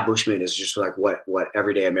establishment is just like what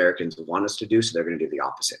everyday Americans want us to do, so they're going to do the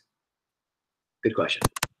opposite. Good question.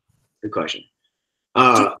 Good question.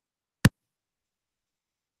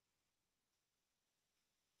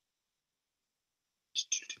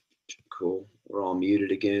 Cool. We're all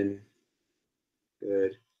muted again.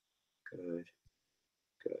 Good.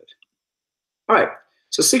 All right.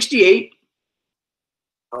 So 68.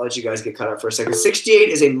 I'll let you guys get caught up for a second. 68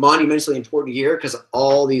 is a monumentally important year because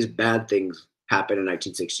all these bad things happened in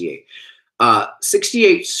 1968.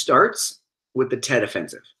 68 starts with the Tet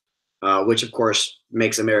Offensive, which of course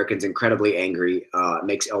makes Americans incredibly angry,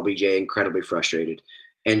 makes LBJ incredibly frustrated,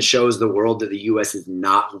 and shows the world that the U.S. is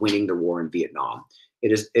not winning the war in Vietnam.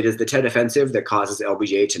 It is the Tet Offensive that causes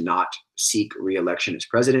LBJ to not seek re-election as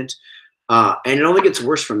president, and it only gets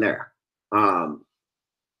worse from there.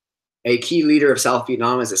 A key leader of South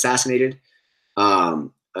Vietnam is assassinated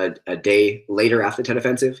a day later after the Tet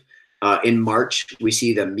Offensive. In March, we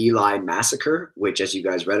see the My Lai massacre, which, as you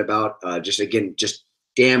guys read about, just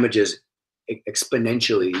damages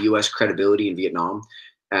exponentially U.S. credibility in Vietnam,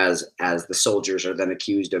 as the soldiers are then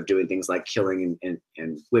accused of doing things like killing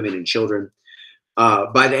and women and children.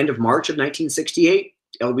 By the end of March of 1968,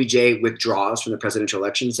 LBJ withdraws from the presidential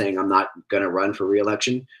election, saying, I'm not going to run for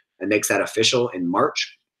re-election, and makes that official in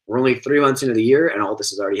March. We're only 3 months into the year, and all this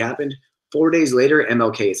has already happened. 4 days later,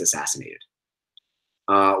 MLK is assassinated.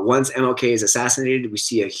 Once MLK is assassinated, we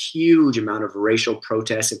see a huge amount of racial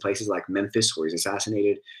protests in places like Memphis, where he's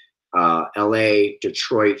assassinated, LA,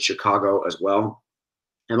 Detroit, Chicago as well.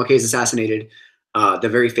 MLK is assassinated. The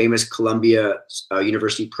very famous Columbia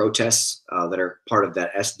University protests that are part of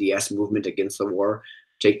that SDS movement against the war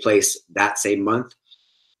take place that same month.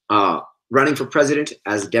 Running for president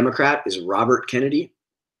as a Democrat is Robert Kennedy,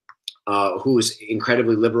 who is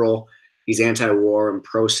incredibly liberal. He's anti-war and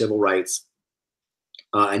pro-civil rights.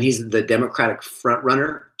 And he's the Democratic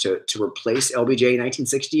frontrunner to replace LBJ in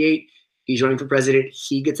 1968. He's running for president.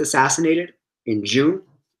 He gets assassinated in June,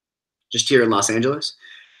 just here in Los Angeles.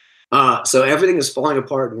 So everything is falling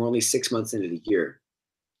apart, and we're only 6 months into the year.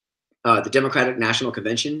 The Democratic National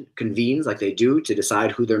Convention convenes like they do to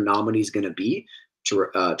decide who their nominee is going to be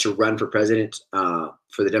to run for president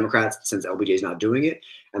for the Democrats, since LBJ is not doing it.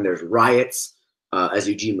 And there's riots, as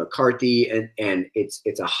Eugene McCarthy, and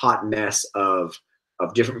it's a hot mess of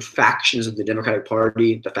different factions of the Democratic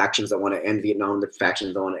Party, the factions that want to end Vietnam, the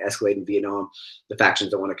factions that want to escalate in Vietnam, the factions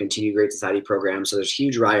that want to continue Great Society programs. So there's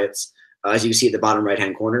huge riots, as you see at the bottom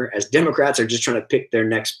right-hand corner, as Democrats are just trying to pick their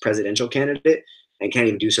next presidential candidate and can't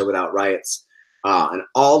even do so without riots. And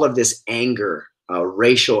all of this anger,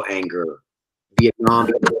 racial anger, Vietnam,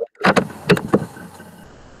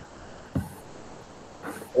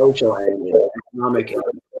 social anger, economic anger,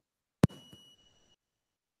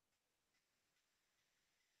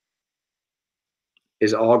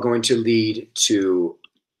 is all going to lead to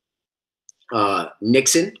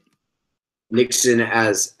Nixon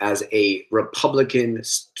as a Republican,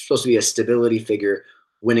 supposed to be a stability figure,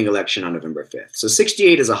 winning election on November 5th. So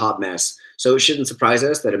 68 is a hot mess. So it shouldn't surprise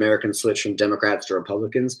us that Americans switch from Democrats to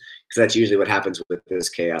Republicans, because that's usually what happens with this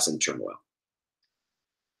chaos and turmoil.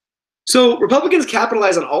 So Republicans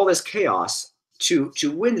capitalize on all this chaos to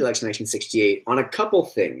win the election in 1968 on a couple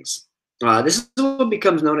things. This is what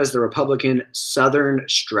becomes known as the Republican Southern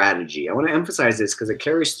strategy. I want to emphasize this because it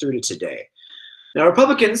carries through to today. Now,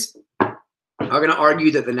 Republicans are going to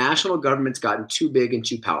argue that the national government's gotten too big and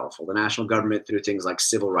too powerful. The national government through things like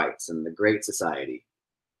civil rights and the Great Society.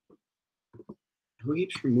 Who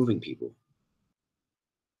keeps removing people?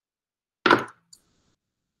 All right.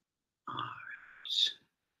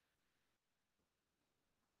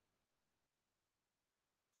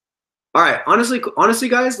 All right. Honestly,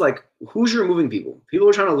 guys, like, who's removing people? People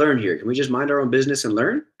are trying to learn here. Can we just mind our own business and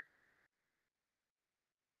learn?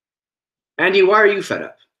 Andy, why are you fed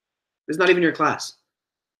up? It's not even your class.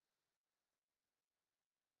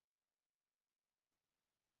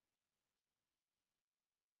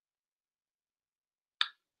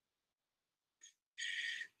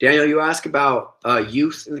 Daniel, you ask about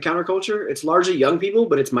youth in the counterculture. It's largely young people,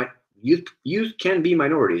 but it's youth can be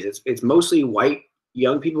minorities. It's mostly white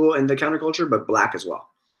young people in the counterculture, but black as well.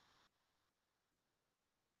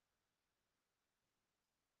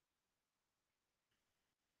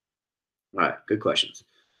 All right, good questions.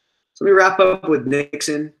 So let me wrap up with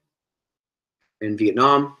Nixon and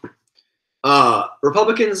Vietnam.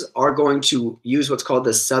 Republicans are going to use what's called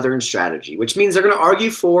the Southern strategy, which means they're going to argue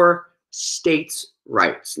for states'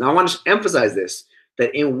 rights. Now, I want to emphasize this,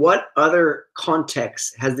 that in what other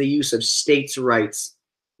context has the use of states' rights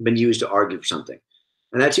been used to argue for something?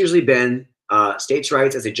 And that's usually been states'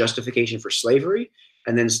 rights as a justification for slavery,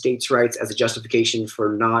 and then states' rights as a justification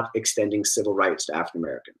for not extending civil rights to African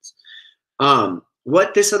Americans.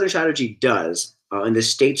 What this Southern strategy does in the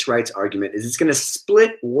states' rights argument is it's going to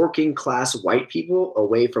split working class white people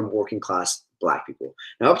away from working class black people.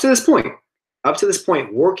 Now, up to this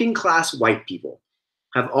point, working class white people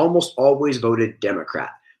have almost always voted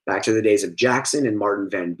Democrat. Back to the days of Jackson and Martin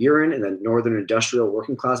Van Buren and the Northern industrial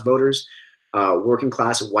working class voters, working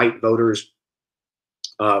class white voters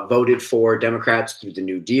voted for Democrats through the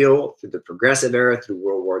New Deal, through the Progressive era, through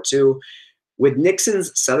World War II. With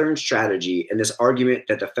Nixon's Southern strategy and this argument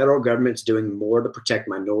that the federal government's doing more to protect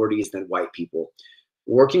minorities than white people,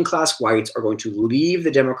 working class whites are going to leave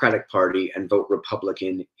the Democratic Party and vote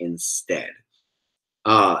Republican instead.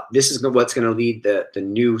 This is what's going to lead the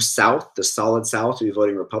new South, the solid South, to be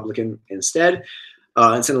voting Republican instead.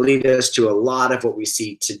 It's going to lead us to a lot of what we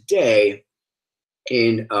see today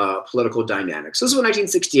in political dynamics. So this is what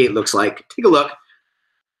 1968 looks like. Take a look.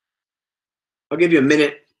 I'll give you a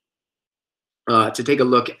minute to take a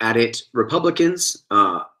look at it. Republicans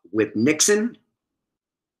with Nixon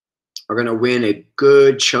are going to win a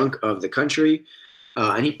good chunk of the country,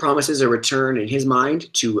 and he promises a return in his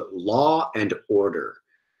mind to law and order,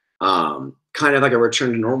 kind of like a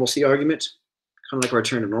return to normalcy argument,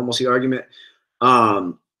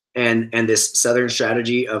 and this Southern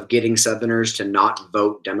strategy of getting Southerners to not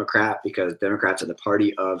vote Democrat because Democrats are the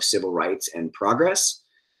party of civil rights and progress.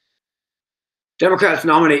 Democrats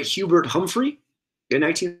nominate Hubert Humphrey in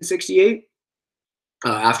 1968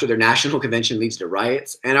 after their national convention leads to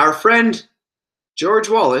riots. And our friend George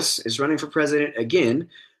Wallace is running for president again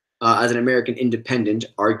as an American independent,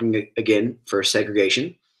 arguing again for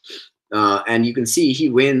segregation. And you can see he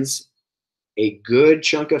wins a good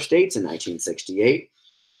chunk of states in 1968.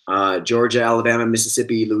 Georgia, Alabama,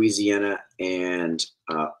 Mississippi, Louisiana, and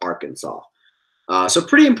Arkansas. So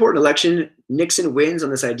pretty important election. Nixon wins on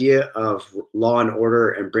this idea of law and order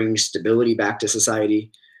and bringing stability back to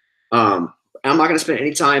society. I'm not going to spend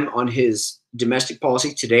any time on his domestic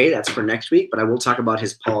policy today. That's for next week, but I will talk about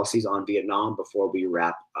his policies on Vietnam before we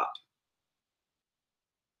wrap up.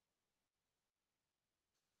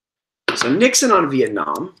 So Nixon on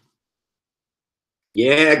Vietnam.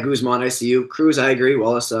 Yeah, Guzman, I see you. Cruz, I agree.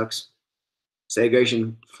 Wallace sucks.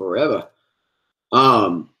 Segregation forever.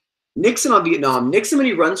 Nixon on Vietnam. Nixon, when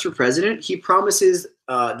he runs for president, he promises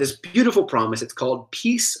this beautiful promise. It's called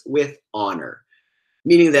peace with honor,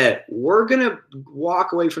 meaning that we're going to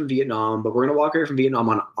walk away from Vietnam, but we're going to walk away from Vietnam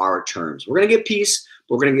on our terms. We're going to get peace,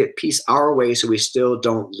 but we're going to get peace our way so we still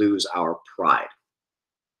don't lose our pride.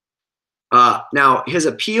 Now, his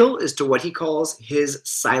appeal is to what he calls his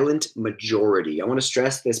silent majority. I want to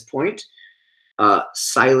stress this point,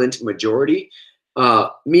 silent majority,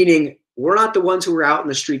 meaning we're not the ones who are out in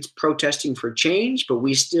the streets protesting for change, but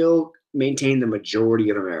we still maintain the majority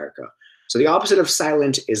of America. So the opposite of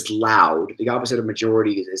silent is loud. The opposite of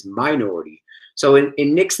majority is minority. So in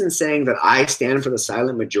Nixon saying that I stand for the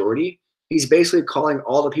silent majority, he's basically calling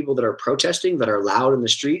all the people that are protesting, that are loud in the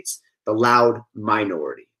streets, the loud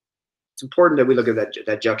minority. It's important that we look at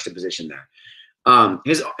that juxtaposition there.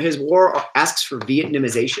 His war asks for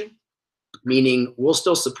Vietnamization, meaning we'll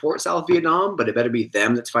still support South Vietnam, but it better be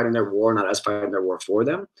them that's fighting their war, not us fighting their war for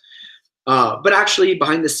them. But actually,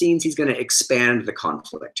 behind the scenes, he's going to expand the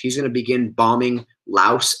conflict. He's going to begin bombing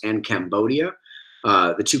Laos and Cambodia,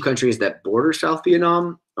 the two countries that border South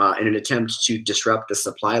Vietnam, in an attempt to disrupt the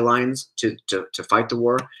supply lines to fight the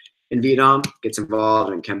war in Vietnam. Gets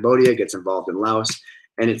involved in Cambodia, gets involved in Laos.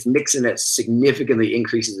 And it's Nixon that significantly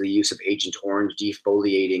increases the use of Agent Orange,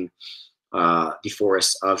 defoliating the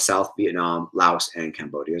forests of South Vietnam, Laos, and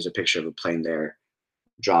Cambodia. There's a picture of a plane there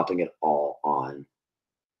dropping it all on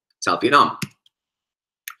South Vietnam.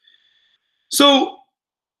 So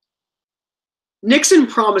Nixon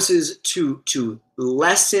promises to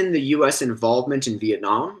lessen the U.S. involvement in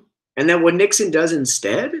Vietnam. And then what Nixon does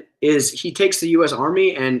instead is he takes the U.S.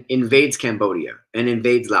 Army and invades Cambodia and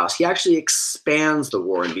invades Laos. He actually expands the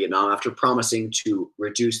war in Vietnam after promising to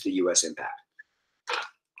reduce the U.S. impact.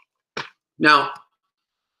 Now,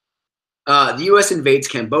 the U.S. invades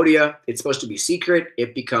Cambodia. It's supposed to be secret.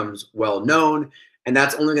 It becomes well known. And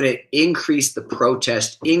that's only going to increase the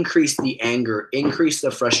protest, increase the anger, increase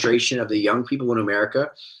the frustration of the young people in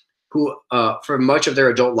America who, for much of their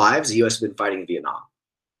adult lives, the U.S. has been fighting in Vietnam.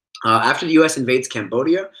 After the U.S. invades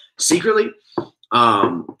Cambodia secretly,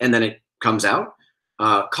 and then it comes out,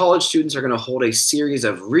 college students are going to hold a series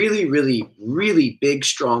of really, really, really big,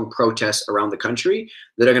 strong protests around the country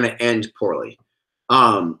that are going to end poorly.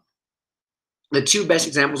 The two best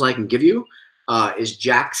examples I can give you is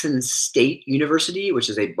Jackson State University, which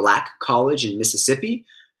is a black college in Mississippi.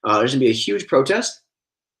 There's going to be a huge protest.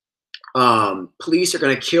 Police are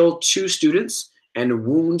going to kill 2 students and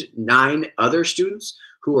wound 9 other students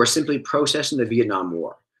who are simply protesting the Vietnam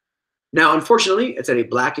War. Now, unfortunately, it's at a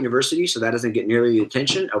black university, so that doesn't get nearly the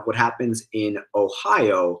attention of what happens in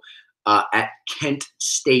Ohio at Kent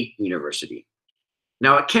State University.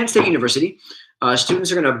 Now, at Kent State University,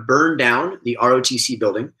 students are going to burn down the ROTC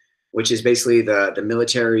building, which is basically the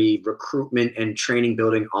military recruitment and training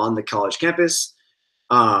building on the college campus.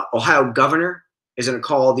 Ohio governor is going to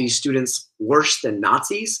call these students worse than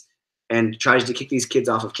Nazis and tries to kick these kids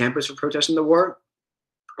off of campus for protesting the war.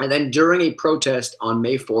 And then during a protest on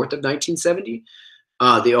May 4th of 1970,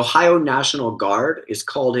 the Ohio National Guard is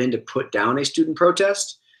called in to put down a student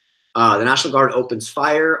protest. The National Guard opens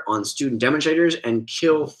fire on student demonstrators and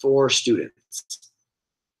kill 4 students.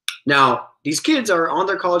 Now, these kids are on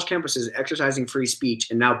their college campuses exercising free speech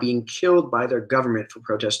and now being killed by their government for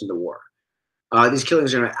protesting the war. These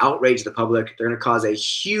killings are going to outrage the public. They're going to cause a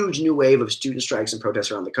huge new wave of student strikes and protests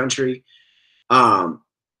around the country. By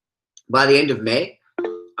the end of May,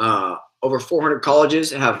 over 400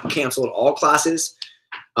 colleges have canceled all classes,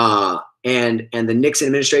 and the Nixon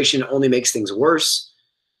administration only makes things worse.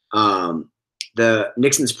 The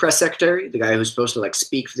Nixon's press secretary, the guy who's supposed to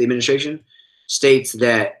speak for the administration, states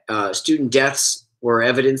that student deaths were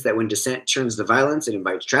evidence that when dissent turns to violence, it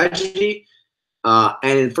invites tragedy.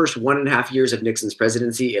 And in the first 1.5 years of Nixon's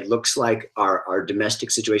presidency, it looks like our domestic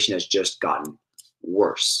situation has just gotten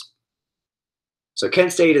worse. So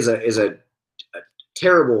Kent State is a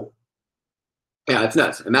terrible, yeah, it's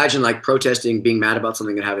nuts. Imagine protesting, being mad about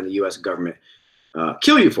something and having the U.S. government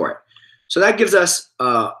kill you for it. So that gives us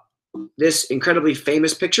this incredibly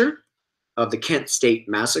famous picture of the Kent State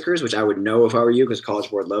massacres, which I would know if I were you, because College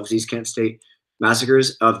Board loves these Kent State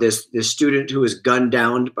massacres, of this student who was gunned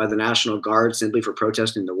down by the National Guard simply for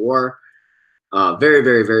protesting the war. Very,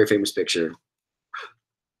 very, very famous picture.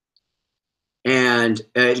 And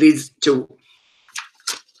it leads to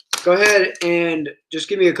go ahead and just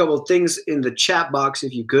give me a couple of things in the chat box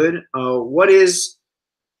if you could. What is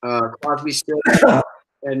Crosby, Stills,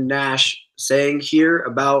 and Nash saying here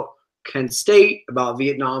about Kent State, about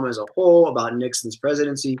Vietnam as a whole, about Nixon's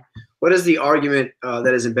presidency? What is the argument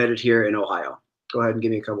that is embedded here in Ohio? Go ahead and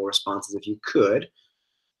give me a couple of responses if you could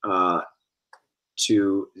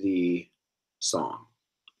to the song.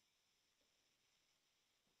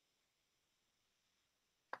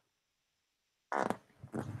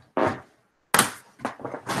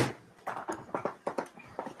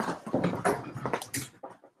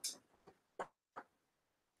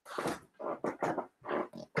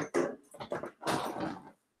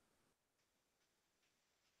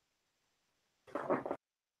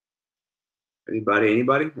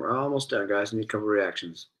 Anybody? We're almost done, guys. I need a couple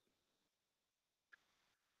reactions.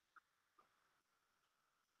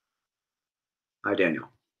 Hi, Daniel.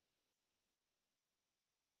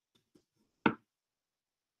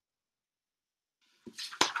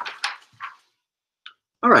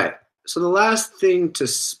 All right. So the last thing to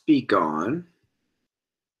speak on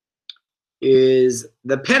is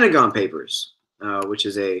the Pentagon Papers, which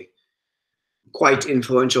is a quite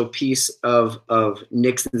influential piece of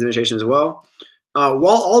Nixon's administration as well. While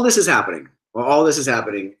all this is happening,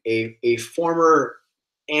 a former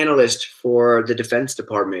analyst for the Defense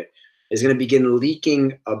Department is going to begin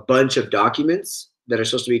leaking a bunch of documents that are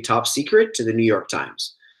supposed to be top secret to the New York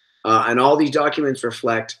Times. And all these documents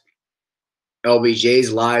reflect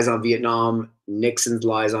LBJ's lies on Vietnam, Nixon's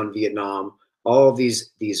lies on Vietnam, all of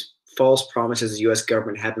these false promises the U.S.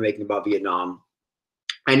 government had been making about Vietnam.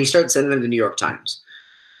 And he started sending them to the New York Times.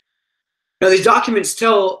 Now, these documents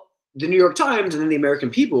tell the New York Times and then the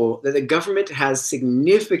American people that the government has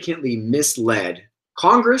significantly misled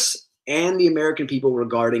Congress and the American people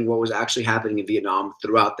regarding what was actually happening in Vietnam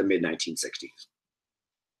throughout the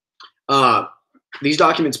mid-1960s. These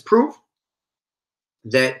documents prove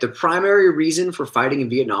that the primary reason for fighting in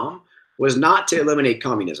Vietnam was not to eliminate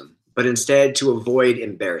communism, but instead to avoid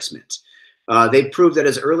embarrassment. They proved that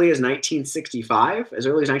as early as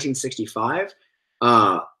 1965,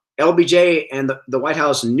 LBJ and the White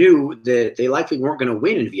House knew that they likely weren't going to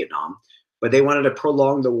win in Vietnam, but they wanted to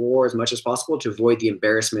prolong the war as much as possible to avoid the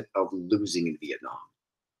embarrassment of losing in Vietnam.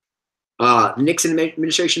 The Nixon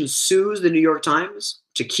administration sues the New York Times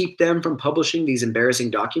to keep them from publishing these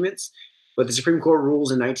embarrassing documents, but the Supreme Court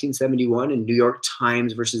rules in 1971 in New York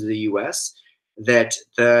Times versus the U.S. that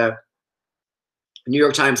the New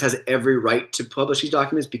York Times has every right to publish these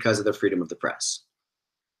documents because of the freedom of the press.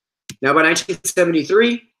 Now, by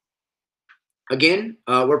 1973, again,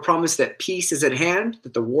 we're promised that peace is at hand,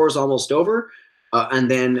 that the war is almost over, and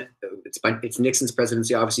then it's Nixon's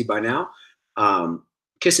presidency, obviously, by now.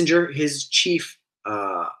 Kissinger, his chief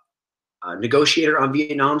negotiator on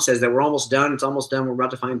Vietnam, says that we're almost done. It's almost done. We're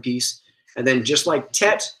about to find peace. And then just like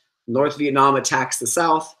Tet, North Vietnam attacks the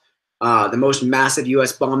South. The most massive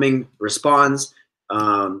U.S. bombing responds.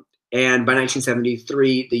 And by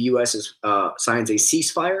 1973, the U.S. signs a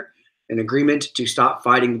ceasefire, an agreement to stop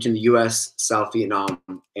fighting between the U.S., South Vietnam,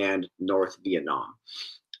 and North Vietnam.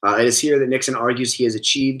 It is here that Nixon argues he has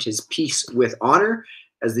achieved his peace with honor,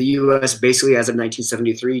 as the U.S. basically, as of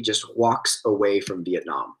 1973, just walks away from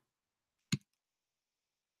Vietnam.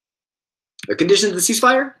 The conditions of the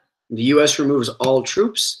ceasefire: the U.S. removes all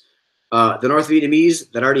troops. The North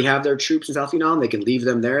Vietnamese that already have their troops in South Vietnam, they can leave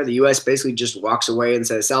them there. The U.S. basically just walks away and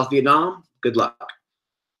says, South Vietnam, good luck.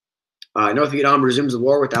 North Vietnam resumes the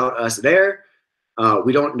war without us there.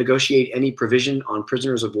 We don't negotiate any provision on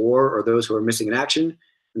prisoners of war or those who are missing in action.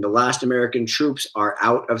 And the last American troops are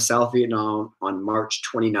out of South Vietnam on March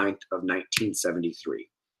 29th of 1973.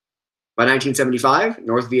 By 1975,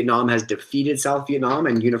 North Vietnam has defeated South Vietnam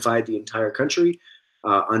and unified the entire country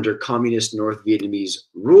under communist North Vietnamese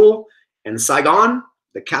rule. And Saigon,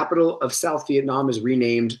 the capital of South Vietnam, is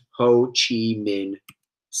renamed Ho Chi Minh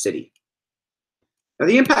City. Now,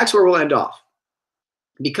 the impacts where we'll end off.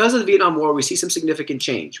 Because of the Vietnam War, we see some significant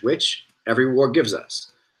change, which every war gives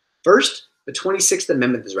us. First, the 26th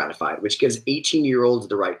Amendment is ratified, which gives 18-year-olds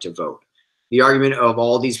the right to vote. The argument of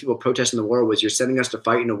all these people protesting the war was, you're sending us to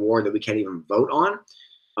fight in a war that we can't even vote on.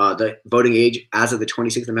 The voting age as of the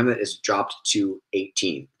 26th Amendment is dropped to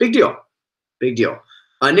 18. Big deal. Big deal.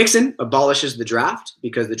 Nixon abolishes the draft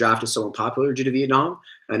because the draft is so unpopular due to Vietnam.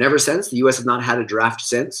 And ever since, the U.S. has not had a draft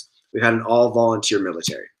since. We've had an all-volunteer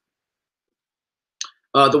military.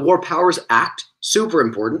 The War Powers Act, super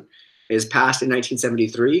important, is passed in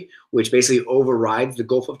 1973, which basically overrides the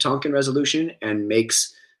Gulf of Tonkin resolution and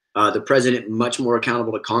makes the president much more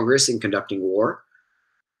accountable to Congress in conducting war.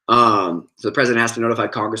 So the president has to notify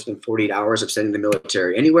Congress within 48 hours of sending the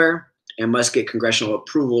military anywhere. and must get congressional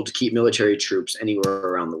approval to keep military troops anywhere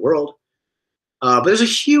around the world. But there's a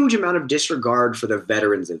huge amount of disregard for the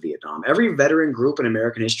veterans of Vietnam. Every veteran group in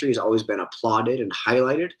American history has always been applauded and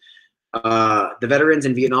highlighted. The veterans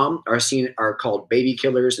in Vietnam are called baby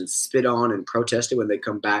killers and spit on and protested when they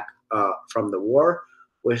come back from the war,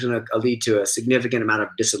 which is going to lead to a significant amount of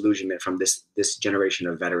disillusionment from this generation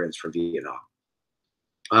of veterans from Vietnam.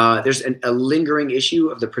 There's a lingering issue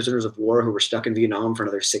of the prisoners of war who were stuck in Vietnam for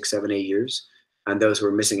another 6, 7, 8 years, and those who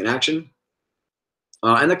were missing in action.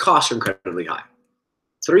 And the costs are incredibly high.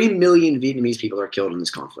 3 million Vietnamese people are killed in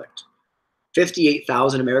this conflict.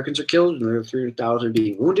 58,000 Americans are killed, and another 300,000 are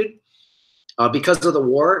being wounded. Because of the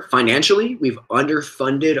war, financially, we've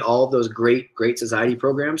underfunded all of those great society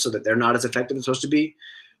programs so that they're not as effective as supposed to be.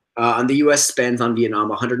 And the U.S. spends on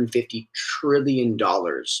Vietnam $150 trillion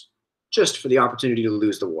just for the opportunity to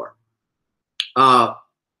lose the war.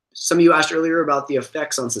 Some of you asked earlier about the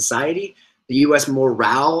effects on society. The U.S.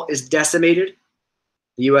 morale is decimated.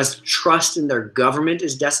 The U.S. trust in their government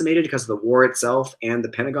is decimated because of the war itself and the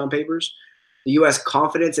Pentagon Papers. The U.S.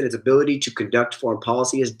 confidence in its ability to conduct foreign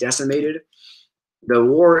policy is decimated. The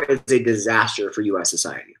war is a disaster for U.S.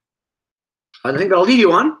 society. The thing that I'll leave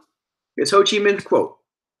you on is Ho Chi Minh's quote.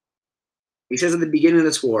 He says at the beginning of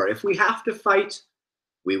this war, "If we have to fight,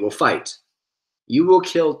 we will fight. You will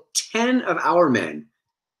kill 10 of our men,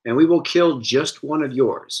 and we will kill just one of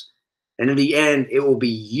yours. And in the end, it will be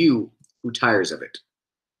you who tires of it."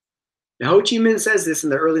 Now, Ho Chi Minh says this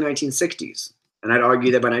in the early 1960s, and I'd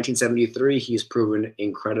argue that by 1973, he's proven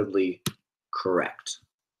incredibly correct.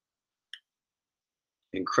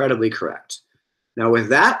 Incredibly correct. Now, with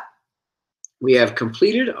that, we have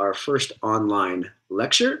completed our first online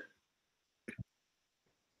lecture.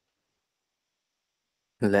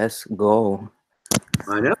 Let's go.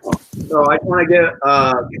 I know. So I want to get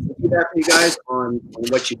some feedback from you guys on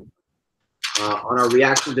what you on our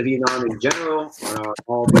reaction to Vietnam in general, on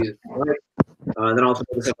all these, and then also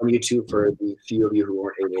put this up on YouTube for the few of you who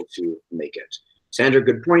weren't able to make it. Sandra,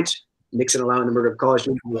 good point. Nixon allowing the murder of college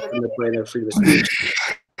students to play their freedom of speech.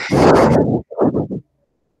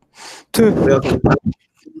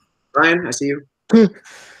 Ryan, I see you.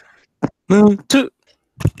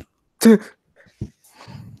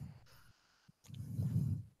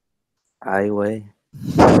 Highway.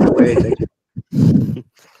 Wait, thank you.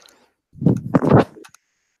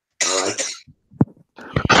 All right.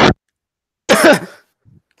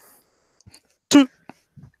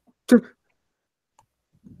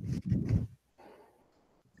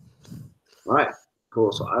 All right,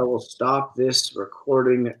 cool. So I will stop this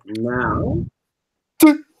recording now.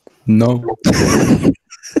 No.